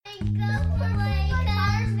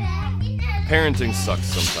Parenting sucks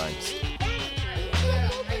sometimes.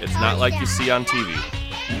 It's not like you see on TV.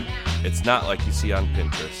 It's not like you see on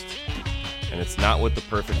Pinterest. And it's not what the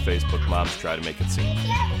perfect Facebook moms try to make it seem.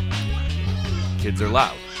 Kids are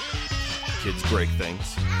loud. Kids break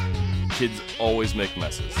things. Kids always make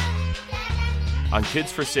messes. On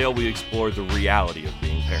Kids for Sale, we explore the reality of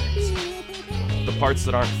being parents. The parts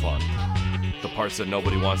that aren't fun. The parts that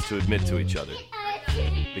nobody wants to admit to each other.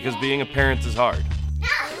 Because being a parent is hard.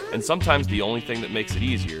 And sometimes the only thing that makes it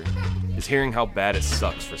easier is hearing how bad it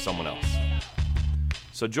sucks for someone else.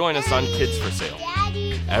 So join us on Kids for Sale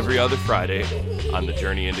every other Friday on the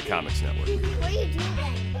Journey into Comics Network. What are you doing?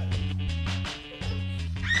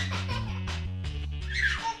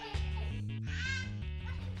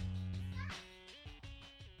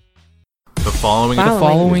 The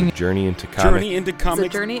following is a Journey into Comics. Journey into Comics.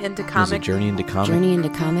 It's a journey into comics. Journey into Comics. Journey into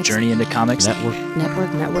comics. Journey into Comics. Network.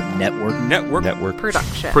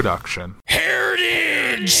 Production.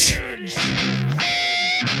 Heritage.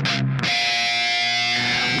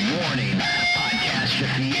 Warning,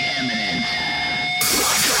 podcastrophe imminent.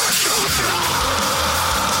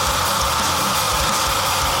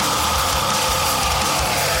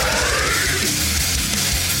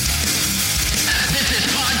 This is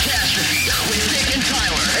Podcastrophe with Nick and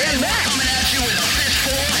Tyler. And Matt coming at you with a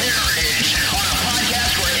fistful of heritage on a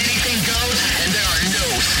podcast where anything goes and there are no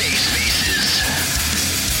safe spaces.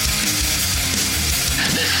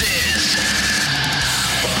 This is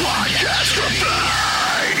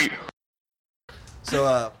Podcastrophe.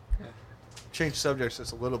 So, change subjects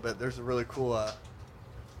just a little bit. There's a really cool,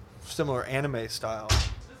 similar anime style. Does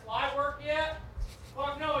this live work yet?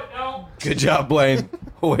 Fuck no, it don't. Good job, Blaine.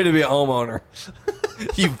 Way to be a homeowner.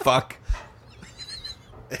 You fuck.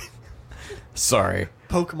 Sorry.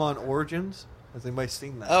 Pokemon Origins. Has anybody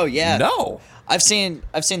seen that? Oh yeah. No. I've seen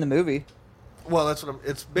the movie. Well, that's what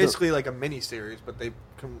it's basically like a mini series, but they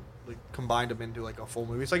combined them into like a full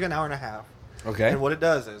movie. It's like an hour and a half. Okay. And what it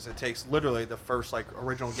does is it takes literally the first like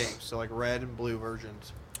original games, so like red and blue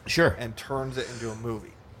versions, Sure. and turns it into a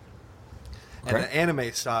movie. Okay. And the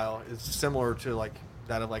anime style is similar to like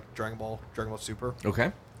that of like Dragon Ball Super,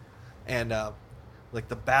 Okay. and like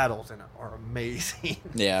the battles in it are amazing.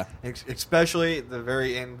 Yeah. Especially the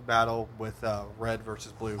very end battle with Red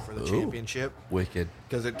versus Blue for the Ooh. championship, Wicked.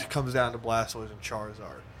 because it comes down to Blastoise and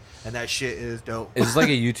Charizard, and that shit is dope. Is this like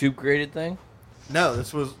a YouTube created thing? No,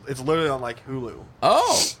 it's literally on like Hulu.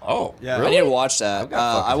 Oh. Yeah. Really? I need to watch that. I've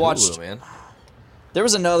got I fucking watched. Hulu, man. There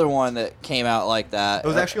was another one that came out like that. It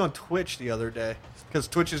was actually on Twitch the other day, because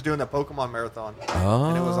Twitch is doing the Pokemon marathon, Oh.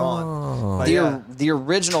 and it was on. But the yeah, the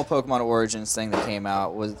original Pokemon Origins thing that came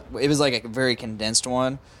out was like a very condensed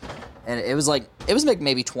one, and it was like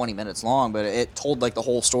maybe 20 minutes long, but it told like the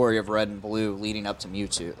whole story of Red and Blue leading up to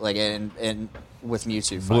Mewtwo, like and with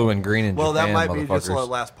Mewtwo. Blue and green in well, Japan, that might be just the motherfuckers.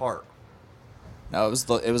 last part. No,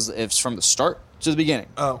 it was from the start to the beginning.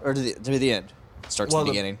 Oh. Or to the end. Start to Well,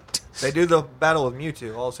 the beginning. They do the battle with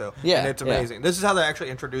Mewtwo also. Yeah, and it's yeah. amazing. This is how they actually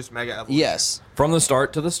introduced Mega Evolution. Yes. From the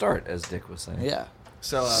start to the start, as Dick was saying. Yeah.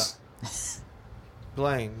 So,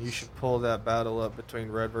 Blaine, you should pull that battle up between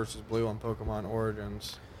Red versus Blue on Pokemon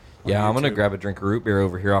Origins. on Yeah, I'm gonna YouTube. grab a drink of root beer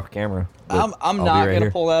over here off camera. I'm I'll be not right gonna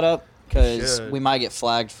here. pull that up because Should. we might get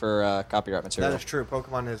flagged for copyright material. That is true.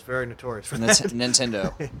 Pokemon is very notorious for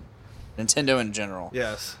Nint- that. Nintendo in general.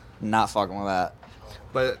 Yes. Not fucking with that.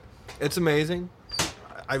 But it's amazing.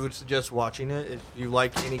 I would suggest watching it if you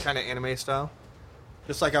like any kind of anime style.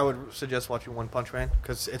 Just like I would suggest watching One Punch Man,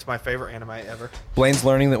 because it's my favorite anime ever. Blaine's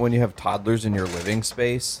learning that when you have toddlers in your living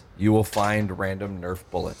space, you will find random Nerf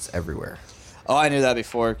bullets everywhere. Oh, I knew that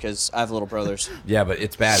before because I have little brothers. Yeah, but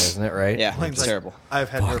it's bad, isn't it? Right? Yeah, Blaine's it's like, terrible. I've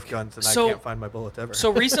had Nerf guns and So- I can't find my bullets ever.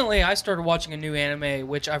 So recently, I started watching a new anime,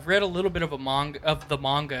 which I've read a little bit of the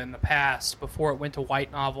manga in the past before it went to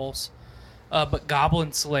white novels. But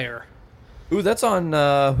Goblin Slayer. Ooh, that's on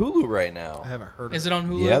Hulu right now. I haven't heard of Is it on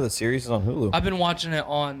Hulu? Yeah, the series is on Hulu. I've been watching it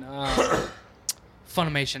on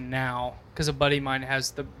Funimation now because a buddy of mine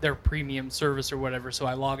has their premium service or whatever. So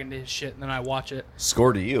I log into his shit and then I watch it.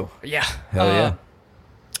 Score to you. Yeah. Hell yeah.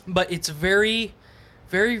 But it's very,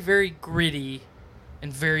 very, very gritty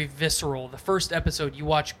and very visceral. The first episode, you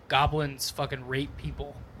watch goblins fucking rape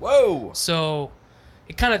people. Whoa. So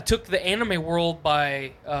it kind of took the anime world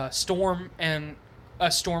by storm, and a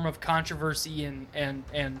storm of controversy and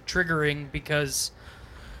triggering, because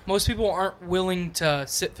most people aren't willing to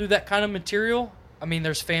sit through that kind of material. I mean,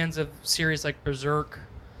 there's fans of series like Berserk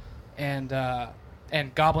and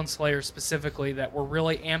Goblin Slayer specifically that were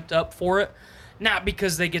really amped up for it. Not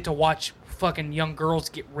because they get to watch fucking young girls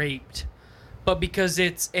get raped, but because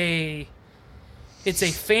it's It's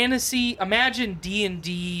a fantasy. Imagine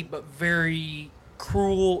D&D, but very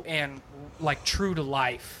cruel and like true to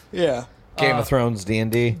life. Yeah. Game of Thrones,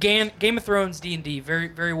 D&D. Game of Thrones, D&D. Very,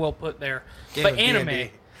 very well put there. Game but of anime.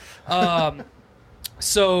 D&D.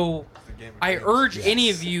 So Game of I Thrones. urge any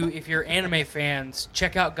of you, if you're anime fans,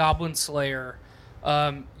 check out Goblin Slayer.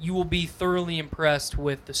 You will be thoroughly impressed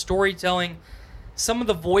with the storytelling. Some of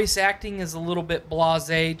the voice acting is a little bit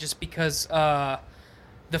blasé, just because the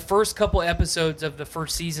first couple episodes of the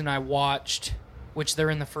first season I watched, which they're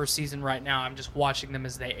in the first season right now, I'm just watching them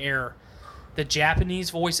as they air. The Japanese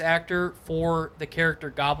voice actor for the character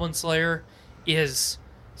Goblin Slayer is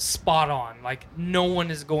spot on. Like, no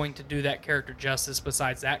one is going to do that character justice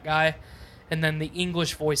besides that guy. And then the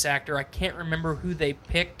English voice actor, I can't remember who they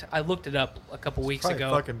picked. I looked it up a couple weeks Probably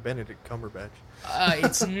ago. fucking Benedict Cumberbatch.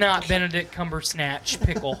 It's not Benedict Cumbersnatch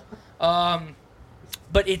Pickle.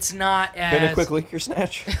 But it's not as... Been a quick lick your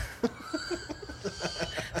snatch.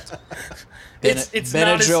 It's not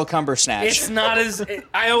as... Benadryl Cumbersnatch. It's not as...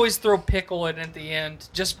 I always throw pickle in at the end,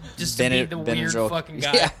 just to be the weird Benadryl- fucking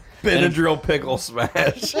guy. Yeah. Benadryl pickle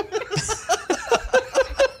smash.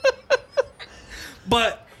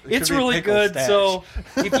 But it's be really pickle good. stash. So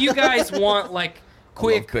if you guys want like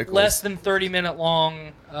quick, pickles. less than 30-minute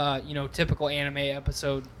long, typical anime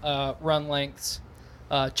episode run lengths,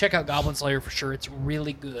 check out Goblin Slayer for sure. It's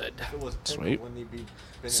really good. If it was pickle, Sweet. wouldn't he be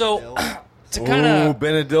So Benedict? to kind of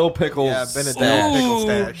Benadryl pickles. Yeah, Benadryl. stash. Pickle ooh,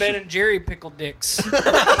 stash. Ben and Jerry pickle dicks.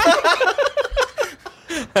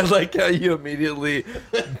 I like how you immediately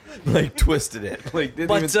like twisted it. Like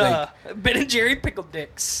didn't even But think. Ben and Jerry pickle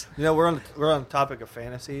dicks. You know, we're on the topic of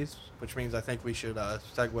fantasies, which means I think we should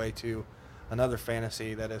segue to another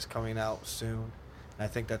fantasy that is coming out soon. And I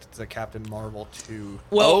think that's the Captain Marvel 2.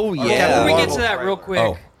 Well, Oh, yeah. before we get Marvel to that real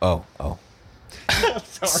trailer. quick, Oh.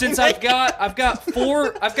 since I've got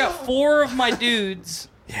four of my dudes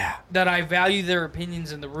Yeah. that I value their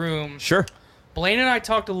opinions in the room. Sure. Blaine and I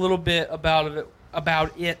talked a little bit about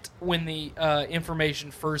it when the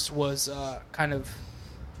information first was kind of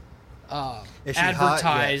Is she hot?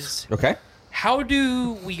 advertised. Okay. How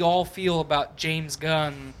do we all feel about James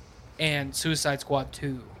Gunn and Suicide Squad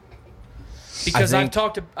 2? Because think-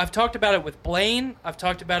 I've talked about it with Blaine. I've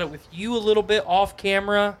talked about it with you a little bit off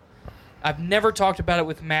camera. I've never talked about it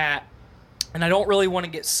with Matt, and I don't really want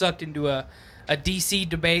to get sucked into a DC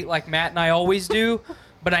debate like Matt and I always do.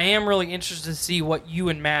 But I am really interested to see what you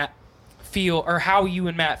and Matt feel, or how you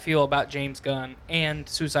and Matt feel about James Gunn and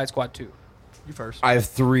Suicide Squad 2. You first. I have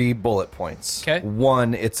 3 bullet points. 'Kay.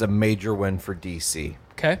 1, it's a major win for DC.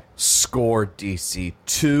 Okay. Score DC.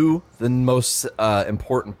 2, the most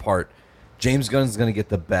important part, James Gunn's going to get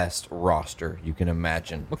the best roster you can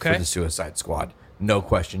imagine Okay. for the Suicide Squad. No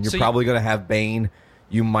question. You're So probably going to have Bane.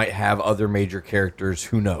 You might have other major characters.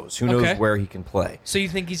 Who knows? Who knows Okay. where he can play? So you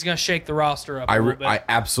think he's going to shake the roster up a little bit? I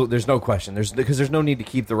absolutely. There's no question. Because there's no need to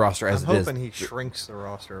keep the roster as I'm it is. hoping he shrinks the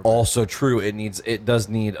roster. Also true. It does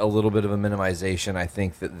need a little bit of a minimization. I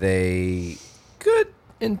think that they good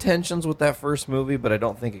intentions with that first movie, but I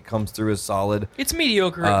don't think it comes through as solid. It's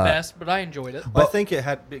mediocre at best, but I enjoyed it. I think it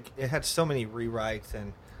had so many rewrites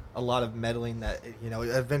and a lot of meddling that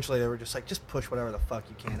eventually they were just like, just push whatever the fuck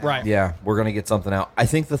you can. Right. Out. Yeah, we're gonna get something out. I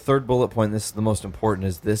think the third bullet point, this is the most important,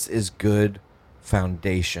 is this is good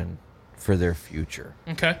foundation for their future.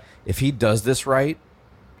 Okay. If he does this right,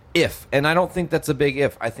 and I don't think that's a big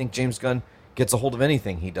if, I think James Gunn gets a hold of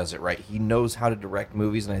anything, he does it right. He knows how to direct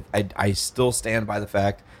movies, and I still stand by the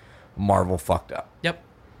fact Marvel fucked up. Yep.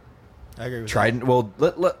 I agree with Tried. Well,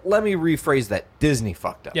 let me rephrase that. Disney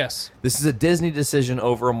fucked up. Yes. This is a Disney decision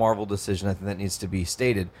over a Marvel decision. I think that needs to be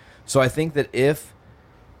stated. So I think that if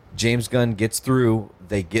James Gunn gets through,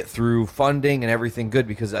 they get through funding and everything good,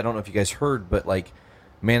 because I don't know if you guys heard, but like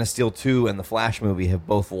Man of Steel 2 and the Flash movie have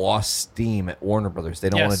both lost steam at Warner Brothers. They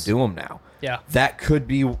don't want Yes. to do them now. Yeah. That could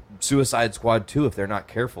be Suicide Squad 2 if they're not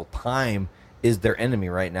careful. Time is their enemy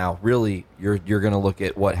right now. Really, you're going to look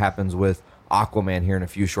at what happens with Aquaman here in a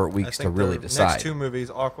few short I weeks to think really the decide. next 2 movies,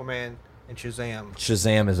 Aquaman and Shazam,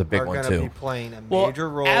 Shazam is a big are one going to too. be playing a Well, major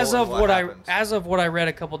role. as in of what happens. I read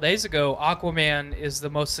a couple days ago, Aquaman is the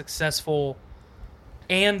most successful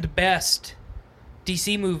and best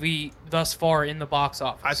DC movie thus far in the box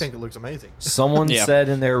office. I think it looks amazing. Someone Yeah. said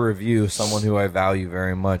in their review, someone who I value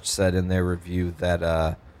very much said in their review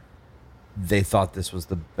that they thought this was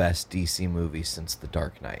the best DC movie since The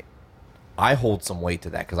Dark Knight. I hold some weight to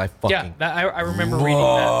that because I fucking I remember reading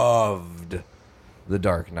that. loved The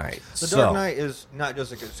Dark Knight. The Dark Knight is not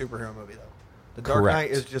just a good superhero movie, though. The Dark Correct.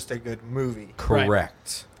 Knight is just a good movie.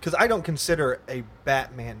 Correct. Because I don't consider a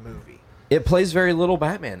Batman movie. It plays very little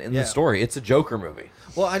Batman in Yeah. the story. It's a Joker movie.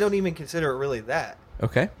 Well, I don't even consider it really that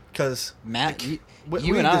Okay. because Matt, you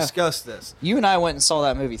we and I discussed this. You and I went and saw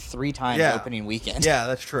that movie 3 times Yeah. opening weekend. Yeah,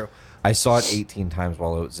 that's true. I saw it 18 times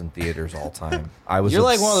while it was in theaters all time. I was You're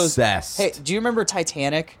like one of those. obsessed. Hey, do you remember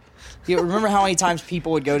Titanic? Do you remember how many times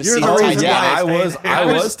people would go to You're see the Titanic? reason yeah, why I it's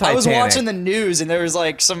was Titanic. I was watching the news and there was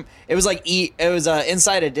like it was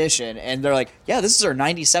Inside Edition and they're like, yeah, this is our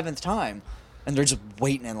 97th time, and they're just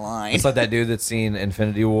waiting in line. It's like that dude that's seen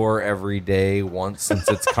Infinity War every day once since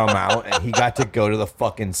it's come out, and he got to go to the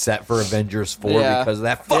fucking set for Avengers 4 Yeah. because of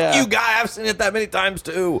that. Fuck Yeah. you, guy! I've seen it that many times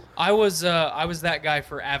too. I was that guy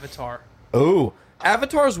for Avatar. Ooh,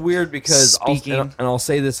 Avatar's weird because Speaking- I'll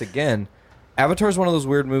say this again. Avatar's one of those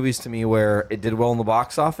weird movies to me where it did well in the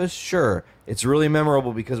box office. Sure, it's really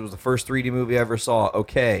memorable because it was the first 3D movie I ever saw.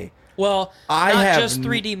 Okay, Well, I not have just n-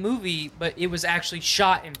 3D movie, but it was actually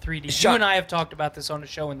shot in 3D. Shot- You and I have talked about this on the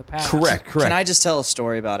show in the past. correct. Can I just tell a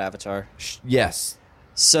story about Avatar? Yes,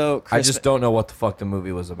 So I just don't know what the fuck the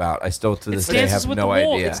movie was about. I still to It's this day Dances have with no the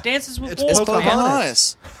Wolves. idea. It's Dances with It's Wolves. It's man.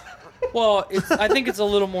 Pocahontas. Well, I think it's a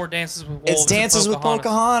little more Dances with Wolves. It's than Dances with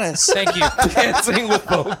Pocahontas. Thank you. Dancing with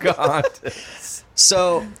Pocahontas.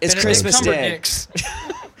 So it's Benedict Christmas Day.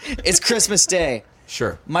 Cumberbatch. It's Christmas Day.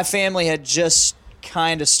 Sure. My family had just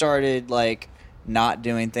kind of started like not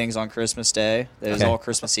doing things on Christmas Day. It was Okay. all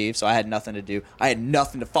Christmas Eve, so I had nothing to do. I had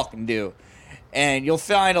nothing to fucking do. And you'll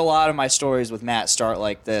find a lot of my stories with Matt start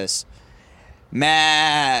like this.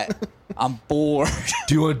 Matt, I'm bored.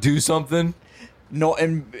 Do you want to do something? No,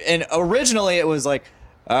 and originally it was like,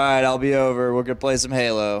 all right, I'll be over. We're gonna play some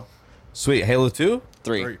Halo. Sweet. Halo 2?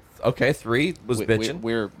 3. Okay, 3 was bitching.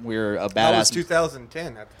 We're a That was badass.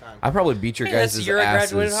 2010 at the time. I probably beat your Hey, that's guys' the year I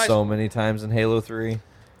graduated asses high so school. many times in Halo 3.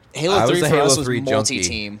 Halo I was 3 a for Halo us was 3 junkie.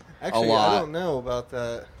 multi-team Actually, a lot. I don't know about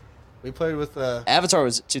that. We played with Avatar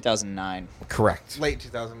was 2009. Correct. late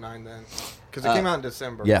 2009 then, because it came out in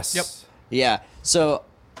December. Yes. Yep. Yeah. So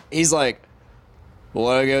he's like,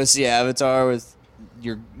 "Want to go see Avatar with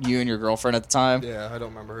you and your girlfriend at the time?" Yeah, I don't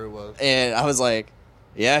remember who it was. And I was like,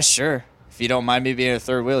 "Yeah, sure. If you don't mind me being a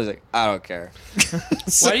third wheel." He's like, "I don't care."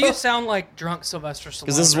 Why do you sound like drunk Sylvester Stallone?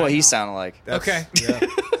 Because this is what right he now? sounded like. Okay. Yeah,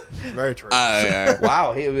 very true.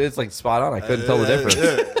 Wow, it's like spot on. I couldn't tell the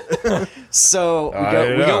difference. So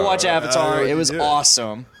I we go know. watch Avatar. what It you was do.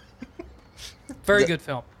 awesome. Very good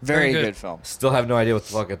film. Very good film. Still have no idea what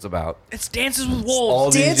the fuck it's about. It's Dances with All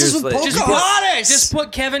Wolves. these Dances years with later- Pocahontas. Just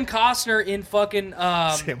put Kevin Costner in fucking.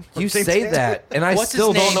 You say that, and I What's his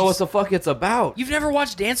still don't know names? what the fuck it's about. You've never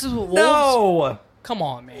watched Dances with Wolves? No. Come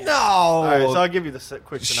on, man. No. All right, so I'll give you the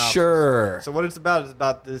quick synopsis. Sure. So what it's about is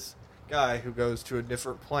about this guy who goes to a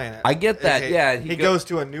different planet. I get that, Okay, yeah, He he goes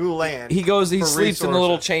to a new land. He goes, he for sleeps in the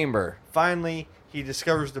little resources. chamber. Finally, he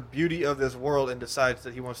discovers the beauty of this world and decides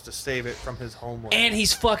that he wants to save it from his homeland. And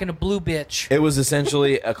he's fucking a blue bitch. It was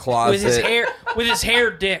essentially a closet. with his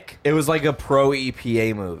hair dick. It was like a pro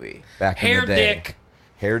EPA movie back Hair in the day. dick.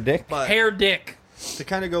 Hair dick? But Hair dick. to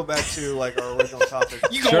kind of go back to like our original topic.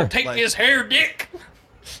 You gonna Sure. take Like- this hair dick?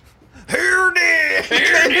 hair dick.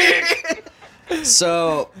 Hair dick.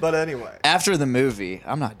 So But anyway, after the movie,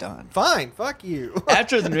 I'm not done. fine. Fuck you.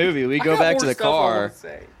 After the movie, we go I got back more to the stuff I wanna car.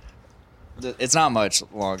 say. It's not much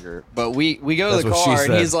longer, but we go That's to the what she car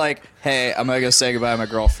and said. he's like, "Hey, I'm gonna go say goodbye to my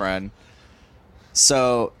girlfriend."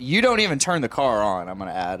 So you don't even turn the car on. I'm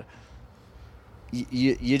gonna add.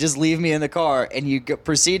 You just leave me in the car and you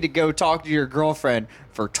proceed to go talk to your girlfriend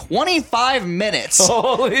for 25 minutes.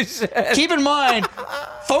 Holy shit. Keep in mind,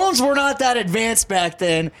 phones were not that advanced back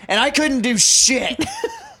then, and I couldn't do shit.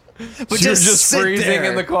 But You're just sit freezing there.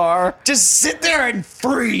 in the car. Just sit there and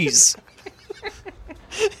freeze.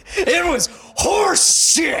 It was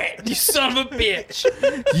horse shit. You son of a bitch.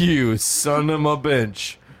 You son of a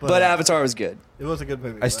bitch. But Avatar was good. It was a good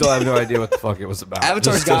movie. I still have no idea what the fuck it was about.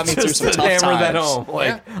 Avatar's got me through just some to tough hammer that times. home.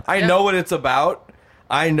 Like, Yeah. I Yeah. know what it's about.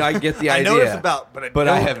 I get the I idea. know what it's about, but I I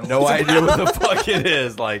don't have know no what it's idea what the fuck it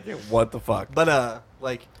is. Like, what the fuck? But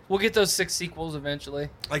like We'll get those 6 sequels eventually.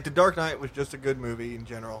 The Dark Knight was just a good movie in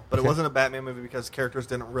general, but it wasn't a Batman movie because characters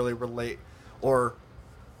didn't really relate or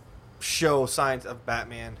show signs of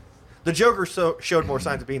Batman. The Joker showed more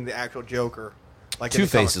signs of being the actual Joker. Like in the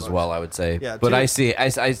Two-Face comic as books. well, I would say. Yeah, but Two- I see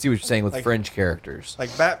what you're saying with Like- fringe characters. Like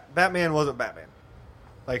Batman wasn't Batman.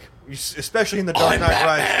 Like especially in the Dark Knight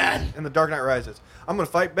Rises. In the Dark Knight Rises, I'm gonna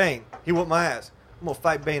fight Bane. He whooped my ass. I'm gonna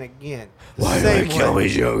fight Bane again. The same way.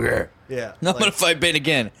 Joker? Yeah, I'm gonna fight Bane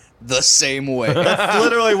again the same way. That's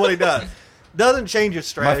literally what he does. Doesn't change his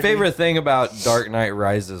strategy. My favorite thing about Dark Knight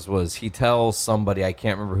Rises was he tells somebody, I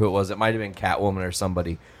can't remember who it was, it might have been Catwoman or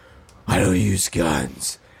somebody, I don't use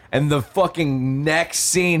guns. And the fucking next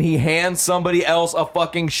scene, he hands somebody else a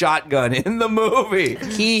fucking shotgun in the movie.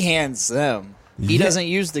 He hands them. He Yeah. doesn't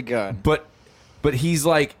use the gun. But he's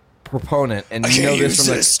like proponent, and you know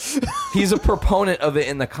this from he's a proponent of it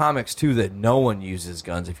in the comics too. That no one uses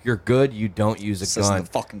guns. If you're good, you don't use a This gun. isn't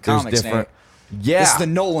the fucking There's comics, different. Nate. Yeah, This is the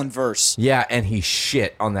Nolan verse. yeah, and he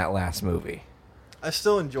shit on that last movie. I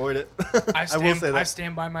still enjoyed it. I I will stand, say I that.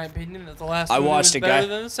 stand by my opinion that the last I movie watched was a better guy.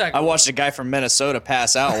 than the second. I watched a guy from Minnesota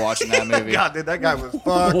pass out watching that movie. God, dude, that guy was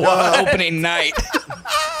fucked up. Opening night.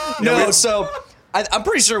 No, so I'm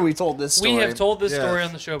pretty sure we told this story. We have told this Yeah. story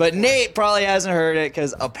on the show but before. Nate probably hasn't heard it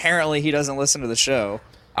because apparently he doesn't listen to the show.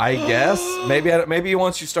 I guess maybe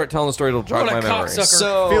once you start telling the story, it'll jog What a my memory. cocksucker.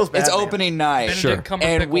 So Feels bad, it's man. opening night, Benedict Cumberpickle.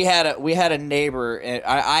 and we had a neighbor. And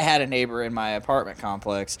I had a neighbor in my apartment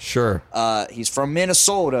complex. Sure. He's from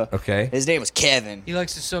Minnesota. Okay. His name was Kevin. He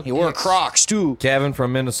likes to soak. He wore dicks. Crocs too. Kevin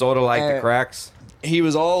from Minnesota like the cracks. He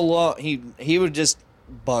was he would just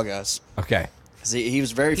bug us. Okay. 'Cause he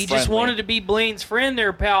was very He friendly. just wanted to be Blaine's friend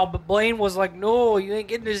there, pal, but Blaine was like, no, you ain't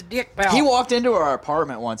getting his dick, pal. He walked into our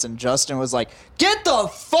apartment once, and Justin was like, "Get the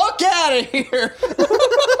fuck out of here!"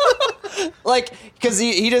 Like, because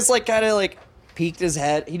he just like kind of like peeked his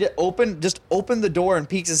head. He opened the door and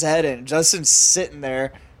peeked his head in. Justin's sitting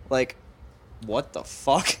there like, "What the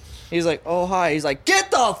fuck?" He's like, "Oh hi." He's like, "Get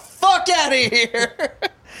the fuck out of here!"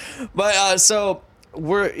 But so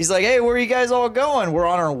he's like, "Hey, where are you guys all going?" We're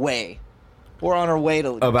on our way. We're on our way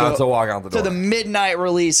to To walk out the door. to the midnight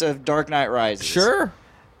release of Dark Knight Rises. Sure.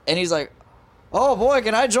 And he's like, "Oh boy,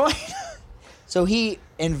 can I join?" So he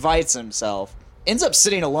invites himself. Ends up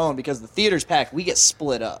sitting alone because the theater's packed. We get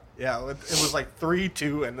split up. Yeah, it was like 3,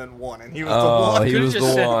 2, and then 1, and he was the Oh, one. he Could've was just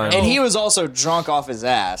the said one. no. And he was also drunk off his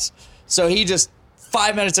ass. So he just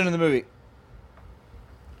 5 minutes into the movie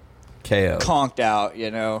KO. conked out,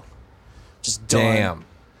 Just done. Damn.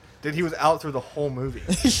 Dude, he was out through the whole movie.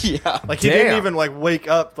 Yeah. Like he didn't Damn. even like wake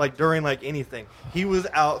up like during like anything. He was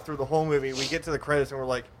out through the whole movie. We get to the credits and we're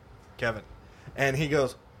like, Kevin, and he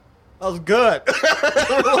goes, "That was good."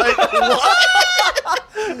 We're like, what?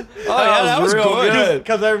 Oh, yeah, that was real good.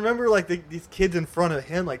 Because I remember like these kids in front of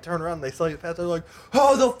him like turn around and they saw you pass. They're like,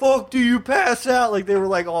 "How the fuck do you pass out?" Like they were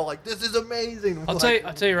like all like, "This is amazing." I'll tell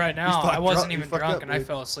you right now, fucked I wasn't drunk- even you fucked drunk, up, and I dude.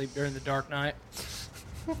 fell asleep during The Dark Knight.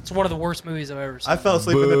 It's one of the worst movies I've ever seen. I fell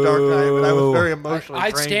asleep in the Dark Knight, but I was very emotionally.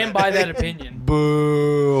 I drained stand that by that day. opinion.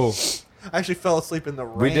 Boo. I actually fell asleep in the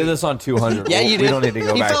rain. We did this on 200. Yeah, you did. We don't need to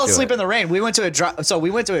go he back fell to asleep it. in the rain. We went to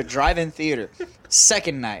a drive-in theater.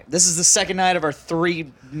 Second night. This is the second night of our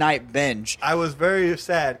 3-night binge. I was very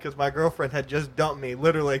sad because my girlfriend had just dumped me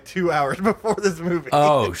literally like 2 hours before this movie.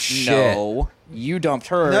 Oh, shit. No, you dumped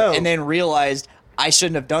her No. and then realized I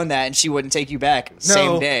shouldn't have done that, and she wouldn't take you back No,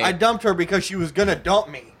 same day. I dumped her because she was gonna dump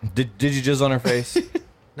me. Did you jizz on her face?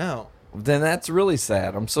 No. Then that's really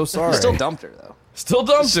sad. I'm so sorry. Still dumped her though. Still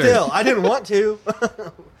dumped her. Still, I didn't want to.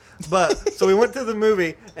 But so we went to the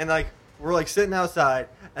movie and like we're like sitting outside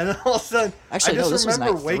and then all of a sudden Actually, I just no. This was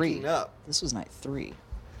remember night waking 3. up. This was night 3.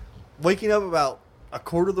 Waking up about a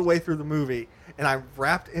quarter of the way through the movie and I'm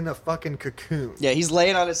wrapped in a fucking cocoon. Yeah, he's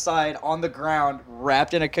laying on his side on the ground,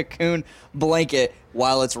 wrapped in a cocoon blanket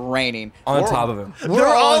while it's raining. On We're- top of him. We're They're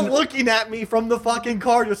all on. looking at me from the fucking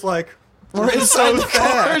car just like We're this is inside so the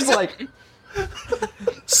car. It's sad. like,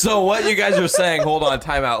 So what you guys are saying, hold on,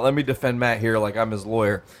 time out. Let me defend Matt here like I'm his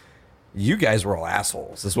lawyer. You guys were all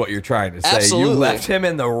assholes, is what you're trying to say. Absolutely. You left him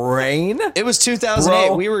in the rain? it was 2008.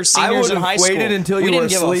 Bro, we were I seniors would in high have school. waited until We you didn't were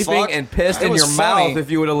give a sleeping fuck. and pissed It in was your funny. mouth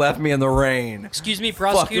if you would have left me in the rain. Excuse me, Fuck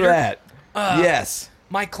prosecutor. that. Yes.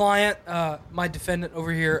 My client, my defendant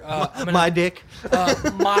over here, I'm gonna, My dick.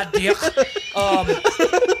 my dick.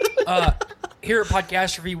 Here at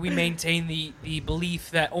Podcastrophe, we maintain the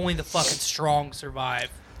belief that only the fucking strong survive.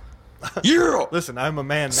 Yeah. Listen, I'm a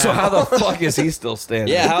man now. So how the fuck is he still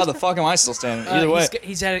standing? Yeah, how the fuck am I still standing? Either way.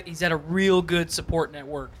 He's had a real good support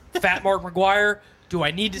network. Fat Mark McGuire. Do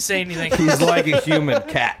I need to say anything? He's like a human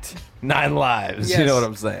cat. 9 lives. You Yes. know what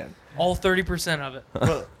I'm saying? All 30% of it.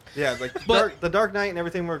 But, yeah, like the Dark Knight and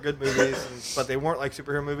everything were good movies, but they weren't like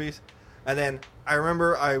superhero movies. And then I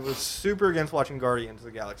remember I was super against watching Guardians of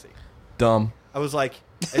the Galaxy. Dumb. I was like,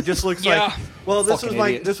 it just looks Yeah. like. Well, this Fucking was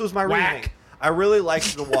idiot. this was my Whack. reasoning. I really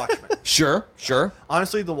liked The Watchmen. Sure.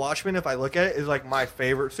 Honestly, The Watchmen, if I look at it, is like my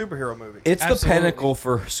favorite superhero movie. It's the Absolutely. pinnacle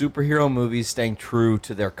for superhero movies staying true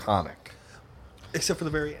to their comic. Except for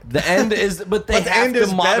the very end. The end is, but they But the have end to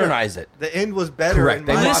is modernize better. it. The end was better. Correct. In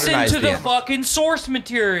They my Listen modernized to the the end. fucking source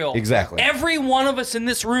material. Exactly. Every one of us in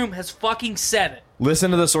this room has fucking said it.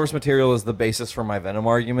 Listen to the source material as the basis for my Venom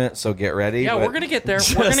argument, so get ready. Yeah, but we're gonna get there. We're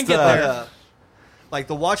just, gonna get there. Like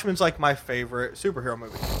The Watchmen's like my favorite superhero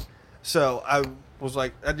movie. So I was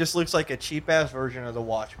like, that just looks like a cheap ass version of The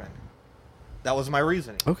Watchmen. That was my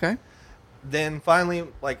reasoning. Okay. Then finally,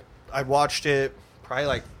 like, I watched it probably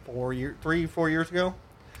like 4 years ago.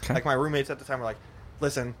 Okay. Like, my roommates at the time were like,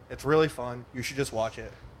 listen, it's really fun. You should just watch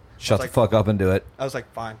it. Shut the like, fuck up and do it. I was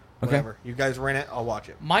like, fine, Okay. whatever. You guys rent it, I'll watch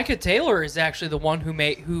it. Micah Taylor is actually the one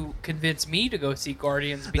who convinced me to go see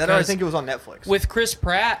Guardians because That I think it was on Netflix. with Chris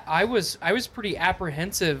Pratt, I was pretty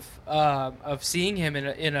apprehensive of seeing him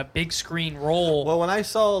in a big screen role. Well, when I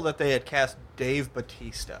saw that they had cast Dave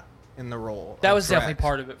Bautista in the role, that of was definitely Drax,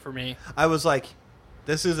 part of it for me. I was like,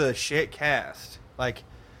 this is a shit cast. Like,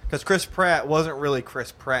 because Chris Pratt wasn't really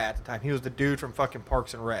Chris Pratt at the time. He was the dude from fucking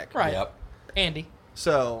Parks and Rec. Right. Yep. Andy.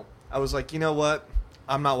 So I was like, you know what?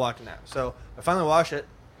 I'm not watching that. So I finally watched it,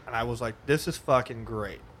 and I was like, this is fucking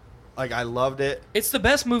great. Like, I loved it. It's the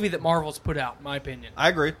best movie that Marvel's put out, in my opinion. I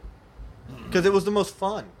agree. Because it was the most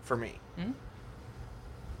fun for me. Mhm.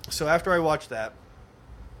 So after I watched that,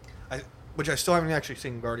 which I still haven't actually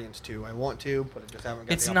seen Guardians 2. I want to, but I just haven't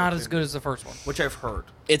got It's the not as opportunity, good as the first one. which I've heard.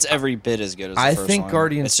 It's every bit as good as the I first think one.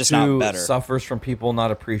 Guardians it's just 2 not better. suffers from people not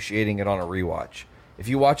appreciating it on a rewatch. If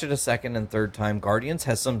you watch it a second and third time, Guardians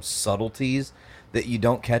has some subtleties that you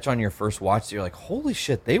don't catch on your first watch. So you're like, holy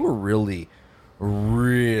shit, they were really,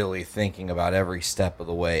 really thinking about every step of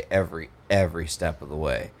the way, every step of the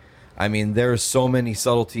way. I mean, there's so many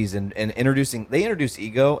subtleties in introducing. They introduce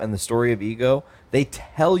Ego and the story of Ego. They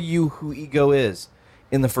tell you who Ego is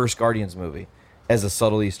in the first Guardians movie as a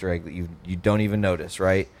subtle Easter egg that you don't even notice,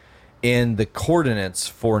 right? In the coordinates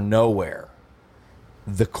for Nowhere,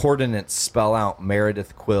 the coordinates spell out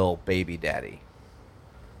Meredith Quill Baby Daddy.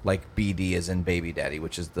 Like BD as in Baby Daddy,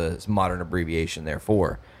 which is the modern abbreviation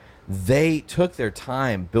therefore. They took their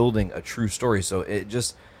time building a true story. So it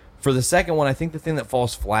just, for the second one, I think the thing that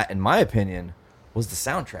falls flat, in my opinion, was the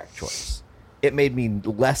soundtrack choice. It made me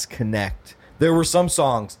less connect. There were some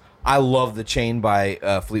songs. I love The Chain by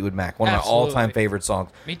Fleetwood Mac, one of Absolutely. my all-time favorite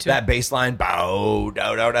songs. Me too. That bass line, bow, do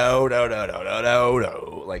do do do do do do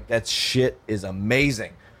do, like that shit is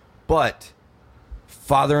amazing. But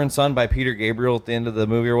Father and Son by Peter Gabriel at the end of the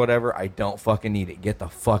movie or whatever, I don't fucking need it. Get the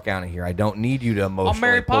fuck out of here. I don't need you to emotionally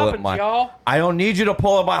Mary pull at Poppins, my. y'all. I don't need you to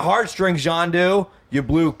pull at my heartstrings, Jean Do. You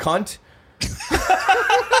blue cunt.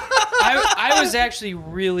 I was actually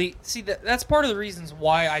really that's part of the reasons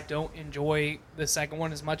why I don't enjoy the second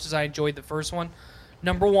one as much as I enjoyed the first one.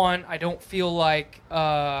 Number one, I don't feel like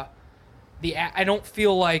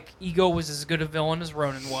Ego was as good a villain as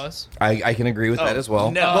Ronan was. I can agree with that as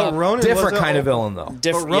well. no. But Ronan Different wasn't kind of on- villain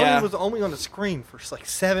though. But Ronan yeah. was only on the screen for like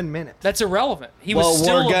 7 minutes. That's irrelevant. He well, was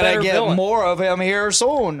still we're a gonna better get villain. more of him here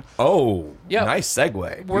soon. Oh, Yeah. nice segue.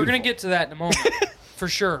 We're gonna Beautiful. get to that in a moment, for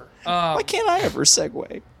sure. Why can't I ever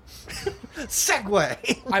segue?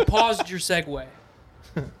 Segway. I paused your segue.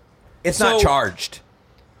 It's not So- charged.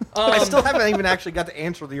 I still haven't even actually got to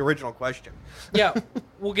answer the original question. Yeah,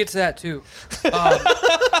 we'll get to that too.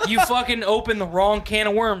 You fucking opened the wrong can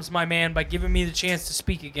of worms, my man, by giving me the chance to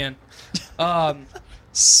speak again.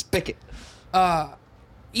 Spigot.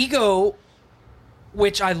 Ego,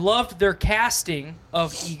 which I loved their casting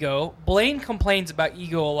of Ego. Blaine complains about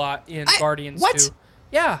Ego a lot in Guardians what? 2.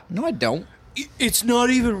 Yeah. No, I don't. It's not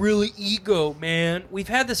even really Ego, man. We've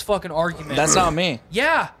had this fucking argument. That's not me.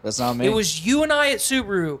 Yeah. That's not me. It was you and I at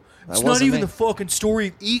Subaru. It's not wasn't even me. the fucking story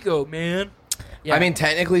of Ego, man. Yeah. I mean,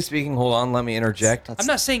 technically speaking, hold on, let me interject. I'm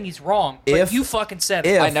not saying he's wrong, but If- you fucking said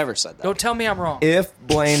if- it. I never said that. Don't tell me I'm wrong. If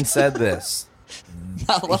Blaine said this,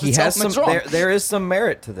 he has some. There is some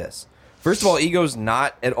merit to this. First of all, Ego's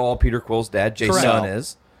not at all Peter Quill's dad. Jay Correct. Sun No.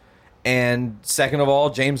 is. And second of all,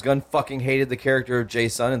 James Gunn fucking hated the character of Jay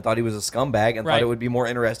Sun and thought he was a scumbag and Right. thought it would be more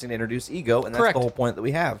interesting to introduce Ego, and that's Correct. the whole point that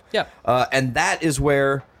we have. Yeah. And that is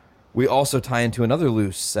where we also tie into another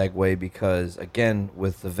loose segue because, again,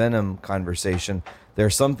 with the Venom conversation, there are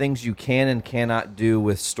some things you can and cannot do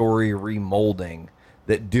with story remolding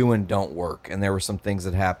that do and don't work. And there were some things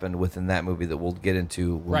that happened within that movie that we'll get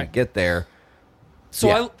into when we Right. get there. So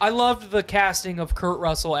Yeah. I loved the casting of Kurt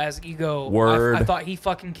Russell as Ego. Word. I thought he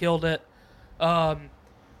fucking killed it. Yep,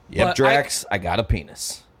 But Drax, I got a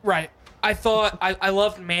penis. Right. I thought I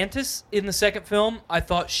loved Mantis in the second film. I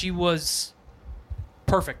thought she was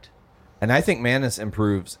perfect. And I think Manus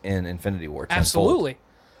improves in Infinity War. tenfold. Absolutely.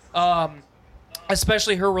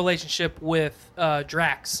 Especially her relationship with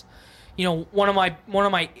Drax. You know, one of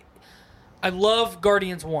my I love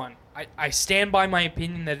Guardians 1. I stand by my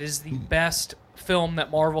opinion that it is the best film that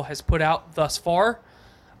Marvel has put out thus far.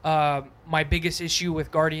 My biggest issue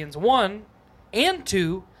with Guardians 1 and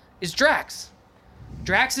 2 is Drax.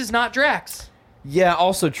 Drax is not Drax. Yeah,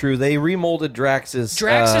 also true. They remolded Drax's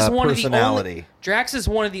Drax is one personality. of the only Drax is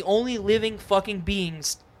one of the only living fucking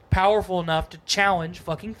beings powerful enough to challenge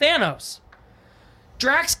fucking Thanos.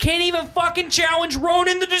 Drax can't even fucking challenge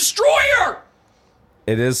Ronan the Destroyer.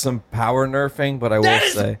 It is some power nerfing, but I That will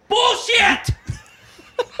is say bullshit.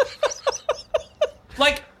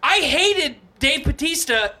 Like, I hated Dave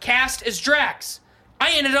Bautista cast as Drax.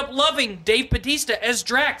 I ended up loving Dave Bautista as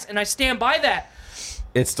Drax, and I stand by that.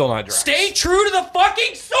 it's still not Drax. Stay true to the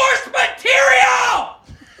fucking source material!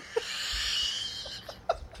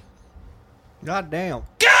 God damn.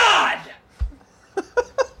 God!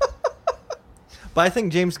 But I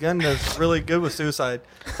think James Gunn does really good with Suicide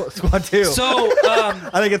Squad 2. So, I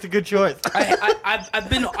think it's a good choice. I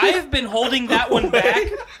have been holding that one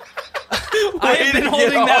back. I have been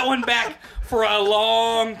holding that one back for a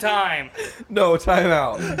long time. No, time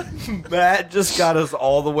out. Matt just got us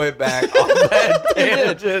all the way back on that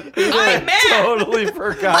tangent. I'm mad. Totally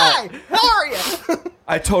forgot. How are you?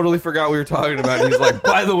 I totally forgot we were talking about it. He's like,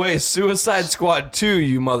 by the way, Suicide Squad 2,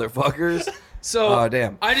 you motherfuckers. So, Oh,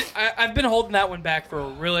 damn. I've been holding that one back for a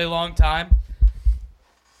really long time.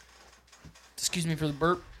 Excuse me for the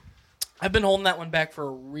burp. I've been holding that one back for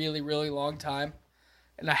a really, really long time,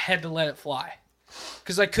 and I had to let it fly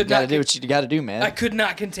because I could You gotta not do what you gotta do, man. I could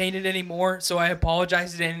not contain it anymore. So I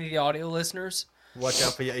apologize to any of the audio listeners Watch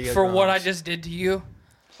out for you guys. for what I just did to you.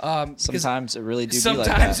 Because Sometimes it really do be like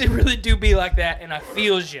sometimes that. it really do be like that, and I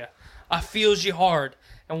feels you. I feels you hard,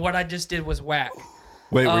 and what I just did was whack.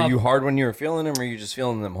 Wait, were you hard when you were feeling them, or were you just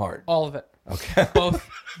feeling them hard? All of it. Okay. Both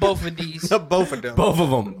of these. Both of them. Both of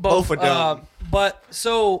them. Both of them. But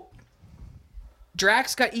so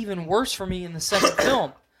Drax got even worse for me in the second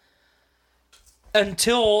film.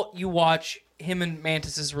 Until you watch him and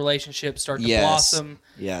Mantis's relationship start to Yes. blossom.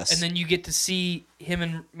 Yes. And then you get to see him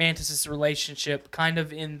and Mantis's relationship kind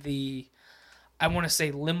of in the, I want to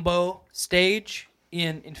say, limbo stage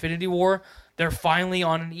in Infinity War. They're finally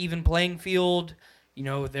on an even playing field. You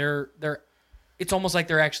know, it's almost like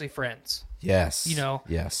they're actually friends. Yes. You know?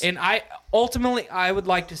 Yes. And I would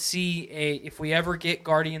like to see if we ever get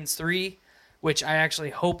Guardians 3, which I actually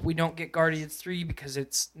hope we don't get Guardians 3 because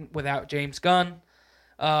it's without James Gunn.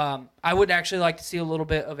 I would actually like to see a little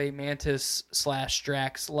bit of a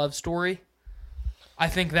Mantis/Drax love story. I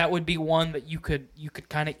think that would be one that you could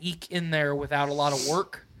kind of eke in there without a lot of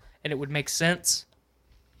work, and it would make sense.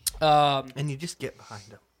 And you just get behind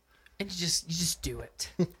them. And you just do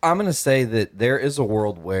it. I'm going to say that there is a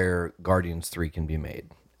world where Guardians 3 can be made.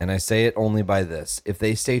 And I say it only by this. If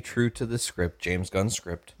they stay true to the script, James Gunn's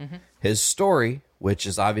script, his story, which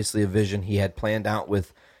is obviously a vision he had planned out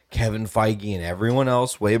with Kevin Feige and everyone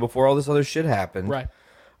else way before all this other shit happened. Right.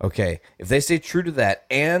 Okay, if they stay true to that,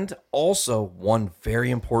 and also one very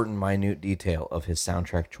important minute detail of his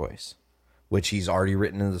soundtrack choice, which he's already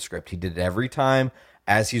written in the script. He did it every time.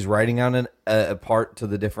 As he's writing on a part to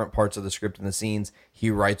the different parts of the script and the scenes, he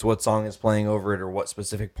writes what song is playing over it or what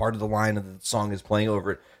specific part of the line of the song is playing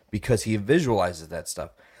over it because he visualizes that stuff.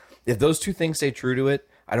 If those two things stay true to it,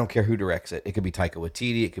 I don't care who directs it. It could be Taika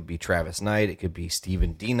Waititi, it could be Travis Knight, it could be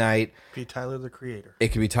Stephen D. Knight. Be Tyler the Creator. It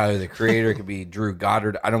could be Tyler the Creator, it could be Drew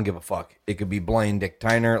Goddard. I don't give a fuck. It could be Blaine Dick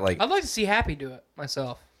Tyner. Like, I'd like to see Happy do it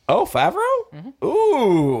myself. oh, Favreau?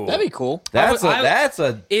 Ooh. That'd be cool. That's I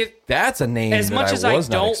would- that's a name As that much as I was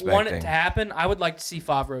not don't expecting. want it to happen, I would like to see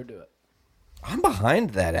Favreau do it. I'm behind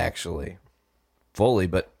that actually, fully,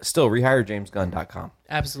 but still rehireJamesGunn.com.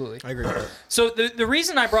 Absolutely. I agree with that. So the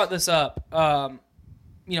reason I brought this up,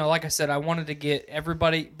 like I said, I wanted to get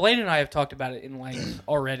everybody. Blaine and I have talked about it in length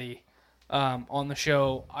already on the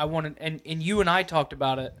show. I wanted, and you and I talked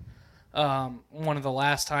about it one of the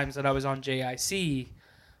last times that I was on JIC.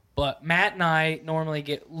 But Matt and I normally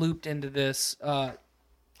get looped into this.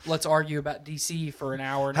 Let's argue about DC for an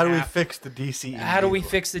hour and How a do we half. fix the DC? How do we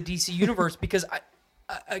fix the DC universe? Because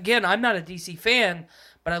I'm not a DC fan,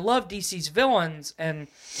 but I love DC's villains, and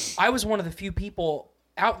I was one of the few people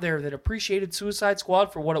out there that appreciated Suicide Squad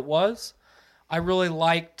for what it was. I really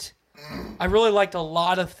liked a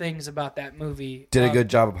lot of things about that movie. Did a good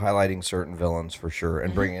job of highlighting certain villains for sure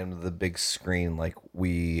and bringing them to the big screen like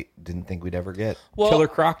we didn't think we'd ever get. Well,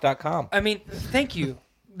 KillerCroc.com. I mean, thank you.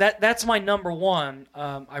 That's my number one.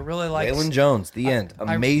 I really like Waylon Jones, the end.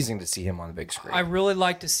 Amazing to see him on the big screen. I really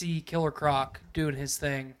like to see Killer Croc doing his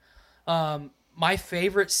thing. My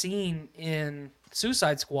favorite scene in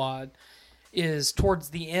Suicide Squad is towards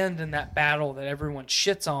the end in that battle that everyone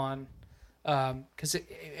shits on. Because,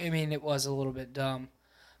 it was a little bit dumb.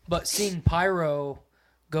 But seeing Pyro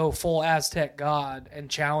go full Aztec god and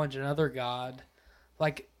challenge another god,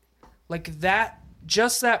 like that,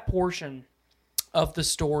 just that portion of the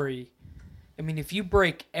story I mean, if you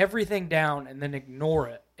break everything down and then ignore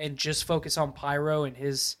it and just focus on Pyro and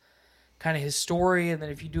his kind of his story, and then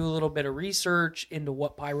if you do a little bit of research into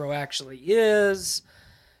what Pyro actually is,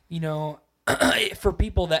 you know, for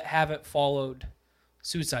people that haven't followed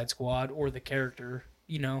Suicide Squad or the character,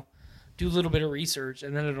 you know, do a little bit of research,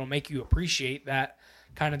 and then it'll make you appreciate that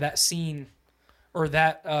kind of that scene or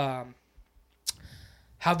that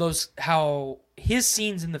how his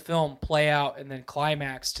scenes in the film play out and then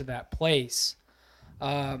climax to that place.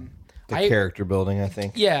 The character building, I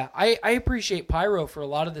think. Yeah, I appreciate Pyro for a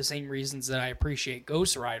lot of the same reasons that I appreciate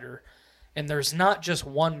Ghost Rider. And there's not just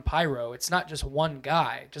one Pyro. It's not just one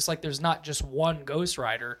guy. Just like there's not just one Ghost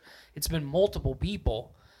Rider. It's been multiple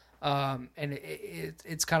people. And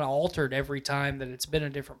it's kind of altered every time that it's been a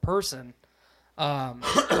different person.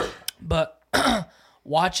 But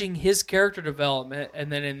watching his character development,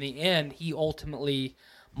 and then in the end, he ultimately,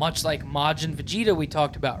 much like Majin Vegeta we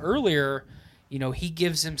talked about earlier, you know, he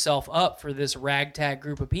gives himself up for this ragtag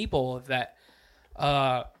group of people that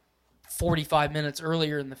 45 minutes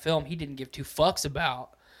earlier in the film he didn't give two fucks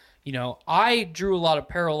about. You know, I drew a lot of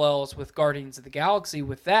parallels with Guardians of the Galaxy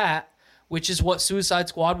with that, which is what Suicide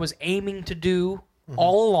Squad was aiming to do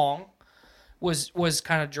all along, was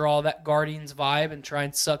kind of draw that Guardians vibe and try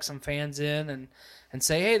and suck some fans in and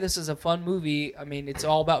say, hey, this is a fun movie. I mean, it's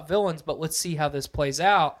all about villains, but let's see how this plays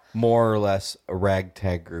out. More or less a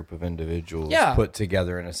ragtag group of individuals put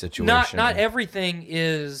together in a situation. Not everything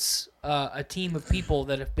is a team of people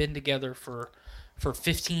that have been together for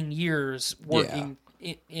 15 years working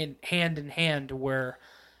in hand to where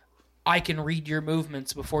I can read your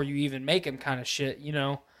movements before you even make them kind of shit, you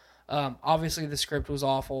know? Obviously, the script was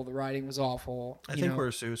awful. The writing was awful. I think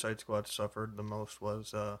where Suicide Squad suffered the most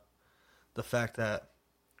was the fact that,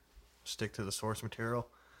 stick to the source material,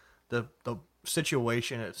 the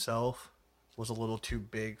situation itself was a little too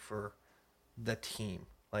big for the team.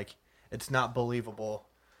 Like, it's not believable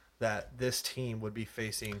that this team would be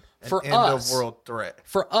facing an end-of-world threat.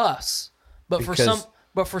 For us. But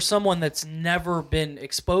for someone that's never been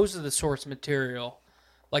exposed to the source material,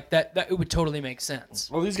 like that it would totally make sense.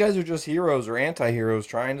 Well, these guys are just heroes or anti-heroes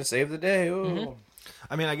trying to save the day.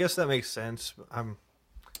 I mean, I guess that makes sense.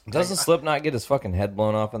 Doesn't Slipknot get his fucking head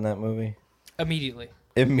blown off in that movie? Immediately.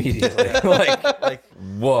 like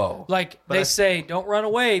whoa. Like, they say, don't run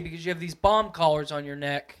away because you have these bomb collars on your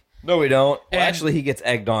neck. No, we don't. And, well, actually, he gets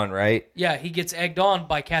egged on, right? Yeah, he gets egged on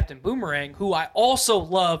by Captain Boomerang, who I also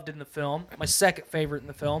loved in the film. My second favorite in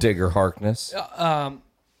the film. Digger Harkness.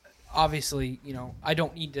 Obviously, you know, I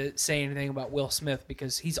don't need to say anything about Will Smith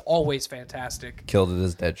because he's always fantastic. Killed it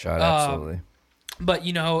as Deadshot, absolutely. But,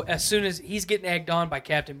 you know, as soon as he's getting egged on by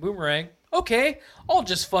Captain Boomerang, okay, I'll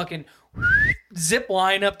just fucking zip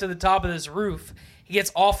line up to the top of this roof. He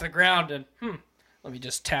gets off the ground and, let me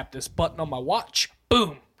just tap this button on my watch.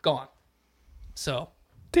 Boom, gone. So,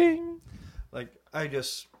 ding. Like, I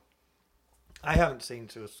haven't seen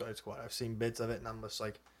Suicide Squad. I've seen bits of it, and I'm just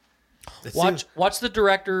like, watch the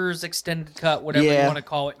director's extended cut, whatever you want to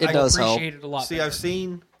call it. I does appreciate help. it a lot. See, better. I've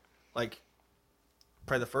seen, like,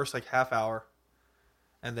 probably the first, like, half hour,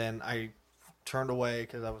 and then I turned away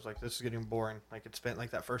because I was like, this is getting boring. Like, it spent,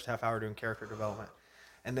 like, that first half hour doing character development.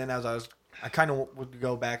 And then I kind of would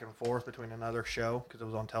go back and forth between another show because it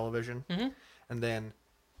was on television. Mm-hmm. And then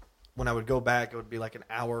when I would go back, it would be like an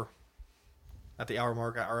hour, at the hour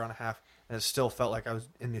mark, hour and a half, and it still felt like I was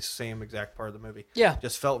in the same exact part of the movie. Yeah.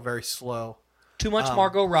 Just felt very slow. Too much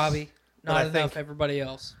Margot Robbie, but not I enough think- everybody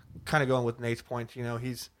else. Kind of going with Nate's point, you know,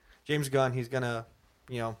 he's James Gunn, he's going to,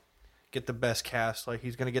 you know, get the best cast. Like,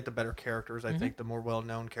 he's going to get the better characters, I think, the more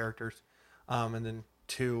well-known characters. And then,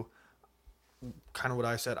 two, kind of what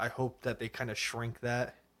I said, I hope that they kind of shrink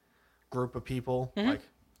that group of people. Like,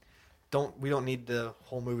 we don't need the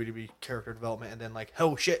whole movie to be character development and then, like,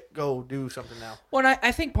 oh, shit, go do something now. Well, and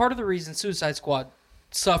I think part of the reason Suicide Squad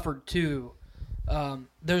suffered, too,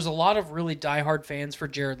 there's a lot of really diehard fans for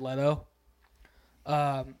Jared Leto.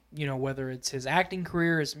 You know, whether it's his acting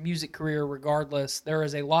career, his music career, regardless, there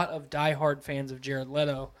is a lot of diehard fans of Jared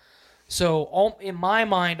Leto. So, in my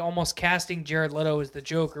mind, almost casting Jared Leto as the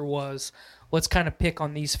Joker was, let's kind of pick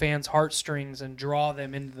on these fans' heartstrings and draw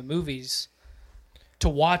them into the movies to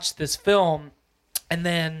watch this film. And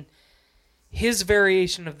then his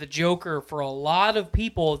variation of the Joker, for a lot of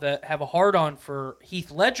people that have a hard-on for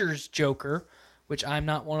Heath Ledger's Joker, which I'm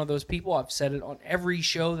not one of those people. I've said it on every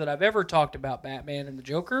show that I've ever talked about Batman and the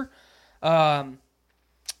Joker.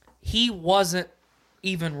 He wasn't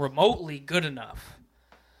even remotely good enough.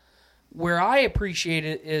 Where I appreciate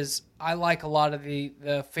it is I like a lot of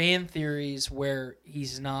the fan theories where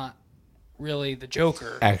he's not really the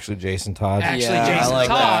Joker. Actually, Jason Todd. Actually, Yeah, Jason I like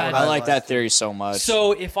Todd. that. I like that theory so much.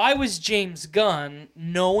 So if I was James Gunn,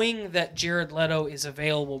 knowing that Jared Leto is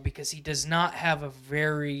available because he does not have a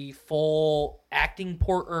very full acting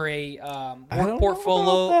port or a I work don't know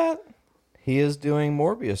portfolio. about that. He is doing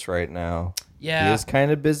Morbius right now. Yeah. He is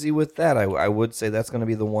kind of busy with that. I would say that's going to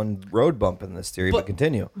be the one road bump in this theory, but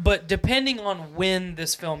continue. But depending on when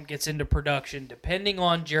this film gets into production, depending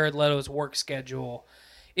on Jared Leto's work schedule,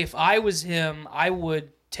 if I was him, I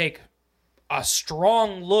would take a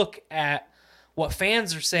strong look at what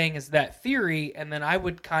fans are saying is that theory, and then I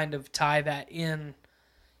would kind of tie that in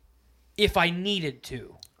if I needed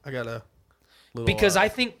to. I got a little, Because I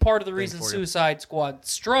think part of the thing reason for you. Suicide Squad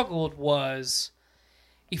struggled was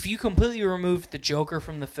if you completely removed the Joker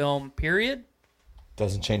from the film, period,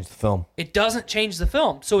 Doesn't change the film. it doesn't change the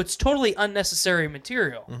film. So it's totally unnecessary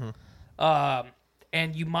material.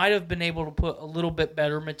 And you might have been able to put a little bit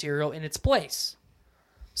better material in its place.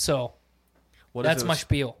 So what if that's it my was-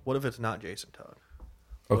 spiel. What if it's not Jason Todd?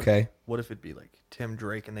 Okay. What if it'd be like Tim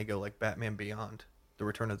Drake and they go like Batman Beyond, The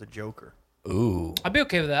Return of the Joker? Ooh. I'd be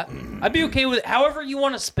okay with that. I'd be okay with it. However you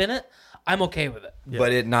want to spin it, I'm okay with it.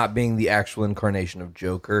 But it not being the actual incarnation of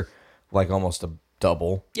Joker, like almost a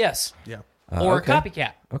double. Yes. Yeah. Or okay. a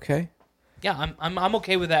copycat. Okay. Yeah, I'm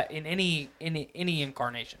okay with that in any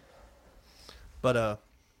incarnation. But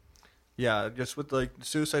yeah, just with like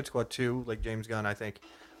Suicide Squad 2, like James Gunn, I think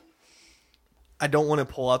I don't want to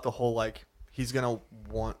pull out the whole like he's gonna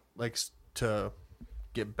want like to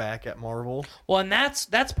get back at Marvel. Well, and that's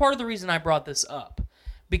part of the reason I brought this up,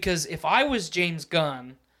 because if I was James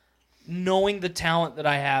Gunn, knowing the talent that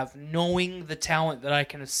I have, knowing the talent that I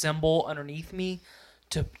can assemble underneath me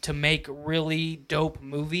to make really dope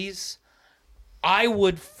movies, I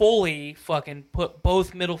would fully fucking put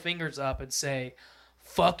both middle fingers up and say,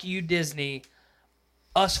 fuck you, Disney.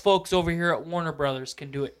 Us folks over here at Warner Brothers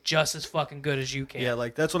can do it just as fucking good as you can. Yeah,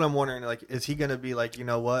 like that's what I'm wondering. Like, is he gonna be like, you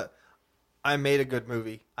know what? I made a good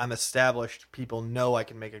movie. I'm established. People know I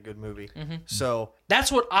can make a good movie. So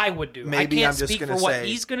That's what I would do. Maybe I can't I'm just speak gonna for what say,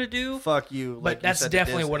 he's going to do, fuck you. but Like you that's said to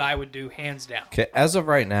definitely Disney. what I would do, hands down. Okay, as of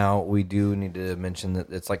right now, we do need to mention that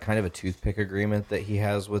it's like kind of a toothpick agreement that he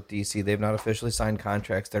has with DC. They've not officially signed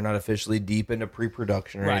contracts. They're not officially deep into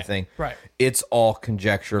pre-production or Right, anything. right. It's all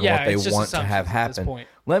conjecture and Yeah, what they it's just want to have assumptions at this happen. point.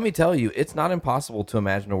 Let me tell you, it's not impossible to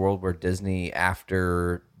imagine a world where Disney,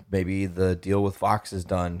 after maybe the deal with Fox is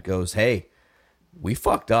done, goes, hey, we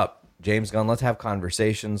fucked up. James Gunn, let's have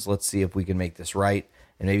conversations. Let's see if we can make this right.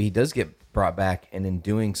 And maybe he does get brought back, and in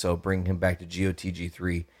doing so, bring him back to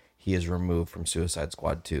GOTG3. He is removed from Suicide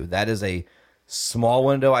Squad 2. That is a small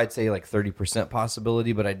window. I'd say like 30%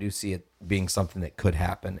 possibility, but I do see it being something that could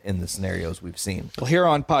happen in the scenarios we've seen. Well, here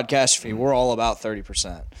on Podcastrophe, we're all about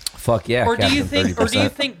 30%. Fuck yeah, Or do you Captain think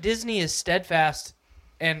 30%. Disney is steadfast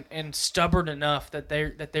and stubborn enough that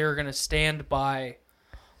they're going to stand by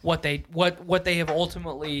what they have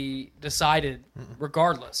ultimately decided,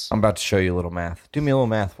 regardless? I'm about to show you a little math. Do me a little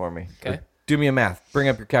math for me. Okay. Or do me a math. Bring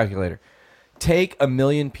up your calculator. Take 1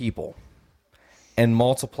 million people and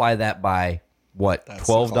multiply that by, what,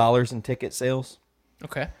 $12 in ticket sales?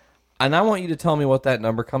 Okay. And I want you to tell me what that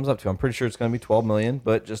number comes up to. I'm pretty sure it's going to be 12 million,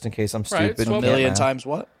 but just in case I'm Right, stupid. it's and 12 can't Million math. times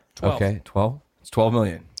what? 12. Okay, 12. It's 12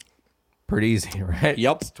 million. Pretty easy, right?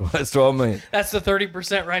 Yep. It's 12 million. That's the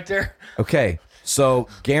 30% right there. Okay, so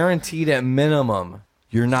guaranteed at minimum,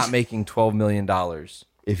 you're not making $12 million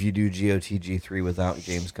if you do GOTG3 without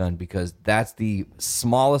James Gunn, because that's the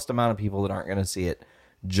smallest amount of people that aren't going to see it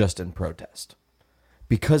just in protest.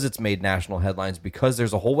 Because it's made national headlines, because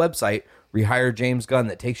there's a whole website, Rehire James Gunn,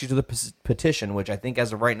 that takes you to the petition, which I think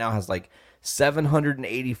as of right now has like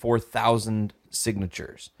 784,000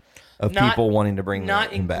 signatures of people wanting to bring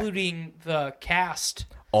not him back. including the cast,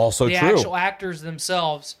 Also the true. actual actors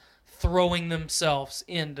themselves throwing themselves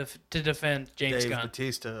in to defend James Dave Gunn.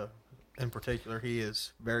 Batista, in particular, he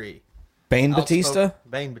is very Bane outspoken. Batista?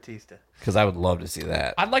 Bane Batista. Because I would love to see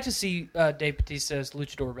that. I'd like to see Dave Batista as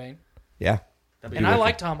Luchador Bane, Yeah. That'd be and I wicked.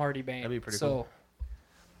 like Tom Hardy Bane. That'd be pretty so, cool.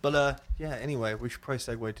 But yeah. Anyway, we should probably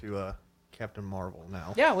segue to Captain Marvel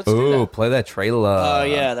now. yeah, let's do Ooh, that. play that trailer. Oh,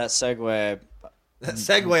 yeah, that segue. That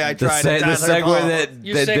segue I The, tried. the Tyler segue Ball. that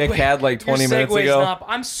Your Dick segue- had like 20 your minutes segue's ago. not-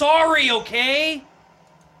 I'm sorry, okay?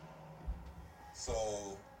 So,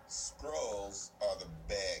 Skrulls are the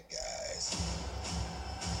bad guys.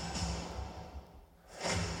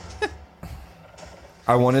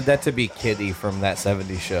 I wanted that to be Kitty from that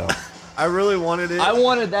 70s show. I really wanted it. I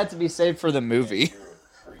wanted that to be saved for the movie.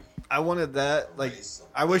 I wanted that. Like,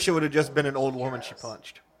 I wish it would have just been an old woman she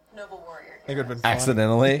punched. Noble warrior. I think it would have been fun.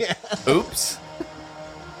 Accidentally. Oops.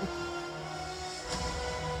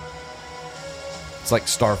 It's like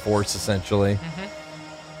Star Force, essentially.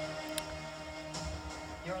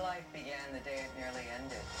 Your life began the day it nearly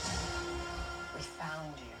ended. We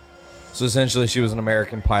found you. So essentially, she was an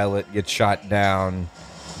American pilot, gets shot down.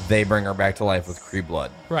 They bring her back to life with Kree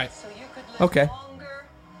blood. Right. So you could live Okay. longer,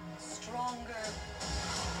 stronger,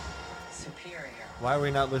 superior. Why are we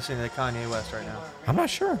not listening to Kanye West right now? I'm not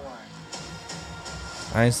sure.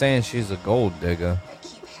 I ain't saying she's a gold digger. I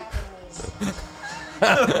keep having these.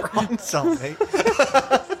 Wrong song, mate.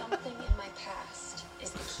 Something in my past is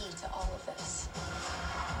the key to all of this.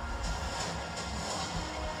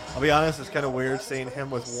 I'll be honest, it's kind of weird seeing him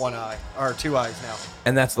with one eye, or two eyes now.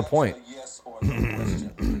 And that's the point. Yes or no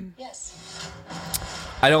question. Yes.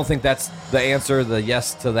 I don't think that's the answer. The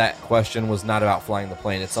yes to that question was not about flying the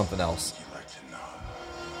plane. It's something else. You like to know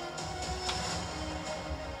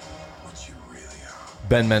what you really are.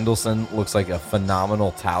 Ben Mendelsohn looks like a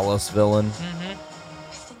phenomenal Talos villain. I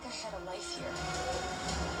think I had a life here.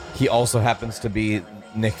 He also happens to be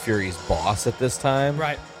Nick Fury's boss at this time.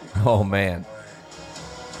 Right. Oh, man.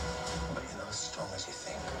 But you're not as strong as you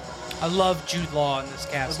think. I love Jude Law in this I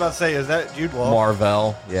was cast. about to say, is that Jude Law?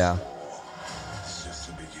 Marvel, yeah. It's just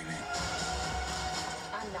the beginning.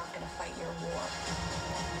 I'm not gonna fight your war.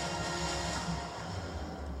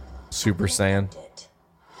 Super Saiyan. End it.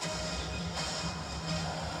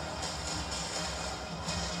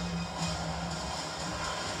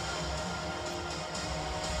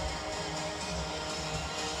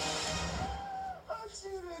 Aren't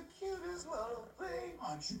you the cutest little thing?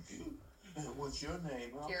 Aren't you cute? What's your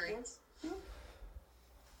name? Huh? Curious?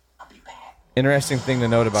 I'll be back. Interesting thing to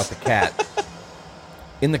note about the cat.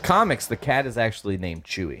 In the comics, the cat is actually named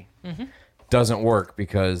Chewie. Doesn't work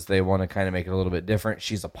because they want to kind of make it a little bit different.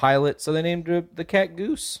 She's a pilot, so they named her the cat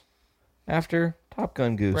Goose after Top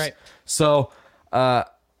Gun Goose. Right. So,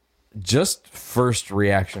 just first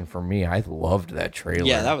reaction for me, I loved that trailer.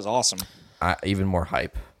 Yeah, that was awesome. Even more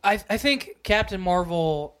hype. I think Captain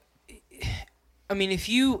Marvel. I mean, if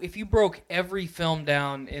you broke every film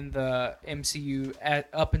down in the MCU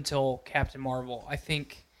up until Captain Marvel, I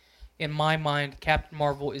think, in my mind, Captain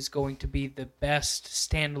Marvel is going to be the best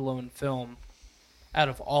standalone film out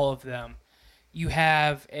of all of them. You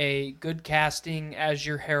have a good casting as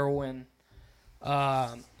your heroine.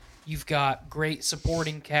 You've got great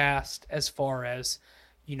supporting cast as far as,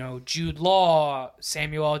 Jude Law,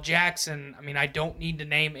 Samuel L. Jackson. I mean, I don't need to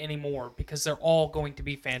name any more because they're all going to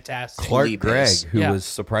be fantastic. Clark Lee Gregg, Pace. who Yeah. was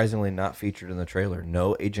surprisingly not featured in the trailer.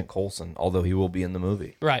 No Agent Coulson, although he will be in the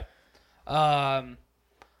movie. Right.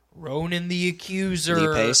 Ronan the Accuser.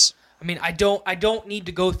 Lee Pace. I mean, I don't need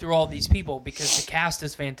to go through all these people because the cast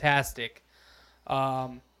is fantastic.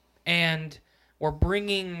 And we're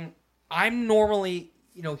bringing. I'm normally,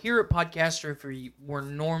 here at Podcastrophy, we're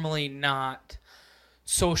normally not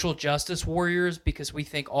social justice warriors because we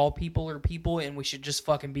think all people are people and we should just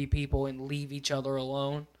fucking be people and leave each other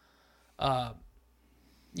alone.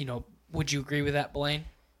 Would you agree with that, Blaine?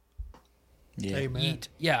 Yeah. Amen. Yeet.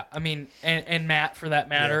 Yeah, I mean, and Matt for that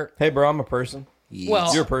matter. Hey, bro, I'm a person.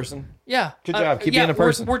 Well, You're a person. yeah. Good job. Keep being a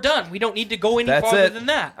person. We're done. We don't need to go any That's farther it. than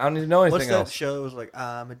that. I don't need to know anything What's that else. show? It was like,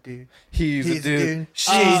 I'm a dude. He's a dude.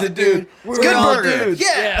 She's She's a dude. We're Good all burger. dudes.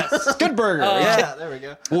 Yes. Good burger. Yeah, there we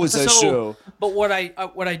go. What was that show? But what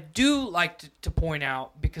I do like to point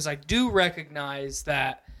out, because I do recognize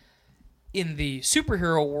that in the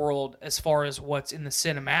superhero world, as far as what's in the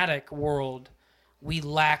cinematic world, we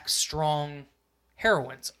lack strong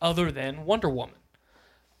heroines other than Wonder Woman.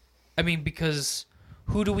 I mean, because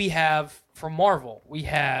who do we have from Marvel? We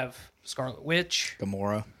have Scarlet Witch,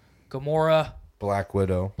 Gamora, Black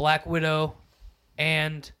Widow. Black Widow,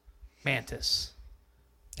 and Mantis.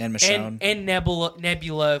 And Michonne. And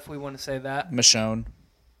Nebula, if we want to say that. Michonne.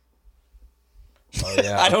 Oh,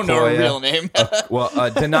 yeah. I don't know her Okoye. real name.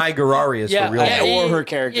 Denai Garari is her real name. Or her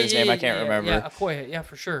character's name, I can't remember. Yeah, Okoye, yeah,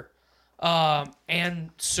 for sure.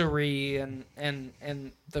 And Suri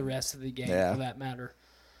and the rest of the gang, Yeah. for that matter.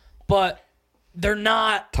 But they're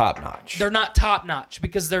not Top notch. They're not top notch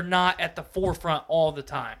because they're not at the forefront all the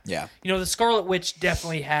time. Yeah. The Scarlet Witch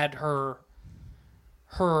definitely had her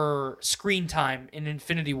screen time in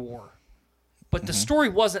Infinity War, but the story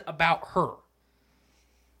wasn't about her.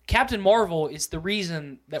 Captain Marvel is the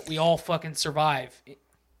reason that we all fucking survive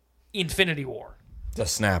Infinity War. The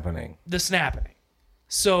snapping. The snapping.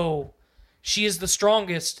 So she is the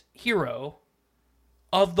strongest hero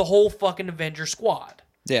of the whole fucking Avenger squad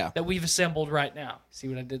Yeah. that we've assembled right now. See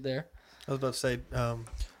what I did there? I was about to say, I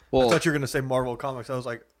Well, thought you were going to say Marvel Comics. I was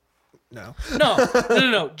like, no. No.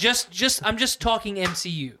 I'm just talking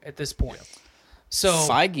MCU at this point. So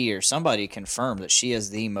Feige or somebody confirmed that she is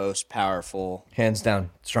the most powerful. Hands down,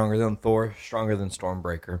 stronger than Thor, stronger than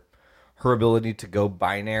Stormbreaker. Her ability to go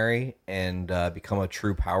binary and become a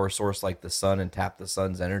true power source like the sun and tap the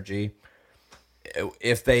sun's energy,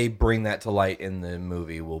 if they bring that to light in the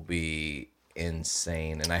movie, will be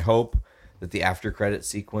insane. And I hope that the after credit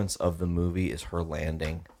sequence of the movie is her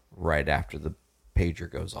landing right after the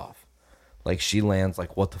pager goes off. Like, she lands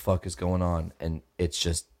like, what the fuck is going on? And it's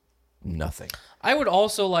just nothing. I would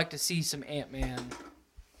also like to see some Ant-Man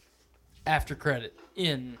after credit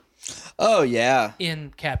in Oh yeah,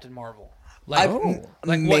 in Captain Marvel. Like, like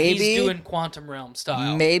what maybe he's doing Quantum Realm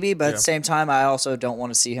style. maybe, but at the same time, I also don't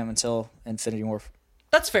want to see him until Infinity War.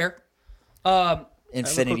 That's fair.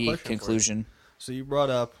 Infinity question for you. conclusion. So you brought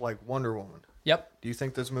up like Wonder Woman. Yep. Do you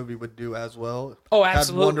think this movie would do as well? Oh,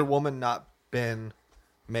 absolutely. Had Wonder Woman not been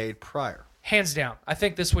made prior? Hands down. I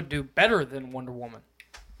think this would do better than Wonder Woman.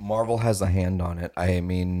 Marvel has a hand on it. I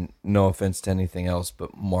mean, no offense to anything else,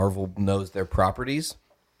 but Marvel knows their properties.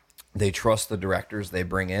 They trust the directors they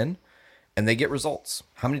bring in, and they get results.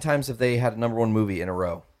 How many times have they had a number one movie in a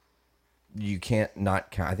row? You can't not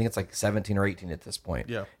count. I think it's like 17 or 18 at this point.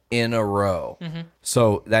 Yeah. In a row. Mm-hmm.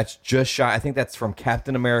 So that's just shy. I think that's from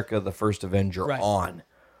Captain America, the First Avenger Right. on.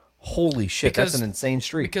 Holy shit, Because- that's an insane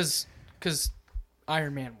streak. Because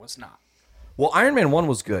Iron Man was not. Well, Iron Man 1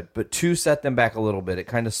 was good, but 2 set them back a little bit. It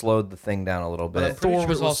kind of slowed the thing down a little But I'm bit. pretty Thor sure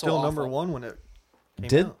was it was also still awful. number one when it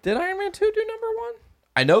came out. Did Iron Man 2 do number 1?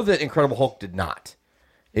 I know that Incredible Hulk did not.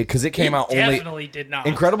 Because it came out only... Definitely did not.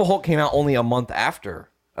 Incredible Hulk came out only a month after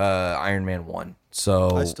Iron Man 1.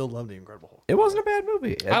 So I still love the Incredible Hulk. it wasn't a bad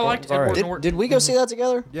movie. I liked it. All Edward right. Norton. Did we go see that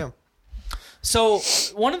together? Yeah. So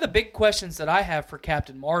one of the big questions that I have for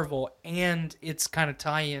Captain Marvel and its kind of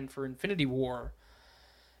tie-in for Infinity War,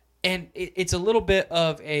 and it's a little bit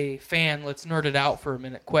of a fan, let's nerd it out for a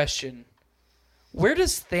minute, question. Where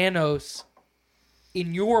does Thanos,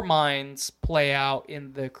 in your minds, play out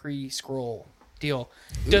in the Kree Skrull deal?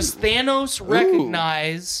 Does Thanos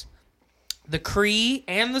recognize the Kree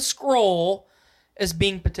and the Skrull as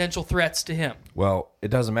being potential threats to him? Well, it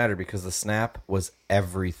doesn't matter because the snap was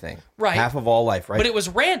everything. Right. Half of all life, right? But it was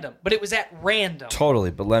random. But it was at random.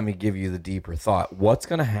 Totally, but let me give you the deeper thought. What's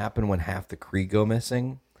going to happen when half the Kree go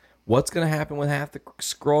missing? What's going to happen when half the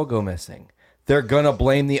Skrull go missing? They're going to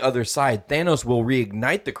blame the other side. Thanos will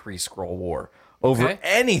reignite the Kree Skrull war over Okay.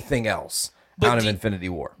 anything else But out of do- Infinity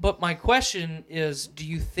War. But my question is, do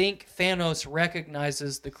you think Thanos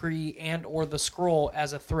recognizes the Kree and or the Skrull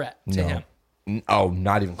as a threat to him? Oh,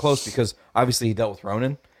 not even close, because obviously he dealt with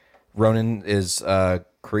Ronan. Ronan is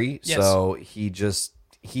Kree, Yes. so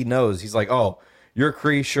he knows. He's like, oh, you're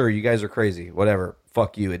Kree, sure, you guys are crazy, whatever,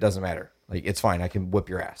 fuck you, it doesn't matter. Like, it's fine, I can whip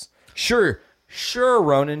your ass. Sure,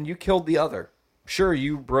 Ronan, you killed the other. Sure,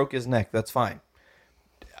 you broke his neck, that's fine.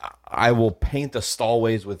 I will paint the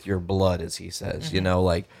stallways with your blood, as he says. You know,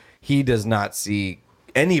 like, he does not see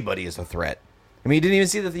anybody as a threat. I mean, he didn't even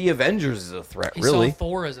see that the Avengers is a threat, He really. saw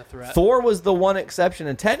Thor as a threat. Thor was the one exception,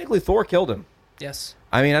 and technically Thor killed him. Yes.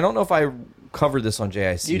 I mean, I don't know if I covered this on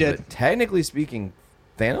JIC, You did. but technically speaking,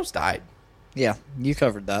 Thanos died. Yeah, you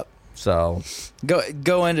covered that. So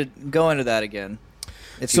Go into that again,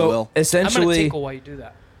 if you will. I'm going to essentially, tinkle while you do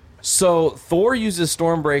that. so Thor uses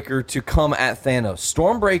Stormbreaker to come at Thanos.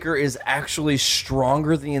 Stormbreaker is actually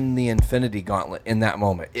stronger than the Infinity Gauntlet in that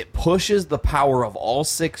moment. It pushes the power of all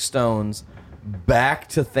 6 stones back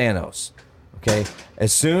to Thanos. Okay?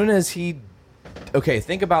 As soon as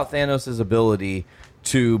think about Thanos' ability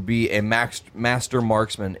to be a master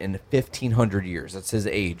marksman in 1,500 years. That's his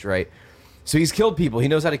age, right? So he's killed people. He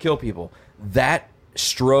knows how to kill people. That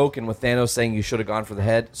stroke, and with Thanos saying you should have gone for the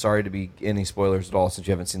head. Sorry to be any spoilers at all since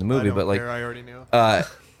you haven't seen the movie, I don't but like care, I already knew.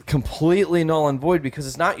 completely null and void because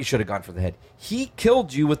it's not you should have gone for the head. He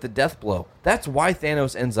killed you with the death blow. That's why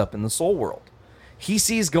Thanos ends up in the Soul World. He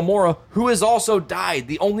sees Gamora, who has also died,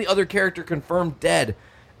 the only other character confirmed dead.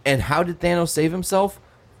 And how did Thanos save himself?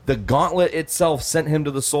 The gauntlet itself sent him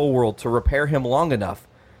to the Soul World to repair him long enough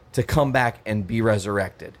to come back and be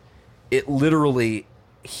resurrected. It literally,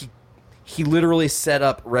 he literally set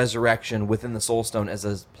up resurrection within the Soul Stone as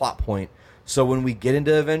a plot point. So when we get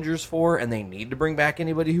into Avengers 4 and they need to bring back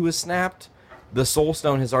anybody who is snapped, the Soul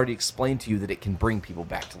Stone has already explained to you that it can bring people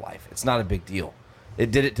back to life. It's not a big deal. It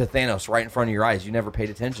did it to Thanos right in front of your eyes. You never paid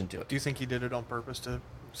attention to it. Do you think he did it on purpose to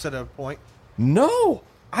set a point? No,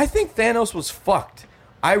 I think Thanos was fucked.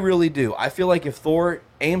 I really do. I feel like if Thor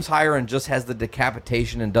aims higher and just has the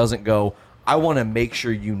decapitation and doesn't go, I want to make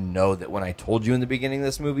sure you know that when I told you in the beginning of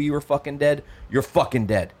this movie you were fucking dead, you're fucking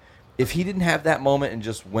dead. If he didn't have that moment and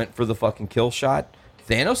just went for the fucking kill shot,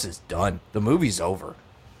 Thanos is done. The movie's over.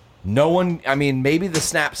 No one, I mean, maybe the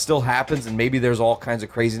snap still happens and maybe there's all kinds of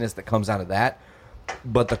craziness that comes out of that.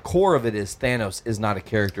 But the core of it is Thanos is not a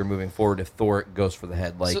character moving forward if Thor goes for the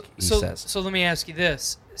head, like he says. So let me ask you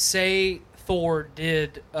this. Say Thor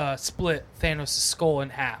did split Thanos' skull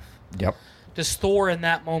in half. Yep. Does Thor in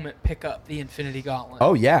that moment pick up the Infinity Gauntlet?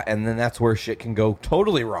 Oh, yeah, and then that's where shit can go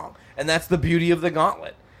totally wrong. And that's the beauty of the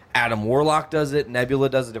gauntlet. Adam Warlock does it. Nebula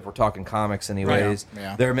does it if we're talking comics anyways. Right.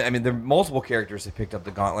 Yeah. There are multiple characters that picked up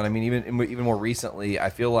the gauntlet. I mean, even more recently, I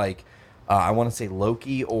feel like I want to say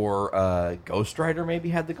Loki or Ghost Rider maybe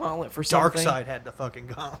had the gauntlet for something. Darkseid had the fucking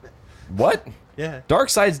gauntlet. What? Yeah.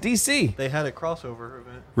 Darkseid's DC. They had a crossover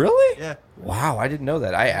event. Really? Yeah. Wow, I didn't know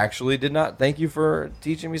that. I actually did not. Thank you for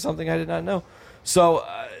teaching me something I did not know. So,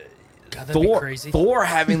 God, that'd be crazy. Thor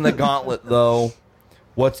having the gauntlet, though,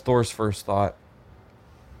 what's Thor's first thought?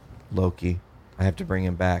 Loki. I have to bring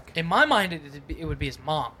him back. In my mind, it would be his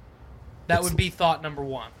mom. That would be thought number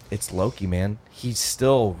one. It's Loki, man. He's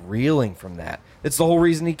still reeling from that. It's the whole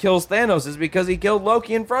reason he kills Thanos is because he killed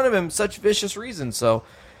Loki in front of him. Such vicious reason. So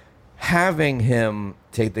having him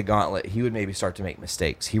take the gauntlet, he would maybe start to make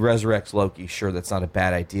mistakes. He resurrects Loki. Sure, that's not a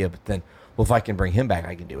bad idea. But then, well, if I can bring him back,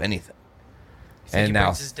 I can do anything. And he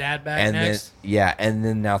brings his dad back next? And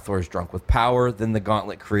then now Thor's drunk with power. Then the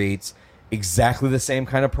gauntlet creates exactly the same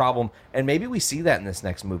kind of problem. And maybe we see that in this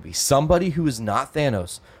next movie. Somebody who is not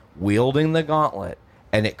Thanos wielding the gauntlet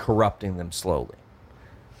and it corrupting them slowly.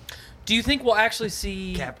 Do you think we'll actually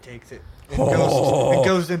see... Cap takes it. It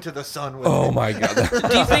goes into the sun with it. Oh, my God.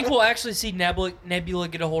 Do you think we'll actually see Nebula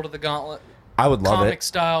get a hold of the gauntlet? I would love it. Comic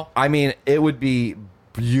style? I mean, it would be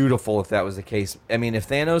beautiful if that was the case. I mean, if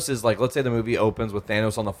Thanos is like, let's say the movie opens with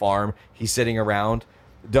Thanos on the farm, he's sitting around.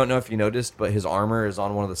 Don't know if you noticed, but his armor is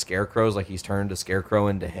on one of the scarecrows, like he's turned a scarecrow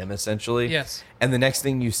into him, essentially. Yes. And the next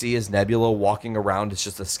thing you see is Nebula walking around. It's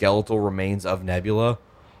just the skeletal remains of Nebula.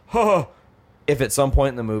 If at some point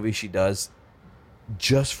in the movie she does,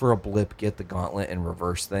 just for a blip, get the gauntlet and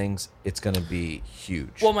reverse things, it's going to be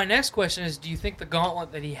huge. Well, my next question is, do you think the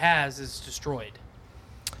gauntlet that he has is destroyed?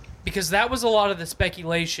 Because that was a lot of the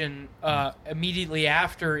speculation immediately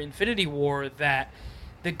after Infinity War, that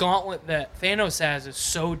the gauntlet that Thanos has is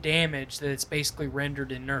so damaged that it's basically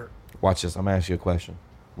rendered inert. Watch this. I'm going to ask you a question.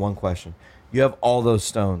 One question. You have all those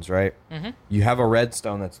stones, right? Mm-hmm. You have a red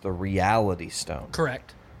stone that's the reality stone.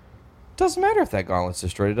 Correct. Doesn't matter if that gauntlet's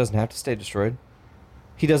destroyed. It doesn't have to stay destroyed.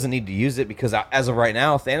 He doesn't need to use it because as of right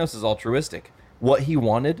now, Thanos is altruistic. What he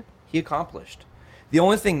wanted, he accomplished. The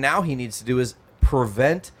only thing now he needs to do is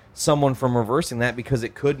prevent someone from reversing that because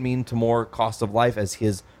it could mean to more cost of life as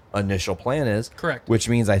his initial plan is. Correct. Which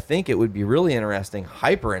means I think it would be really interesting,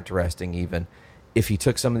 hyper interesting even, if he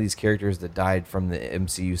took some of these characters that died from the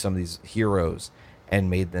MCU, some of these heroes, and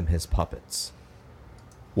made them his puppets.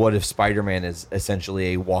 What if Spider-Man is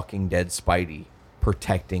essentially a Walking Dead Spidey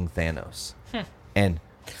protecting Thanos? And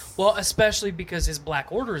well, especially because his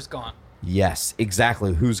Black Order is gone. yes,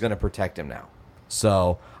 exactly. Who's going to protect him now?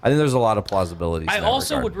 So I think there's a lot of plausibilities. I in that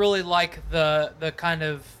also regard. would really like the kind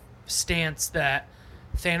of stance that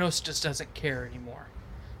Thanos just doesn't care anymore.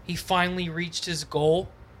 He finally reached his goal.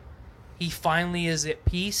 He finally is at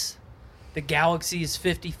peace. The galaxy is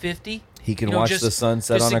 50-50. He can watch the sun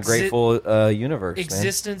set on a grateful universe.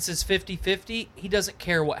 Existence is 50-50. He doesn't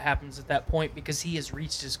care what happens at that point because he has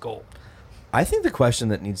reached his goal. I think the question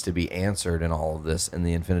that needs to be answered in all of this, in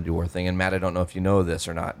the Infinity War thing, and Matt, I don't know if you know this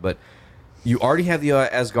or not, but you already have the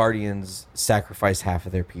Asgardians sacrifice half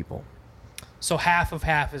of their people. So half of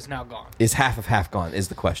half is now gone. Is half of half gone, is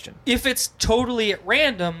the question. If it's totally at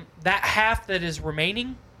random, that half that is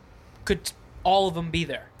remaining, could all of them be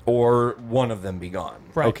there? Or one of them be gone.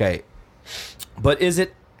 Right. Okay. But is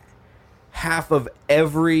it half of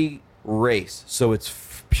every race? So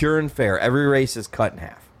it's pure and fair. Every race is cut in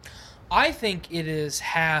half. I think it is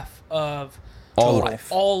half of All total,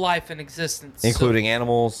 life. all life in existence, Including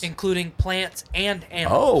animals. including plants and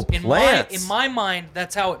animals. Oh, plants. In my mind,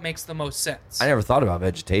 that's how it makes the most sense. I never thought about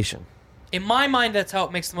vegetation. In my mind, that's how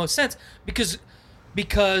it makes the most sense because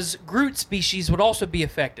Groot species would also be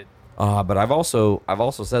affected. But I've also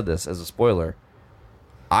said this as a spoiler.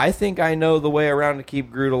 I think I know the way around to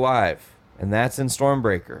keep Groot alive, and that's in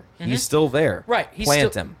Stormbreaker. He's still there. Right. He's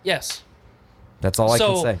Plant still, him. Yes. That's all I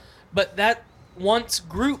can say. But that once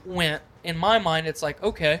Groot went, in my mind, it's like,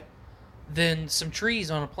 okay, then some trees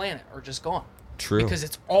on a planet are just gone. True. Because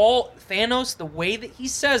it's all Thanos, the way that he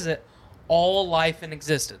says it, all life in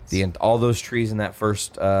existence. All those trees in that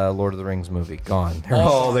first Lord of the Rings movie, gone.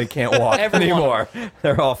 They can't walk Everyone. anymore.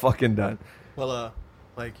 They're all fucking done. Well,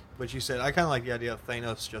 like what you said, I kind of like the idea of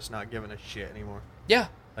Thanos just not giving a shit anymore. Yeah.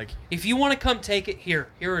 Like, If you want to come take it, here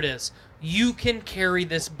it is. You can carry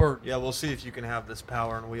this burden. yeah, we'll see if you can have this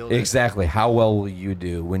power and wield it. Exactly. How well will you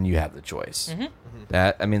do when you have the choice?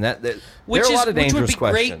 That I mean that there are a lot of which would dangerous be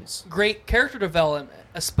questions. great character development,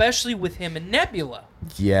 especially with him and Nebula.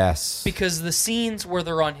 Yes. Because the scenes where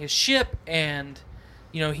they're on his ship and,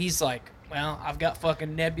 he's like, well, I've got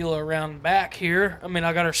fucking Nebula around back here. I mean,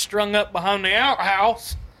 I got her strung up behind the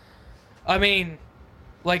outhouse. I mean,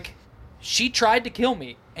 like, she tried to kill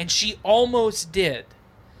me, and she almost did.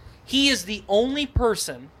 He is the only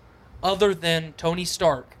person, other than Tony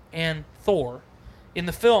Stark and Thor, in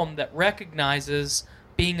the film that recognizes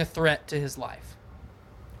being a threat to his life.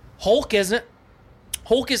 Hulk isn't.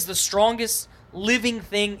 Hulk is the strongest living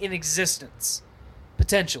thing in existence,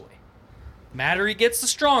 potentially. The madder he gets, the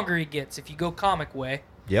stronger he gets, if you go comic way.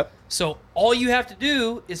 Yep. So all you have to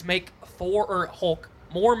do is make Thor or Hulk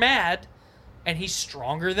more mad, and he's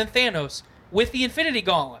stronger than Thanos with the Infinity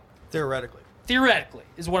Gauntlet. Theoretically,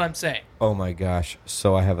 is what I'm saying. Oh my gosh.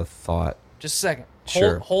 So I have a thought. Just a second.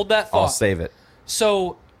 Sure. Hold that thought. I'll save it.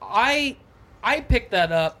 So I picked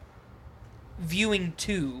that up viewing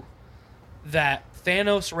 2 that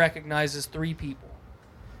Thanos recognizes 3 people.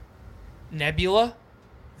 Nebula,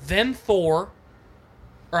 then Thor,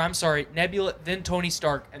 Nebula, then Tony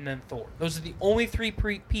Stark, and then Thor. Those are the only 3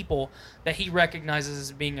 people that he recognizes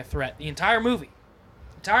as being a threat. The entire movie.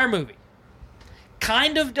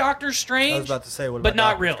 Kind of Doctor Strange. I was about to say, what but about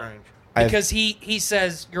not Doctor really. Strange? Because he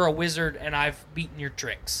says, you're a wizard and I've beaten your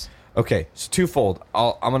tricks. Okay, so twofold.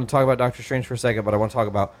 I'm going to talk about Doctor Strange for a second, but I want to talk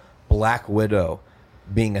about Black Widow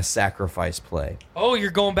being a sacrifice play. Oh,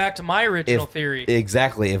 you're going back to my original theory.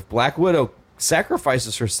 Exactly. If Black Widow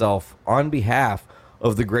sacrifices herself on behalf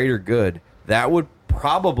of the greater good, that would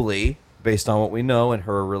probably, based on what we know and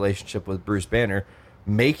her relationship with Bruce Banner,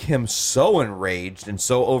 make him so enraged and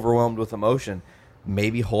so overwhelmed with emotion,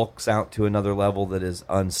 maybe Hulk's out to another level that is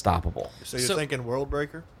unstoppable. So you're thinking World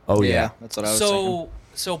Breaker? Oh, yeah. That's what I was thinking.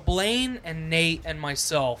 So Blaine and Nate and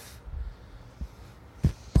myself,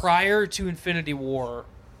 prior to Infinity War,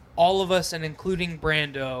 all of us, and including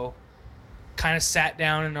Brando, kind of sat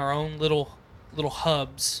down in our own little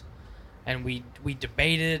hubs, and we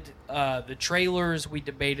debated the trailers, we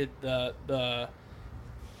debated the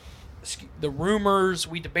rumors,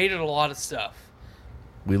 we debated a lot of stuff.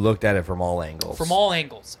 We looked at it from all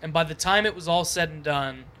angles. And by the time it was all said and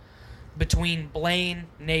done, between Blaine,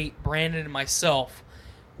 Nate, Brandon, and myself,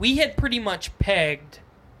 we had pretty much pegged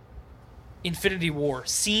Infinity War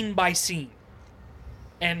scene by scene.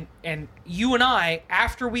 And you and I,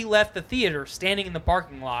 after we left the theater, standing in the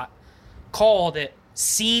parking lot, called it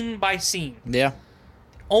scene by scene. Yeah.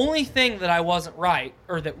 Only thing that I wasn't right,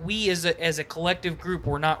 or that we as a collective group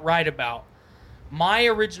were not right about, my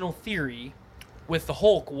original theory with the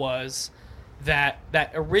Hulk was that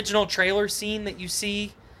original trailer scene that you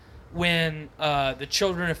see when the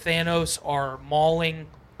children of Thanos are mauling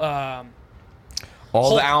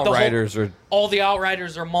all the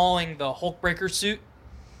Outriders are mauling the Hulkbreaker suit,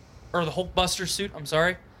 or the Hulkbuster suit, I'm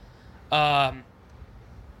sorry. My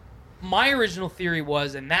original theory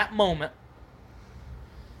was, in that moment,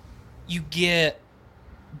 you get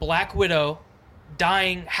Black Widow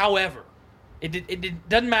dying however. It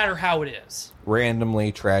doesn't matter how it is.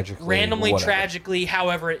 Randomly, tragically,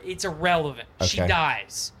 however, it's irrelevant. She Okay.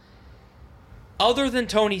 dies. Other than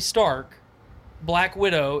Tony Stark, Black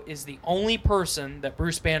Widow is the only person that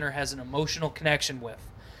Bruce Banner has an emotional connection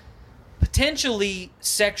with. Potentially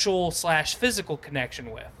sexual/physical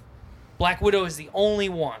connection with. Black Widow is the only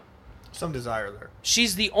one. Some desire there.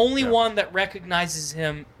 She's the only one that recognizes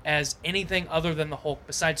him as anything other than the Hulk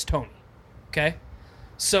besides Tony. Okay?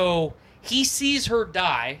 So he sees her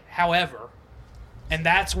die, however, and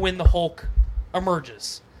that's when the Hulk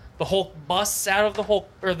emerges. The Hulk busts out of the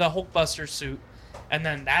Hulkbuster suit, and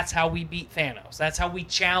then that's how we beat Thanos. That's how we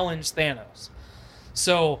challenge Thanos.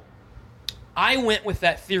 So I went with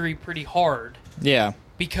that theory pretty hard. Yeah.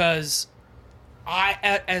 Because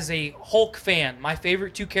I, as a Hulk fan, my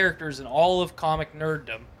favorite 2 characters in all of comic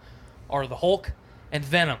nerddom are the Hulk and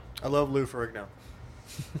Venom. I love Lou Ferrigno.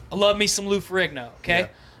 I love me some Lou Ferrigno, okay? Yeah.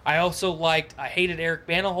 I hated Eric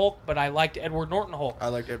Bana Hulk, but I liked Edward Norton Hulk. I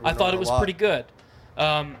liked Edward I thought Norton it was a lot. pretty good.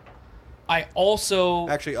 I also...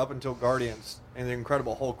 Actually, up until Guardians and The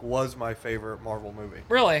Incredible Hulk was my favorite Marvel movie.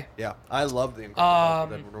 Really? Yeah. I love The Incredible Hulk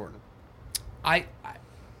with Edward Norton.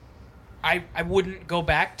 I wouldn't go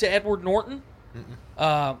back to Edward Norton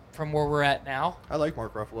from where we're at now. I like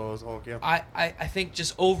Mark Ruffalo as Hulk, yeah. I think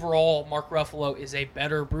just overall, Mark Ruffalo is a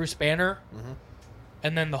better Bruce Banner. Mm-hmm.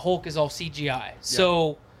 And then the Hulk is all CGI.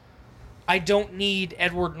 So I don't need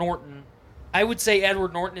Edward Norton I would say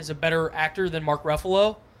Edward Norton is a better actor than Mark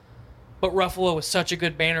Ruffalo, but Ruffalo is such a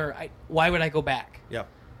good Banner. Why would I go back? Yeah.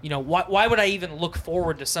 You know, why would I even look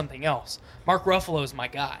forward to something else? Mark Ruffalo is my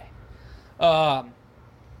guy.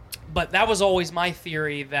 But that was always my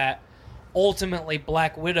theory, that ultimately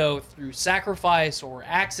Black Widow, through sacrifice or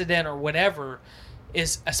accident or whatever,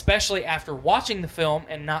 is, especially after watching the film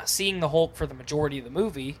and not seeing the Hulk for the majority of the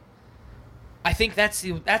movie, I think that's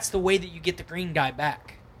the way that you get the green guy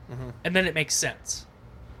back. And then it makes sense.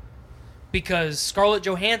 Because Scarlett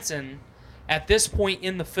Johansson, at this point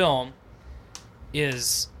in the film,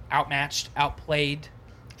 is outmatched, outplayed.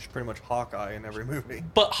 She's pretty much Hawkeye in every movie.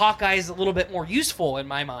 But Hawkeye is a little bit more useful in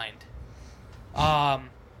my mind.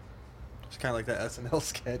 It's kind of like that SNL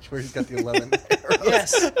sketch where he's got the 11 arrows.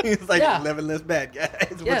 Yes. He's like, Yeah. 11 less bad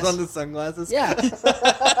guys. Yes. Puts on the sunglasses. Yeah.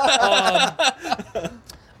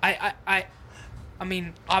 I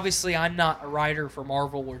mean, obviously, I'm not a writer for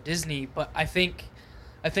Marvel or Disney, but I think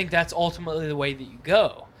that's ultimately the way that you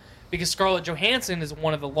go, because Scarlett Johansson is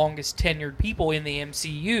one of the longest tenured people in the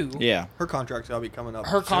MCU. Yeah. Her contract's got to be coming up.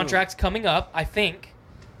 Her soon. contract's coming up, I think.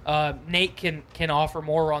 Nate can offer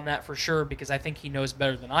more on that for sure, because I think he knows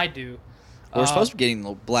better than I do. We're supposed to be getting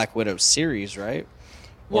the Black Widow series, right?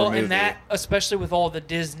 Or Well, movie. and that, especially with all the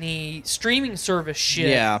Disney streaming service shit.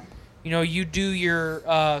 Yeah. You know, you do your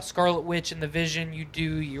Scarlet Witch and the Vision, you do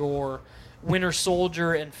your Winter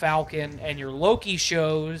Soldier and Falcon and your Loki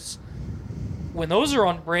shows. When those are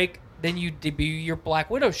on break, then you debut your Black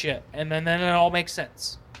Widow shit, and then it all makes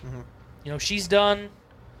sense. You know, she's done.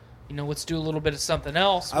 You know, let's do a little bit of something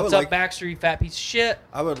else. What's up, Baxter, you fat piece of shit?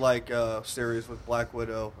 I would like a series with Black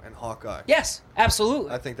Widow and Hawkeye. Yes,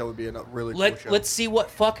 absolutely. I think that would be a really cool show. Let's see what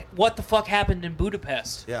the fuck happened in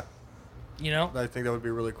Budapest. Yeah. You know? I think that would be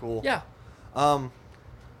really cool. Yeah. I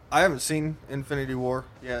haven't seen Infinity War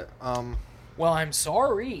yet. Well, I'm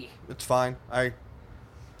sorry. It's fine. I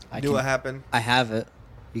knew it happened. I have it.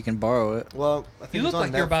 You can borrow it. Well, I think You it's look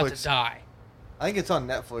on like you're about to Netflix. die. I think it's on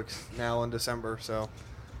Netflix now in December, so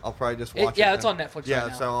I'll probably just watch it. Yeah, it's then. on Netflix Yeah,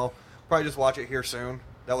 right now. so I'll probably just watch it here soon.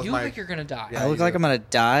 That was You my. look like you're gonna die. Yeah, I look you like do. I'm gonna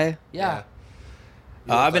die. Yeah.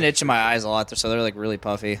 I've been itching my eyes a lot, so they're like really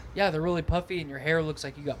puffy. Yeah, they're really puffy, and your hair looks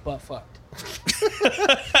like you got butt fucked.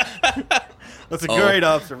 That's a great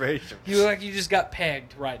observation. You look like you just got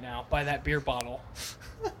pegged right now by that beer bottle.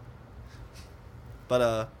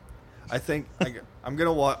 But I think I'm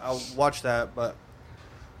gonna I'll watch that, but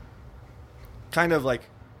kind of like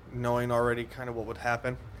knowing already kind of what would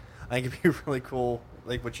happen. I think it'd be really cool,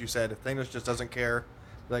 like what you said. If Thanos just doesn't care,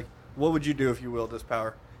 like what would you do if you willed this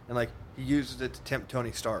power? And like he uses it to tempt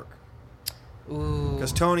Tony Stark. Ooh.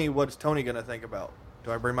 Because Tony, what's Tony gonna think about?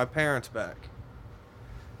 Do I bring my parents back?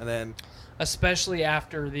 And then, Especially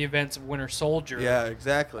after the events of Winter Soldier. yeah,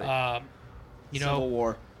 exactly. You know. Civil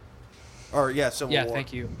War. Or Civil War. Yeah,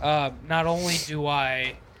 thank you. Not only do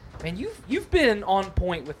I, man, you've been on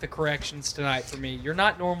point with the corrections tonight for me. You're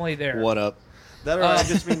not normally there. What up? That or I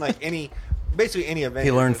just mean like basically any event.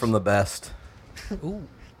 He learned from the best. Ooh.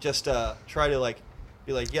 Just try to like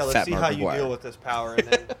be like, yeah, let's Fat see Mark how you McGuire. deal with this power, and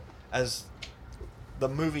then as the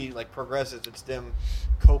movie like progresses, it's them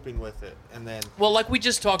coping with it, and then Well, like we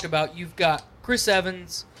just talked about, you've got Chris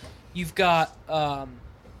Evans, you've got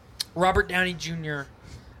Robert Downey Jr.,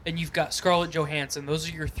 and you've got Scarlett Johansson. Those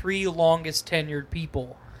are your three longest tenured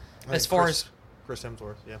people, I as think far Chris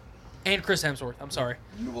Hemsworth, yeah. and Chris Hemsworth. I'm sorry.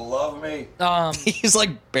 You will love me. He's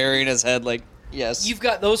like burying his head, like yes. You've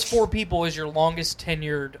got those four people as your longest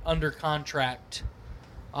tenured under contract.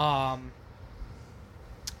 I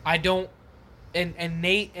don't, and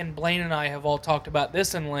Nate and Blaine and I have all talked about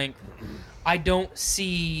this in length. I don't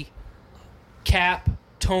see Cap,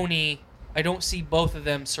 Tony. I don't see both of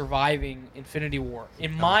them surviving Infinity War.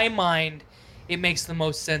 In my mind, it makes the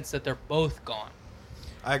most sense that they're both gone.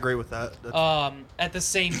 I agree with that. That's, At the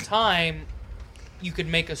same time, you could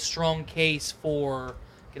make a strong case for...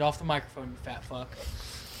 Get off the microphone, you fat fuck.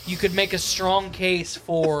 You could make a strong case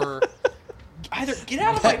for... Either get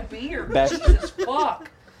out of my beer. Jesus fuck.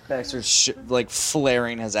 Baxter's like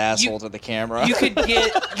flaring his asshole to the camera. You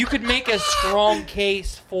could make a strong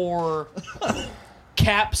case for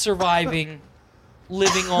Cap surviving,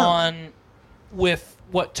 living on with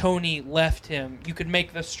what Tony left him. You could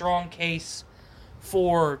make the strong case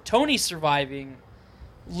for Tony surviving,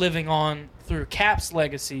 living on through Cap's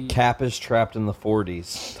legacy. Cap is trapped in the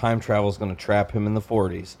 40s. Time travel is going to trap him in the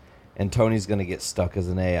 40s. And Tony's going to get stuck as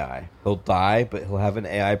an AI. He'll die, but he'll have an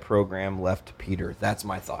AI program left to Peter. That's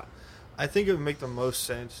my thought. I think it would make the most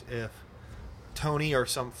sense if Tony or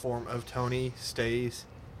some form of Tony stays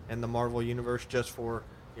in the Marvel universe just for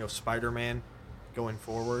Spider-Man going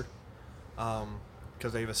forward.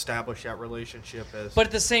 because they've established that relationship as. But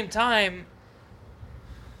at the same time,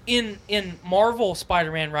 in Marvel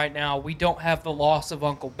Spider-Man right now, we don't have the loss of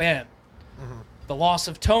Uncle Ben. The loss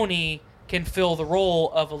of Tony can fill the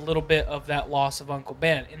role of a little bit of that loss of Uncle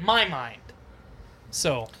Ben, in my mind.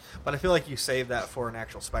 So, but I feel like you save that for an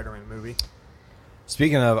actual Spider-Man movie.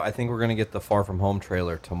 Speaking of, I think we're going to get the Far From Home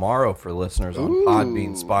trailer tomorrow for listeners on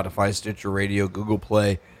Podbean, Spotify, Stitcher Radio, Google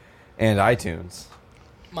Play, and iTunes.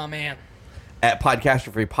 my man. At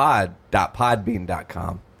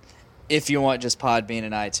podcastfreepod.podbean.com. If you want just Podbean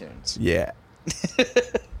and iTunes. Yeah.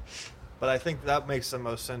 But I think that makes the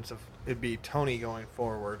most sense of it'd be Tony going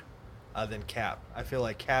forward than Cap. I feel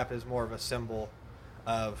like Cap is more of a symbol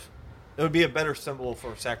of. It would be a better symbol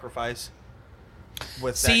for sacrifice.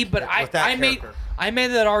 I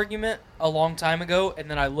made that argument a long time ago,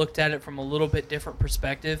 and then I looked at it from a little bit different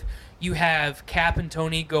perspective. You have Cap and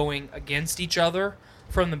Tony going against each other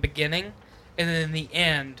from the beginning, and then in the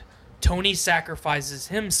end, Tony sacrifices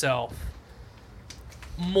himself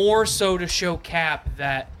more so to show Cap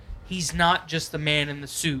that he's not just the man in the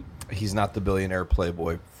suit. He's not the billionaire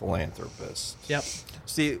playboy philanthropist. Yep.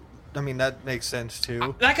 See, I mean, that makes sense,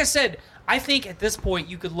 too. Like I said, I think at this point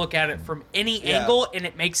you could look at it from any angle and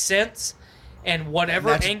it makes sense. And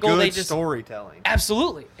whatever that's angle good they just storytelling.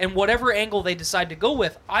 Absolutely. And whatever angle they decide to go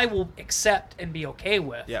with, I will accept and be okay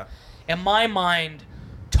with. Yeah. In my mind,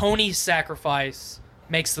 Tony's sacrifice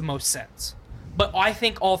makes the most sense. But I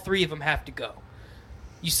think all three of them have to go.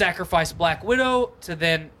 You sacrifice Black Widow to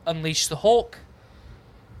then unleash the Hulk.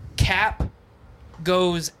 Cap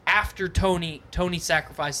goes after Tony. Tony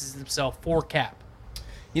sacrifices himself for Cap.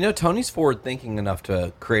 You know, Tony's forward-thinking enough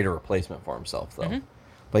to create a replacement for himself, though.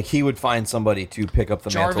 Like, he would find somebody to pick up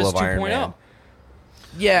the mantle of Iron Man.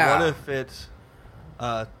 Yeah. What if it's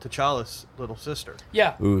T'Challa's little sister?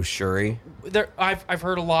 Yeah. Ooh, Shuri. I've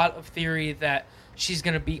heard a lot of theory that she's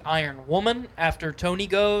going to be Iron Woman after Tony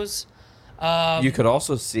goes. You could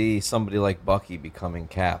also see somebody like Bucky becoming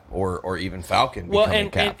Cap, or even Falcon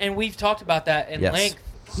becoming Cap. And we've talked about that in length.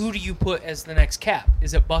 Who do you put as the next Cap?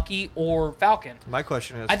 Is it Bucky or Falcon? My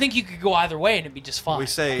question is... I think you could go either way and it'd be just fine. We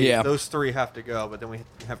say those three have to go, but then we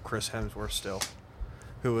have Chris Hemsworth still,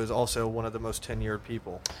 who is also one of the most tenured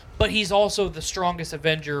people. But he's also the strongest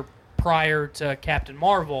Avenger prior to Captain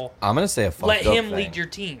Marvel. I'm going to say a fucked up thing. Let him thing. lead your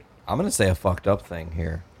team. I'm going to say a fucked up thing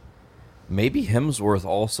here. Maybe Hemsworth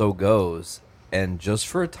also goes, and just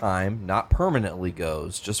for a time, not permanently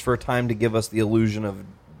goes, just for a time to give us the illusion of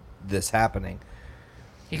this happening.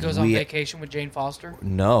 He goes on vacation with Jane Foster?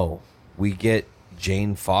 No. We get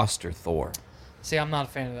Jane Foster Thor. See, I'm not a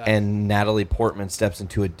fan of that. And Natalie Portman steps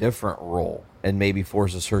into a different role and maybe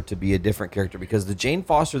forces her to be a different character, because the Jane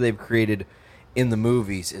Foster they've created in the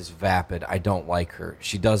movies is vapid. I don't like her.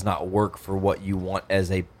 She does not work for what you want as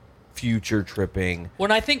a future tripping.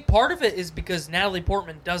 When I think part of it is because Natalie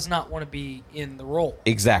Portman does not want to be in the role.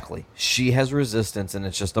 Exactly. She has resistance, and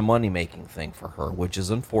it's just a money-making thing for her, which is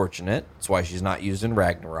unfortunate. That's why she's not used in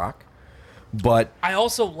Ragnarok. But I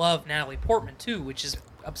also love Natalie Portman, too, which is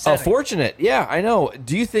upsetting. Unfortunate. Yeah, I know.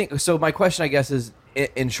 Do you think... So my question, I guess, is,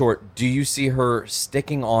 in short, do you see her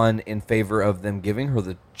sticking on in favor of them giving her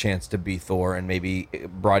the chance to be Thor and maybe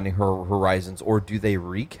broadening her horizons, or do they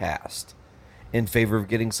recast in favor of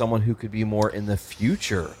getting someone who could be more in the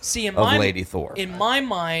future of Lady Thor? In my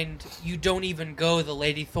mind, you don't even go the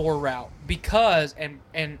Lady Thor route because, and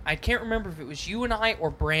I can't remember if it was you and I or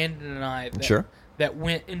Brandon and I that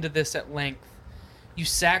went into this at length. You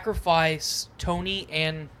sacrifice Tony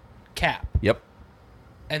and Cap. Yep.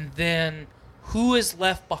 And then who is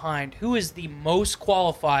left behind? Who is the most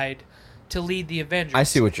qualified to lead the Avengers? I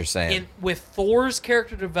see what you're saying. With Thor's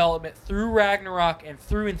character development through Ragnarok and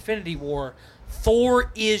through Infinity War,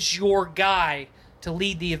 Thor is your guy to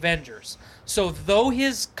lead the Avengers. So though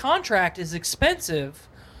his contract is expensive,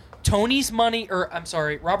 Tony's money,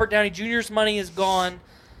 Robert Downey Jr.'s money is gone.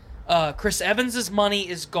 Chris Evans' money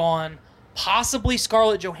is gone. Possibly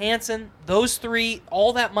Scarlett Johansson. Those three,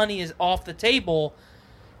 all that money is off the table.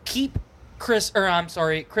 Keep Chris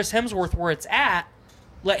Hemsworth where it's at.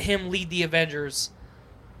 Let him lead the Avengers.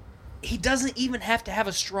 He doesn't even have to have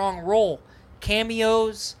a strong role.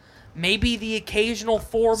 Cameos, maybe the occasional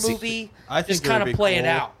Thor movie. I think just kind of play it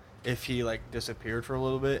out. If he disappeared for a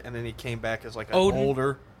little bit and then he came back as an Odin.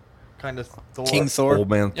 older kind of Thor. King Thor. Old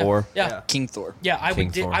man Thor. Yeah. King Thor. Yeah, I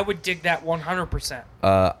Thor. would dig that 100%.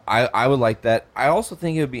 I would like that. I also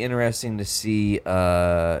think it would be interesting to see,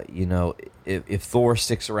 if Thor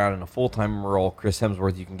sticks around in a full-time role, Chris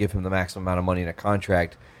Hemsworth, you can give him the maximum amount of money in a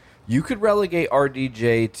contract. You could relegate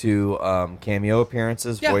RDJ to cameo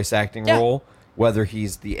appearances, voice acting role, whether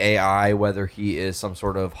he's the AI, whether he is some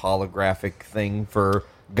sort of holographic thing for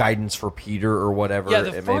guidance for Peter or whatever. Yeah,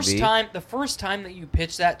 it may be. the first time that you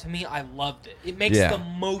pitched that to me, I loved it. It makes Yeah. the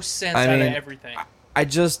most sense I out mean, of everything. I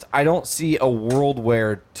don't see a world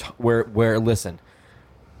where listen,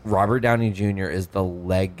 Robert Downey Jr. is the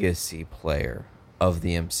legacy player of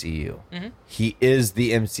the MCU. Mm-hmm. He is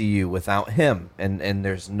the MCU. Without him, and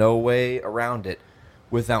there's no way around it,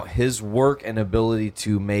 without his work and ability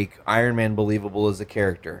to make Iron Man believable as a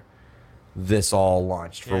character, this all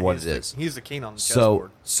launched for Yeah, what he's it the- is. he's the king on the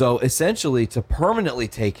chessboard. So essentially, to permanently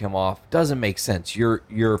take him off doesn't make sense.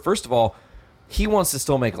 You're first of all, he wants to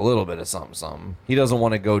still make a little bit of something. He doesn't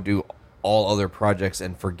want to go do all other projects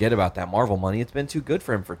and forget about that Marvel money. It's been too good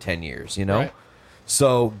for him for 10 years, you know? Right.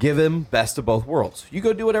 So give him best of both worlds. You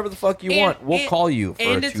go do whatever the fuck you want. We'll call you for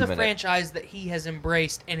and a it's 2 a minute. franchise that he has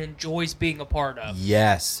embraced and enjoys being a part of.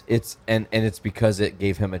 Yes, it's and it's because it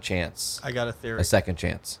gave him a chance, I got a theory. a second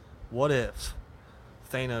chance. What if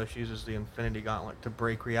Thanos uses the Infinity Gauntlet to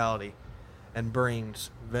break reality and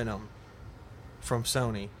brings Venom from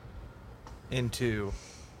Sony into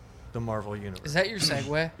the Marvel universe? Is that your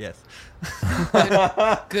segue? Yes.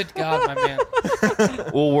 Good God, my man.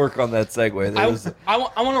 We'll work on that segue. I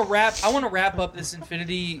want to wrap up this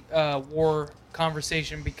Infinity War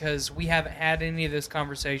conversation because we haven't had any of this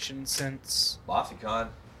conversation since LaFiCon.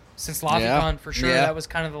 LaFiCon for sure. Yeah. That was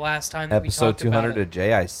kind of the last time that Episode we talked 200 about of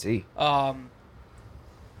JIC. it.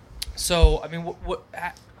 So I mean, what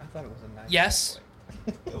I thought it was a nice. yes.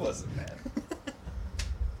 It wasn't bad.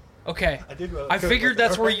 Okay. I did. I figured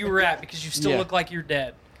that's where you were at because you still Yeah. look like you're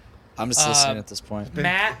dead. I'm just listening at this point.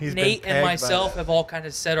 Matt, he's been Nate, pegged and by myself that. have all kind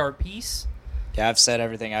of said our piece. Yeah, I've said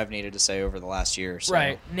everything I've needed to say over the last year. So.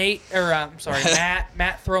 Right. Nate, or I'm sorry,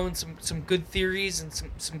 Matt throwing some good theories and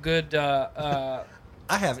some good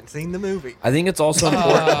I haven't seen the movie. I think it's also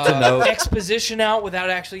important to note. exposition out without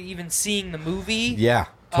actually even seeing the movie. Yeah,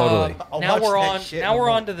 totally. I'll Now watch we're that on. shit Now in a we're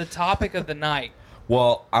on month. to the topic of the night.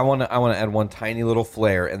 Well, I want to add one tiny little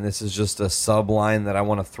flair, and this is just a subline that I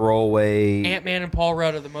want to throw away. Ant-Man and Paul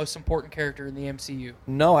Rudd are the most important character in the MCU.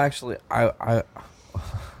 No, actually, I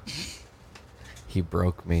he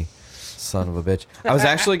broke me, son of a bitch. I was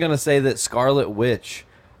actually going to say that Scarlet Witch,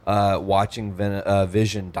 watching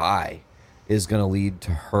Vision die, is going to lead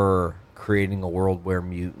to her creating a world where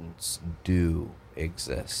mutants do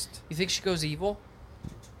exist. You think she goes evil?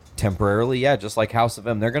 Temporarily, yeah, just like House of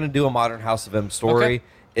M. They're going to do a modern House of M story. Okay.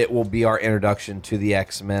 It will be our introduction to the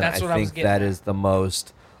X-Men. That's what I was think getting that at. is the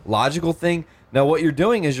most logical thing. Now, what you're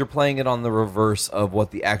doing is you're playing it on the reverse of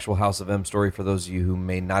what the actual House of M story, for those of you who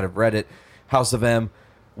may not have read it. House of M,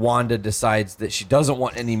 Wanda decides that she doesn't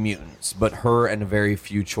want any mutants, but her and a very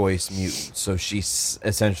few choice mutants. So she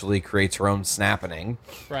essentially creates her own Snapping.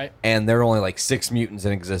 Right. And there are only like 6 mutants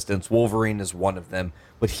in existence. Wolverine is one of them.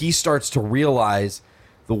 But he starts to realize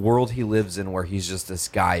the world he lives in, where he's just this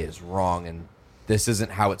guy, is wrong, and this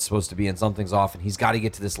isn't how it's supposed to be, and something's off, and he's got to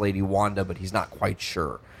get to this lady Wanda, but he's not quite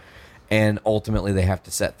sure. And ultimately they have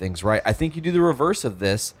to set things right. I think you do the reverse of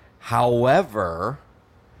this. However,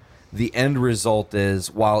 the end result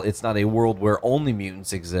is, while it's not a world where only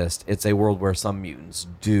mutants exist, it's a world where some mutants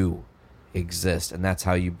do exist, and that's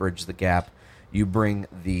how you bridge the gap. You bring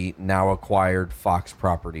the now acquired Fox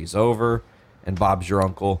properties over, and Bob's your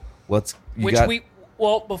uncle.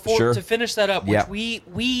 Before Sure. to finish that up, which Yeah.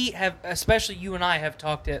 we have, especially you and I have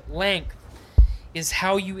talked at length, is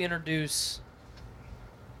how you introduce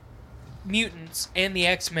mutants and the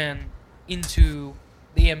X-Men into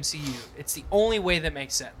the MCU. It's the only way that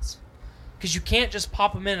makes sense. Because you can't just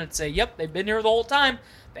pop them in and say, yep, they've been here the whole time.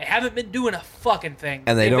 They haven't been doing a fucking thing.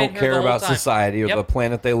 And they They've been don't here care the whole about time." society or Yep. the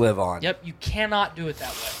planet they live on. Yep, you cannot do it that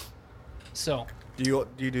way. So, Do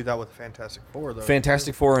you do that with Fantastic Four though?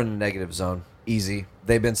 Fantastic Four in the negative zone. Easy.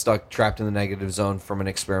 They've been trapped in the negative zone from an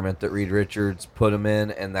experiment that Reed Richards put them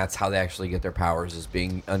in, and that's how they actually get their powers, is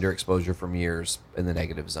being under exposure from years in the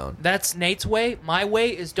negative zone. that's Nate's way. My way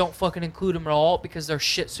is don't fucking include them at all because they're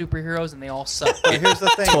shit superheroes and they all suck. But here's the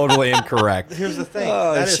thing. Totally incorrect. Here's the thing.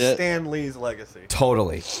 Oh, that is shit. Stan Lee's legacy.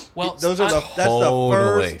 Totally. Well, That's the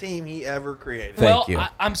Totally. first team he ever created. Thank you.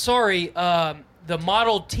 I'm sorry. The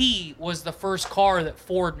Model T was the first car that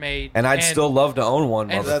Ford made, And I'd still love to own one,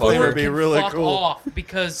 and That thing Ford would be can really fuck cool. off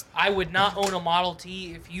because I would not own a Model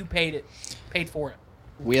T if you paid for it.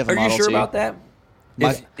 We have a Are you Model sure T. about that?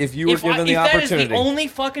 My- If you were given the if that is opportunity. the only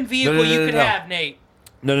fucking vehicle no, you no, could no. have, Nate,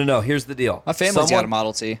 No. Here's the deal. My family's got a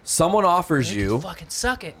Model T. Someone offers you you, fucking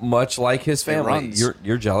suck it. much like his It family. runs.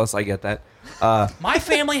 You're jealous. I get that. My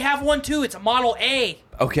family have one too. It's a Model A.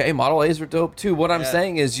 Okay, Model A's are dope too. What I'm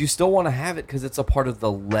saying is, you still want to have it because it's a part of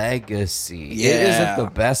the legacy. It isn't the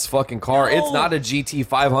best fucking car. No. It's not a GT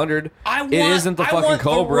 500. It isn't the fucking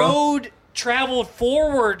Cobra. The road traveled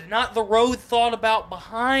forward, not the road thought about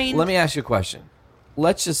behind. Let me ask you a question.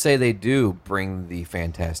 Let's just say they do bring the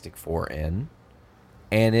Fantastic Four in,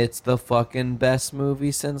 and it's the fucking best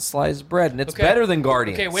movie since sliced bread, and it's better than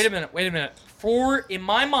Guardians. Okay, wait a minute. In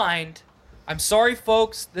my mind, I'm sorry,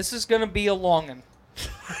 folks, this is going to be a longin'.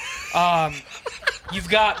 You've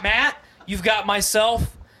got Matt, you've got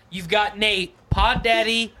myself, you've got Nate, Pod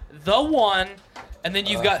Daddy, the one, and then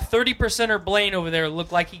you've got 30%er Blaine over there.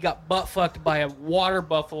 Look like he got butt fucked by a water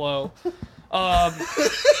buffalo.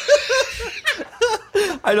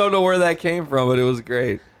 I don't know where that came from, but it was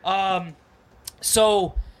great.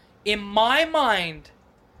 So, in my mind,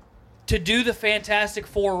 to do the Fantastic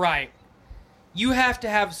Four right, you have to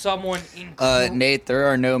have someone in. Nate, there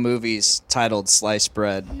are no movies titled Sliced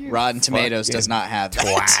Bread. Rotten Tomatoes does not have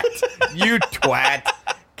that. You twat.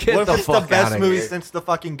 Get What the if it's the fuck best outta movie here. since the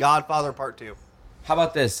fucking Godfather Part 2? How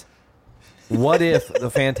about this? What if the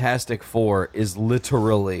Fantastic Four is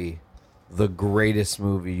literally the greatest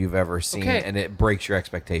movie you've ever seen, Okay. and it breaks your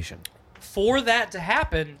expectation? For that to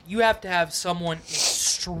happen, you have to have someone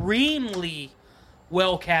extremely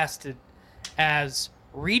well casted as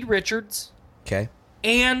Reed Richards Okay.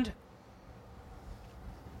 and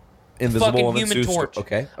Invisible fucking Woman Human Sue Torch.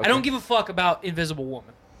 Okay. I don't give a fuck about Invisible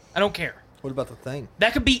Woman. I don't care. What about the Thing?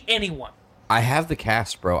 That could be anyone. I have the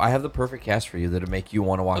cast, bro. I have the perfect cast for you that'll make you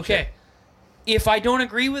want to watch Okay. If I don't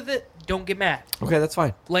agree with it, don't get mad. it. Okay, that's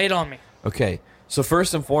fine. Lay it on me. Okay. So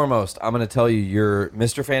first and foremost, I'm going to tell you your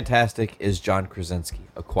Mr. Fantastic is John Krasinski,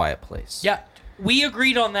 A Quiet Place. Yeah, we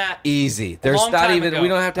agreed on that. Easy. There's long not time even ago. we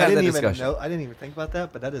don't have to have that I discussion. didn't even think about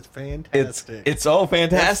that, but that is It's fantastic. it's so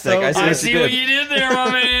fantastic. That's so I I see see what you did there,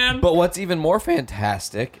 my man. But what's even more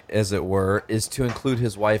fantastic, as it were, is to include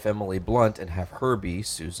his wife Emily Blunt and have her be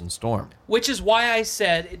Susan Storm. Which is why I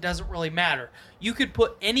said it doesn't really matter. You could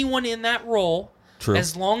put anyone in that role True.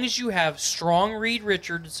 as long as you have strong Reed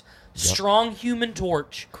Richards, strong Human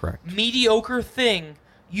Torch, Correct. mediocre Thing.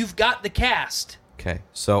 You've got the cast. Okay,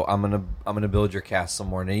 so I'm gonna build your cast some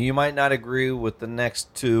more. Now you might not agree with the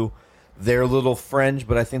next two; they're a little fringe,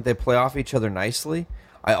 but I think they play off each other nicely.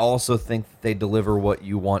 I also think that they deliver what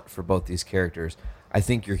you want for both these characters. I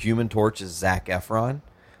think your Human Torch is Zac Efron.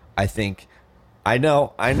 I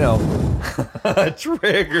know,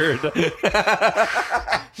 triggered.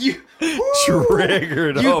 You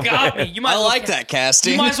Triggered. You got me. You might I as well like that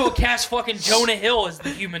casting. You might as well cast fucking Jonah Hill as the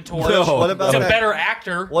Human Torch. No. What about He's a that? better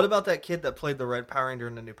actor. What about that kid that played the Red Power Ranger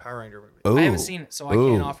in the new Power Ranger movie? Ooh. I haven't seen it, so I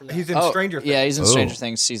Ooh. can't offer that. He's in Oh, Stranger Things. Yeah, he's in Oh. Stranger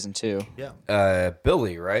Things season 2. Yeah.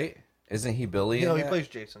 Billy, right? Isn't he Billy? No, in he that? plays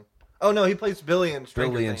Jason. Oh no, he plays Billy in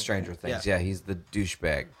Stranger Billy Things. in Stranger Things. Yeah, he's the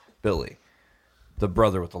douchebag. Billy, the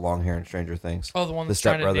brother with the long hair in Stranger Things. Oh, the one that's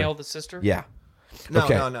trying to stepbrother. nail the sister? Yeah. No,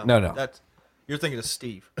 Okay. no. That's you're thinking of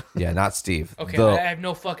Steve. Yeah, not Steve. Okay, The, I have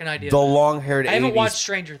no fucking idea. the long-haired. I haven't 80s watched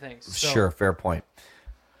Stranger Things. So. Sure, fair point.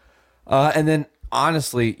 And then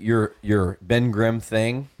honestly, your Ben Grimm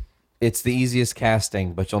thing, it's the easiest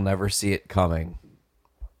casting, but you'll never see it coming.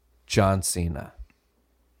 John Cena.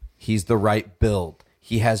 He's the right build.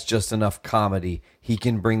 He has just enough comedy. He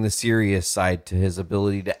can bring the serious side to his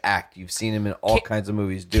ability to act. You've seen him in all kinds of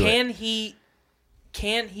movies do it.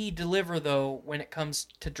 Can he deliver though when it comes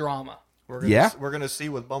to drama? We're gonna see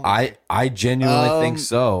with Bumblebee. I genuinely think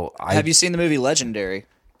so. Have you seen the movie Legendary?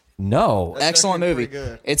 No. Excellent actually movie. pretty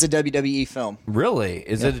good. It's a WWE film. Really?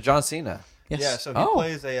 Is it a John Cena? Yes. Yeah, so he Oh.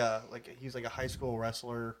 plays he's like a high school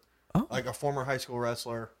wrestler, like a former high school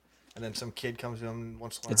wrestler, and then some kid comes to him and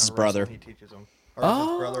wants to learn It's how his to wrestle, brother. and he teaches him. Or is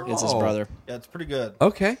his brother? It's his brother. Yeah, it's pretty good.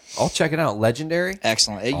 Okay. I'll check it out. Legendary?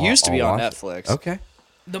 Excellent. It used to be I'll on watch it. Netflix. Okay.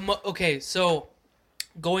 Okay, so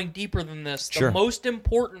going deeper than this, Sure. the most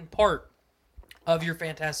important part of your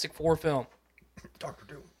Fantastic Four film Doctor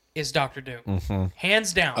Doom is Doctor Doom.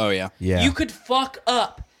 Hands down. Oh, yeah. Yeah. You could fuck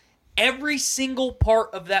up every single part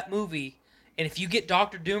of that movie, and if you get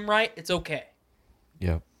Doctor Doom right, it's okay.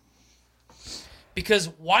 Yep. Because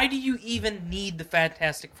why do you even need the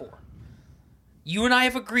Fantastic Four? You and I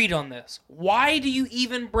have agreed on this. Why do you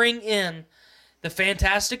even bring in the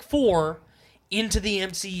Fantastic Four into the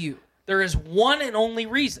MCU? There is one and only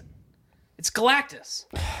reason. It's Galactus.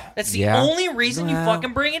 That's the Yeah. only reason you Well.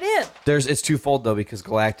 fucking bring it in. It's twofold though, because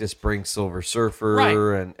Galactus brings Silver Surfer Right.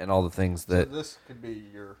 and all the things that. this could be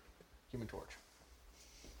your Human Torch.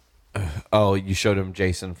 Oh, you showed him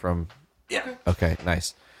Jason from. Yeah. Okay,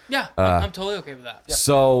 nice. Yeah, I'm totally okay with that.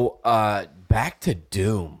 So back to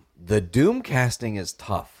Doom. The Doom casting is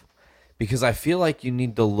tough because I feel like you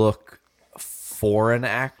need to look for an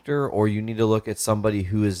actor, or you need to look at somebody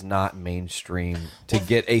who is not mainstream to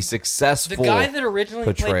get a successful. The guy that originally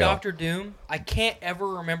played portrayal. Doctor Doom, I can't ever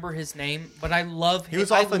remember his name, but I love him. He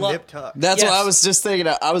was off of Nip Tuck. That's Yes. what I was just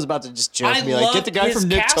thinking. I was about to just joke and be I like, get the guy loved from his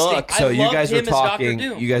Nip casting. Tuck. So I you loved guys are him as Dr. talking.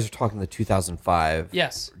 Doom. You guys are talking the 2005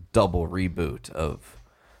 Yes. double reboot of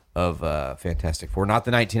Fantastic Four, not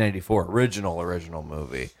the 1994 original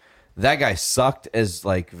movie. That guy sucked as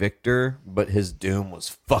like Victor, but his Doom was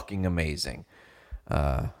fucking amazing.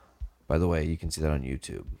 By the way, you can see that on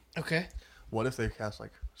YouTube. Okay. What if they cast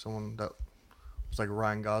like someone that was like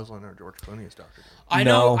Ryan Gosling or George Clooney as Doctor Doom? I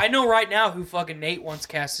No. know right now who fucking Nate once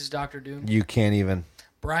cast as Doctor Doom. You can't even.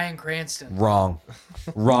 Bryan Cranston. Wrong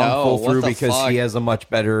No, full what through the because fuck? he has a much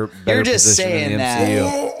better You're just position saying in the that.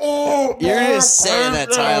 MCU. You're just saying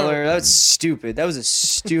that, Tyler. That was stupid. That was a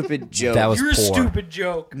stupid joke. That was You're a poor. stupid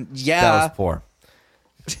joke. yeah. That was poor.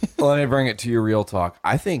 Let me bring it to your real talk.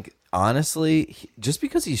 I think honestly, just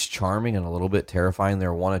because he's charming and a little bit terrifying, there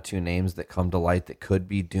are one or two names that come to light that could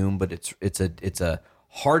be Doom, but it's a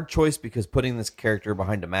hard choice because putting this character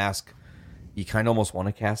behind a mask, you kind of almost want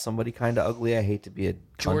to cast somebody kind of ugly. I hate to be a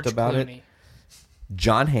George cunt about Clooney. it.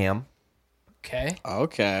 John Hamm Okay.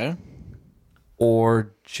 Okay.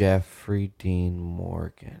 or Jeffrey Dean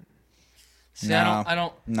Morgan. See, No. I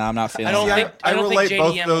don't. No, I'm not feeling I don't that. think- I don't relate think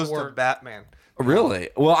both JDM those would to work. Batman. Really?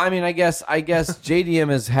 Well, I mean, I guess JDM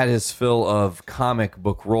has had his fill of comic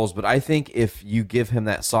book roles, but I think if you give him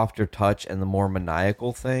that softer touch and the more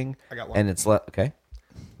maniacal thing, I got one. and it's okay.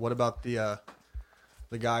 What about the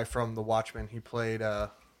guy from The Watchmen? He played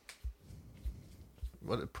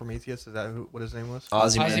what Prometheus? Is that what his name was?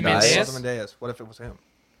 Ozymandias? Ozymandias. What if it was him?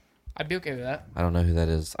 I'd be okay with that. I don't know who that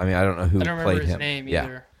is. I mean, I don't know who I don't played remember his him. name Yeah.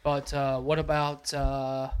 either. But what about?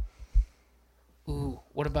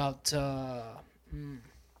 What about? I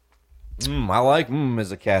like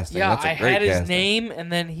as a casting. Yeah, That's a I great had his casting. name,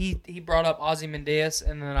 and then he brought up Ozymandias,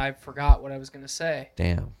 and then I forgot what I was gonna say.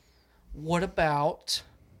 Damn. What about?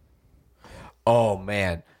 Oh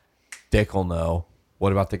man, Dick will know.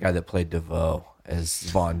 What about the guy that played DeVoe as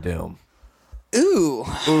Von Doom? Ooh.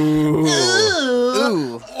 Ooh.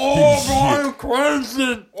 Ooh. Oh, Bryan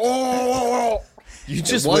Cranston. Oh. You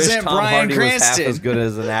just wish wasn't Tom Bryan Hardy was half Cranston. as good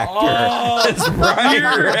as an actor. Oh, as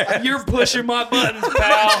Bryan Cranston. you're pushing my buttons,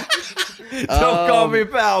 pal. Don't call me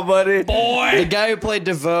pal, buddy. The Boy. guy who played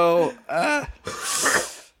DeVoe,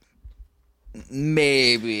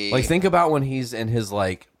 maybe. Like, think about when he's in his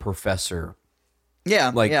like professor.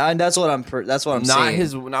 yeah, like- yeah, and that's what I'm. That's what I'm Not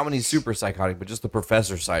seeing. not when he's super psychotic, but just the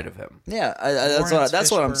professor side of him. Yeah, Lawrence that's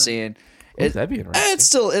what I'm Fishburne. seeing. Ooh, that'd be interesting. It's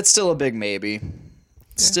still a big maybe.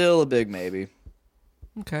 Still a big maybe.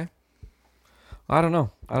 Okay. I don't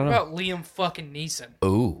know. What about Liam fucking Neeson?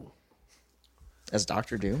 Ooh, As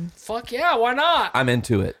Doctor Doom. Fuck yeah, why not? I'm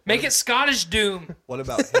into it. Make it Scottish Doom. What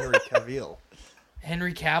about Henry Cavill?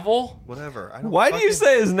 Henry Cavill. Whatever. I don't Why do you fucking-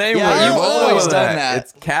 say his name? Yeah, when you've you always know done that.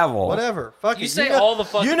 It's Cavill. Whatever. Fuck You it. say know- all the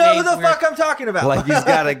fucking You know who names the fuck I'm talking about. Like he's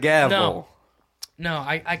got a gavel. No,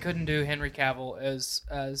 I couldn't do Henry Cavill as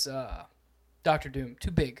Doctor Doom.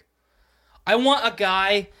 Too big. I want a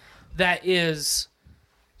guy that is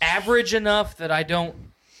average enough that I don't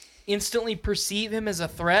instantly perceive him as a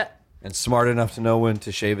threat. And smart enough to know when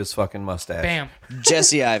to shave his fucking mustache. Bam.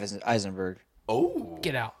 Jesse Eisenberg. Oh.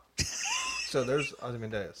 Get out. So there's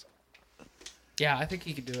Ozymandias. Yeah, I think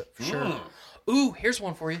he could do it for sure. Ooh, here's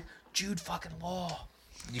one for you. Jude fucking Law.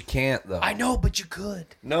 You can't though. I know, but you could.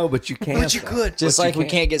 No, but you can't. But you though. could. Just But you like we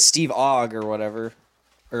can't get Steve Ogg or whatever,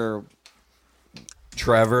 or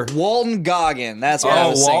Trevor. Walton Goggin. That's what I Oh,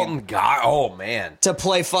 was saying. Walton God. Oh man. To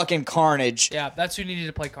play fucking Carnage. Yeah, that's who needed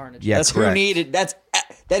to play Carnage. Yeah, That's correct. who needed.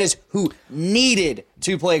 That is who needed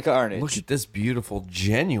to play Carnage. Look at this beautiful,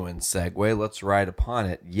 genuine segue. Let's ride upon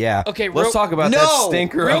it. Yeah. Okay, let's talk about that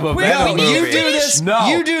stinker of a quick, Venom we need movie. to You do this. No.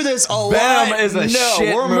 You do this a lot. Venom is a no,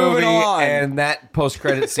 shit we're movie, moving on. and that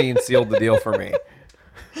post-credit scene sealed the deal for me.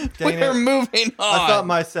 Dang We're it. moving on. I thought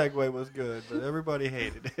my segue was good, but everybody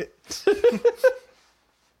hated it.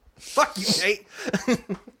 Fuck you, Nate.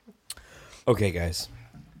 Okay, guys.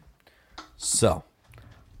 So,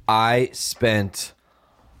 I spent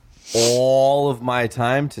all of my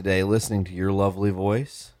time today listening to your lovely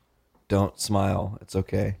voice. Don't smile. It's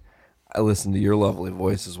okay. I listened to your lovely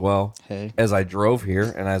voice as well. Hey. As I drove here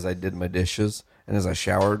and as I did my dishes and as I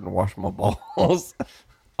showered and washed my balls.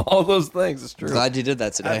 All those things. It's true. Glad you did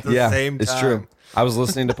that today. At the same It's time. true. I was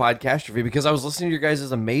listening to Podcastrophe because I was listening to your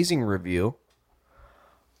guys' amazing review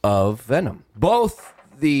of Venom. Both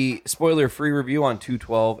the spoiler-free review on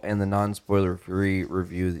 212 and the non-spoiler-free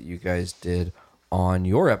review that you guys did on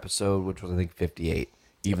your episode, which was, I think, 58.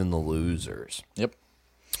 even the losers. Yep.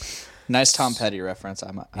 Nice Tom Petty reference.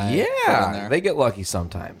 I put in Yeah, there. they get lucky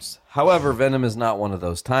sometimes. However, Venom is not one of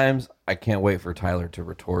those times. I can't wait for Tyler to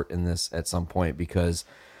retort in this at some point because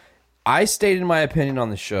I stated my opinion on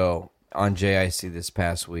the show on JIC this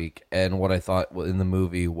past week, and what I thought in the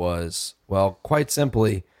movie was, well, quite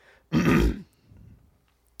simply,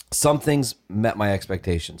 some things met my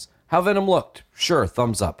expectations. How Venom looked, sure,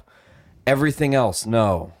 thumbs up. Everything else,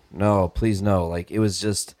 no, please no. Like, it was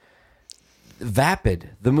just vapid.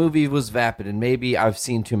 The movie was vapid, and maybe I've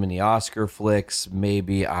seen too many Oscar flicks.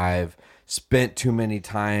 Maybe I've spent too many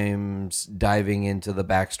times diving into the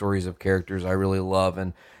backstories of characters I really love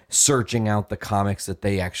and searching out the comics that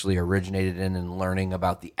they actually originated in and learning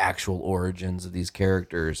about the actual origins of these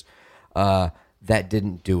characters. That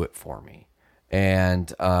didn't do it for me.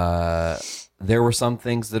 And there were some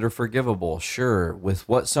things that are forgivable. Sure, with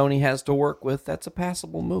what Sony has to work with, that's a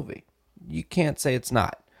passable movie. You can't say it's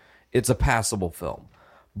not. It's a passable film.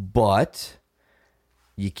 But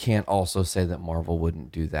you can't also say that Marvel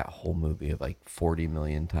wouldn't do that whole movie of like 40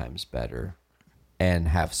 million times better and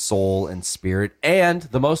have soul and spirit. And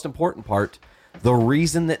the most important part, the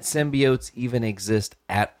reason that symbiotes even exist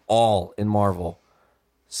at all in Marvel,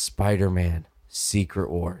 Spider-Man,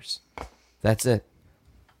 Secret Wars. That's it.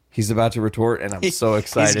 He's about to retort, and I'm so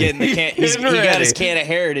excited. He's getting the he got his can of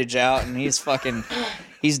Heritage out, and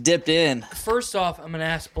he's dipped in. First off, I'm going to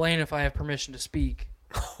ask Blaine if I have permission to speak.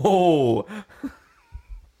 Oh.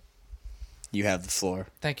 You have the floor.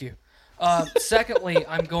 Thank you. Secondly,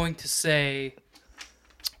 I'm going to say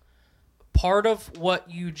part of what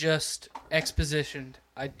you just expositioned,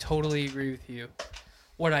 I totally agree with you.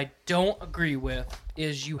 What I don't agree with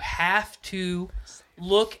is you have to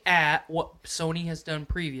look at what Sony has done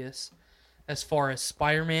previous as far as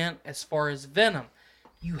Spider-Man, as far as Venom.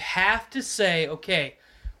 You have to say, okay,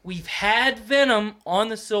 we've had Venom on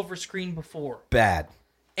the silver screen before. Bad.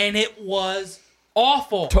 And it was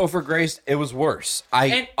awful. Topher Grace, it was worse.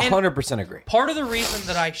 I 100% agree. Part of the reason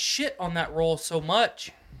that I shit on that role so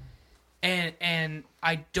much, and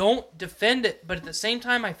I don't defend it, but at the same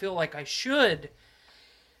time I feel like I should,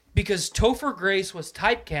 because Topher Grace was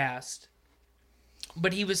typecast,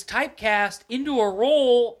 but he was typecast into a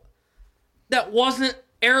role that wasn't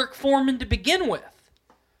Eric Foreman to begin with.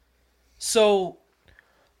 So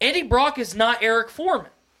Eddie Brock is not Eric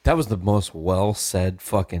Foreman. That was the most well-said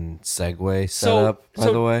fucking segue setup,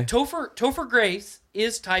 by the way. Topher Grace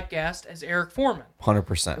is typecast as Eric Foreman.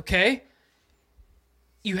 100%. Okay?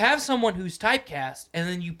 You have someone who's typecast, and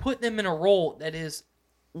then you put them in a role that is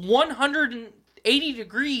 180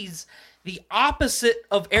 degrees the opposite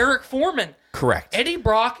of Eric Foreman. Correct. Eddie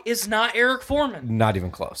Brock is not Eric Foreman. Not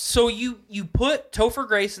even close. So you put Topher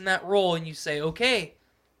Grace in that role, and you say, okay,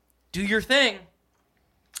 do your thing.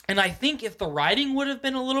 And I think if the writing would have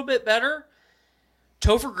been a little bit better,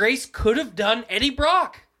 Topher Grace could have done Eddie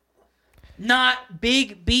Brock. Not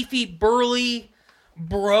big, beefy, burly,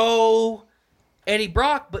 bro Eddie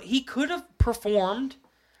Brock, but he could have performed,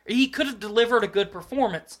 he could have delivered a good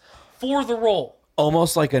performance for the role.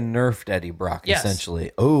 Almost like a nerfed Eddie Brock, Yes.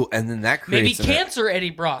 essentially. Oh, and then that creates... Maybe cancer Eddie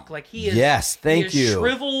Brock. Like he is... Yes, thank he is you.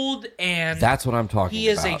 shriveled and... That's what I'm talking He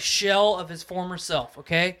is about. a shell of his former self,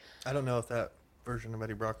 okay? I don't know if that version of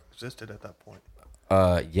Eddie Brock existed at that point.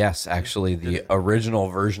 Yes, actually, the original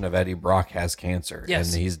version of Eddie Brock has cancer,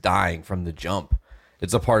 Yes. and he's dying from the jump.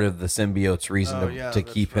 It's a part of the symbiote's reason to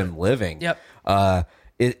keep him living. Yep.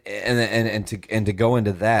 And to go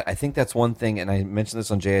into that, I think that's one thing, and I mentioned this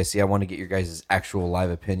on JIC. I want to get your guys' actual live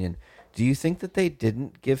opinion. Do you think that they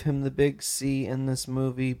didn't give him the big C in this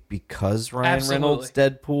movie because Ryan Absolutely. Reynolds'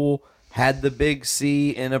 Deadpool had the big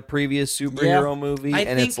C in a previous superhero movie,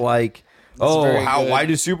 and it's like, why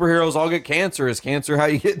do superheroes all get cancer? Is cancer how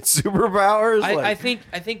you get superpowers? I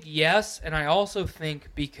think yes, and I also think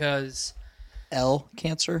because L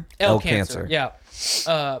cancer. L cancer. Yeah.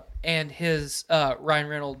 And his Ryan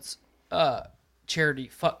Reynolds charity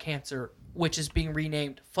Fuck Cancer, which is being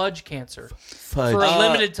renamed Fudge Cancer Fudge. for a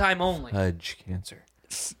limited time only. Fudge cancer.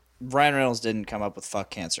 Ryan Reynolds didn't come up with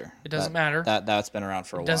fuck cancer. It doesn't matter. That's been around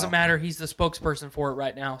for a while. It doesn't matter. He's the spokesperson for it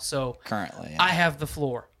right now. So Currently, yeah. I have the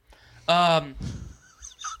floor. I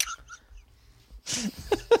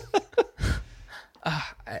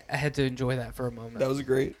had to enjoy that for a moment. That was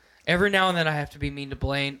great. Every now and then I have to be mean to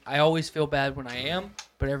Blaine. I always feel bad when I am,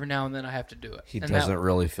 but every now and then I have to do it. He And doesn't that-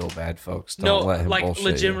 really feel bad, folks. Don't let him like bullshit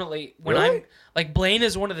legitimately, when Really? I'm like Blaine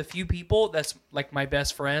is one of the few people that's like my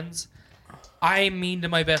best friends. I am mean to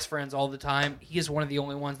my best friends all the time. He is one of the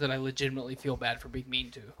only ones that I legitimately feel bad for being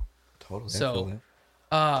mean to. Totally. So,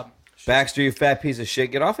 Baxter, you fat piece of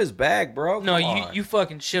shit. Get off his bag, bro. No, Come on. you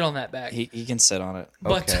fucking shit on that bag. He can sit on it.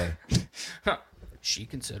 But Okay. she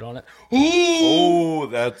can sit on it. Oh,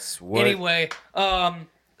 that's what. Anyway,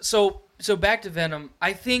 so back to Venom.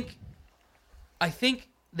 I think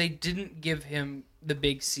they didn't give him the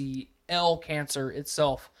big CL cancer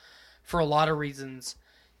itself for a lot of reasons,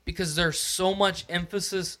 because there's so much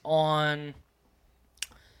emphasis on,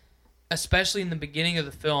 especially in the beginning of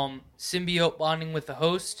the film, symbiote bonding with the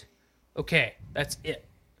host. Okay, that's it.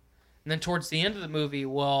 And then towards the end of the movie,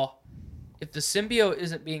 well, if the symbiote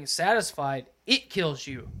isn't being satisfied, it kills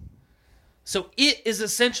you. So it is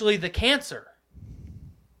essentially the cancer.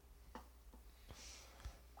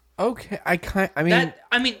 Okay,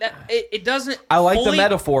 It doesn't. I like the fully-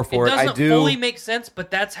 metaphor for it. I doesn't do. fully make sense,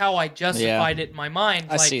 but that's how I justified it in my mind.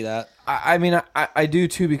 I see that. I do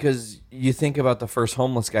too, because you think about the first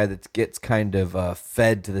homeless guy that gets kind of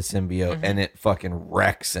fed to the symbiote, and it fucking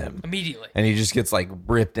wrecks him immediately, and he just gets like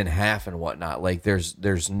ripped in half and whatnot. Like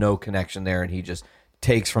there's no connection there, and he just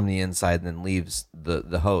takes from the inside and then leaves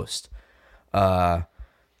the host. I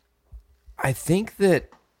think that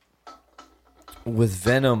with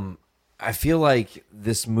Venom, I feel like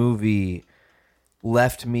this movie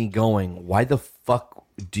left me going, why the fuck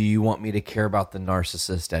do you want me to care about the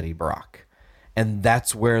narcissist Eddie Brock? And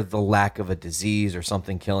that's where the lack of a disease or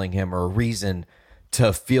something killing him, or a reason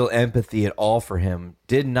to feel empathy at all for him,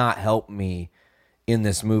 did not help me in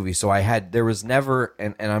this movie. So there was never,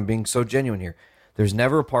 and I'm being so genuine here, there's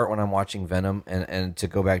never a part when I'm watching Venom, and to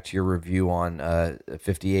go back to your review on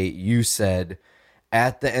 58, you said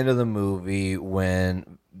at the end of the movie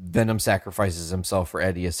when Venom sacrifices himself for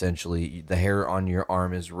Eddie, essentially, the hair on your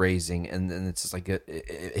arm is raising, and then it's just like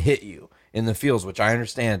it hit you in the feels, which I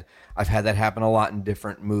understand. I've had that happen a lot in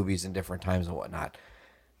different movies and different times and whatnot.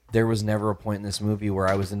 There was never a point in this movie where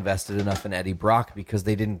I was invested enough in Eddie Brock, because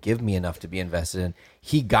they didn't give me enough to be invested in.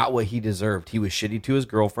 He got what he deserved. He was shitty to his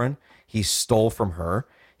girlfriend. He stole from her.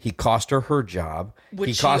 He cost her job.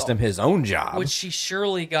 He cost him his own job. which she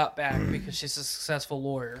surely got back because she's a successful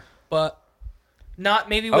lawyer, but not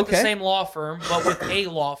maybe with the same law firm, but with a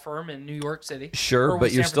law firm in New York City. Sure, or but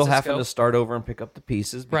with you're San still having Francisco. to start over and pick up the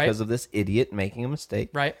pieces because of this idiot making a mistake.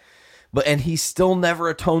 Right. And he still never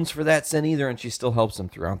atones for that sin either, and she still helps him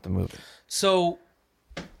throughout the movie. So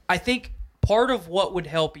I think part of what would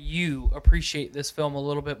help you appreciate this film a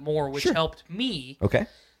little bit more, which helped me,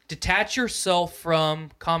 detach yourself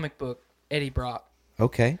from comic book Eddie Brock.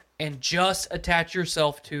 Okay. And just attach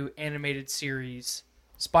yourself to animated series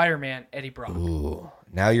Spider-Man Eddie Brock. Ooh,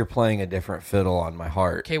 now you're playing a different fiddle on my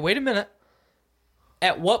heart. Okay, wait a minute.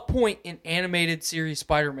 At what point in animated series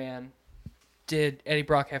Spider-Man did Eddie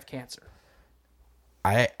Brock have cancer?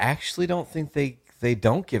 I actually don't think they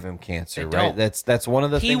don't give him cancer, They right? don't. That's one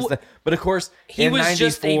of the things that. But of course, He in was 94,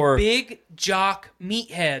 just a big jock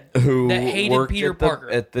meathead who that hated worked Peter at Parker.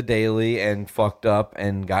 at the Daily and fucked up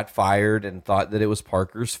and got fired and thought that it was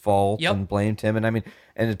Parker's fault and blamed him. And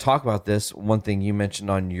to talk about this, one thing you mentioned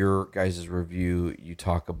on your guys' review, you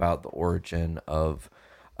talk about the origin of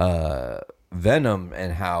Venom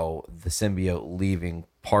and how the symbiote leaving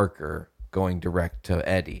Parker going direct to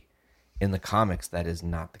Eddie. In the comics, that is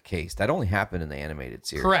not the case. That only happened in the animated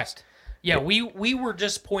series. Correct. Yeah, we were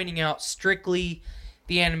just pointing out strictly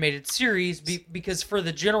the animated series because for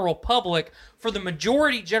the general public, for the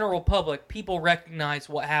majority general public, people recognize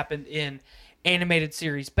what happened in animated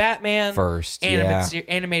series Batman, first,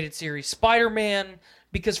 animated series Spider-Man,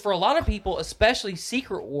 because for a lot of people, especially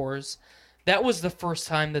Secret Wars, that was the first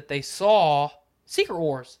time that they saw Secret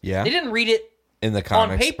Wars. Yeah. They didn't read it in the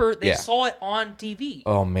comics. on paper, they saw it on TV.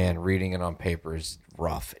 Oh man, reading it on paper is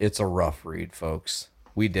rough. It's a rough read, folks.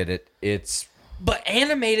 We did it. But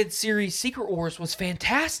animated series Secret Wars was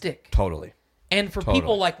fantastic. Totally. And for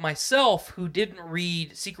people like myself who didn't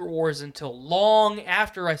read Secret Wars until long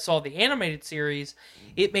after I saw the animated series,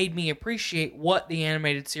 it made me appreciate what the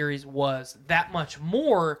animated series was that much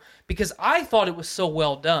more because I thought it was so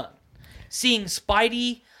well done. Seeing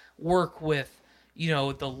Spidey work with,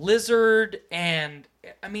 the Lizard and,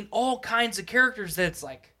 all kinds of characters that's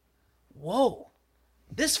like, whoa,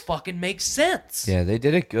 this fucking makes sense. Yeah, they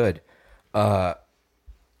did it good. I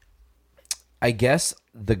guess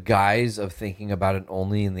the guise of thinking about it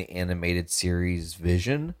only in the animated series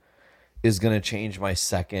vision is going to change my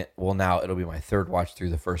second. Well, now it'll be my third watch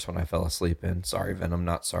through. The first one I fell asleep in. Sorry, Venom,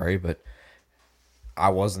 not sorry, but I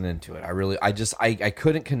wasn't into it. I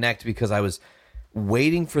couldn't connect because I was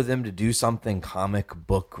waiting for them to do something comic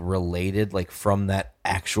book related, like from that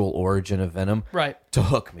actual origin of Venom, right, to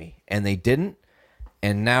hook me. And they didn't.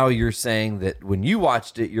 And now you're saying that when you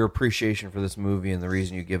watched it, your appreciation for this movie and the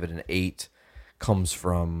reason you give it an 8 comes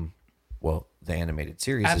from Well, the animated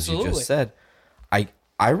series, as you Absolutely. just said,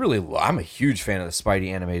 I'm a huge fan of the Spidey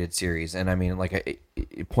animated series, and I mean, like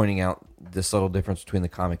pointing out the subtle difference between the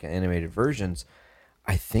comic and animated versions.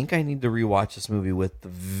 I think I need to rewatch this movie with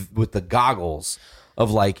the goggles of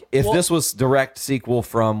like if this was direct sequel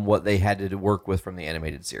from what they had to work with from the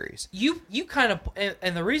animated series. You kind of,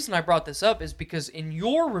 and the reason I brought this up is because in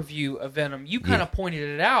your review of Venom, you kind of pointed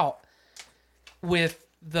it out with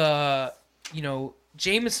the,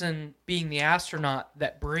 Jameson being the astronaut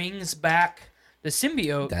that brings back the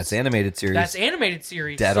symbiote. That's animated series. That's animated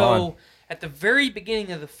series. Dead so on. At the very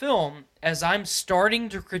beginning of the film, as I'm starting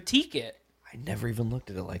to critique it, I never even looked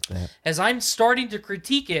at it like that. as I'm starting to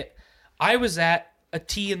critique it, I was at a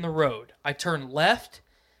T in the road. I turned left,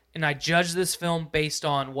 and I judged this film based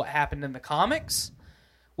on what happened in the comics,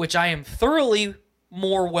 which I am thoroughly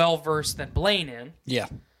more well-versed than Blaine in. Yeah.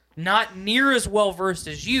 Not near as well-versed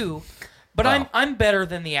as you, but I'm better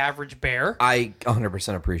than the average bear. I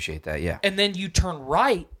 100% appreciate that, yeah. And then you turn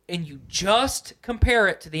right, and you just compare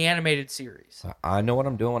it to the animated series. I know what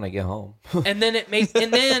I'm doing when I get home. And then it makes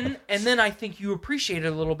and then I think you appreciate it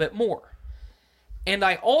a little bit more. And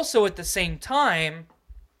I also at the same time,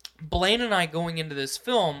 Blaine and I going into this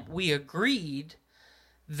film, we agreed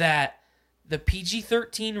that the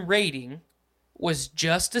PG-13 rating was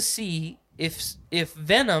just to see if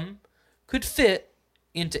Venom could fit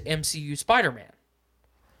into MCU Spider-Man.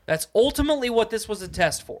 That's ultimately what this was a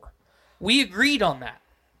test for. We agreed on that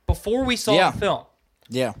before we saw the film.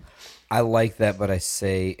 Yeah. I like that, but I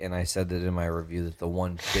say, and I said that in my review, that the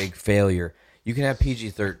one big failure, you can have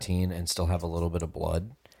PG-13 and still have a little bit of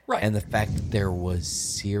blood. Right. And the fact that there was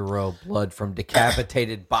zero blood from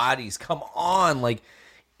decapitated bodies. Come on. Like,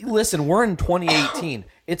 listen, we're in 2018.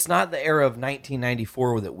 It's not the era of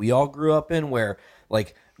 1994 that we all grew up in where,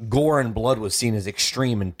 like, gore and blood was seen as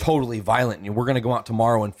extreme and totally violent, and we're going to go out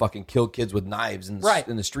tomorrow and fucking kill kids with knives in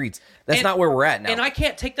the streets. That's not where we're at now. And I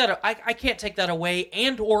can't take that. I can't take that away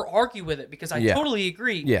and or argue with it because I totally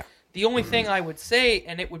agree. Yeah. The only thing I would say,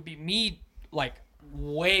 and it would be me like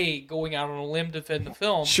way going out on a limb to defend the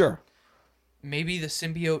film. Sure. Maybe the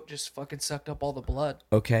symbiote just fucking sucked up all the blood.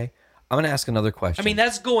 Okay. I'm going to ask another question. I mean,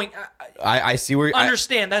 that's going. I see where.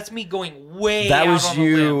 Understand? That's me going way. That out was on a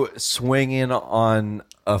you limb. swinging on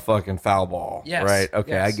a fucking foul ball. Yes, Right?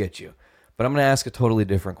 Okay, yes. I get you. But I'm going to ask a totally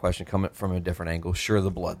different question coming from a different angle. Sure,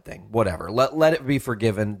 the blood thing. Whatever. Let it be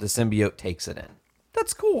forgiven. The symbiote takes it in.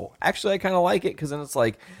 That's cool. Actually, I kind of like it because then it's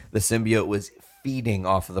like the symbiote was feeding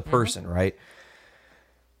off of the person, right?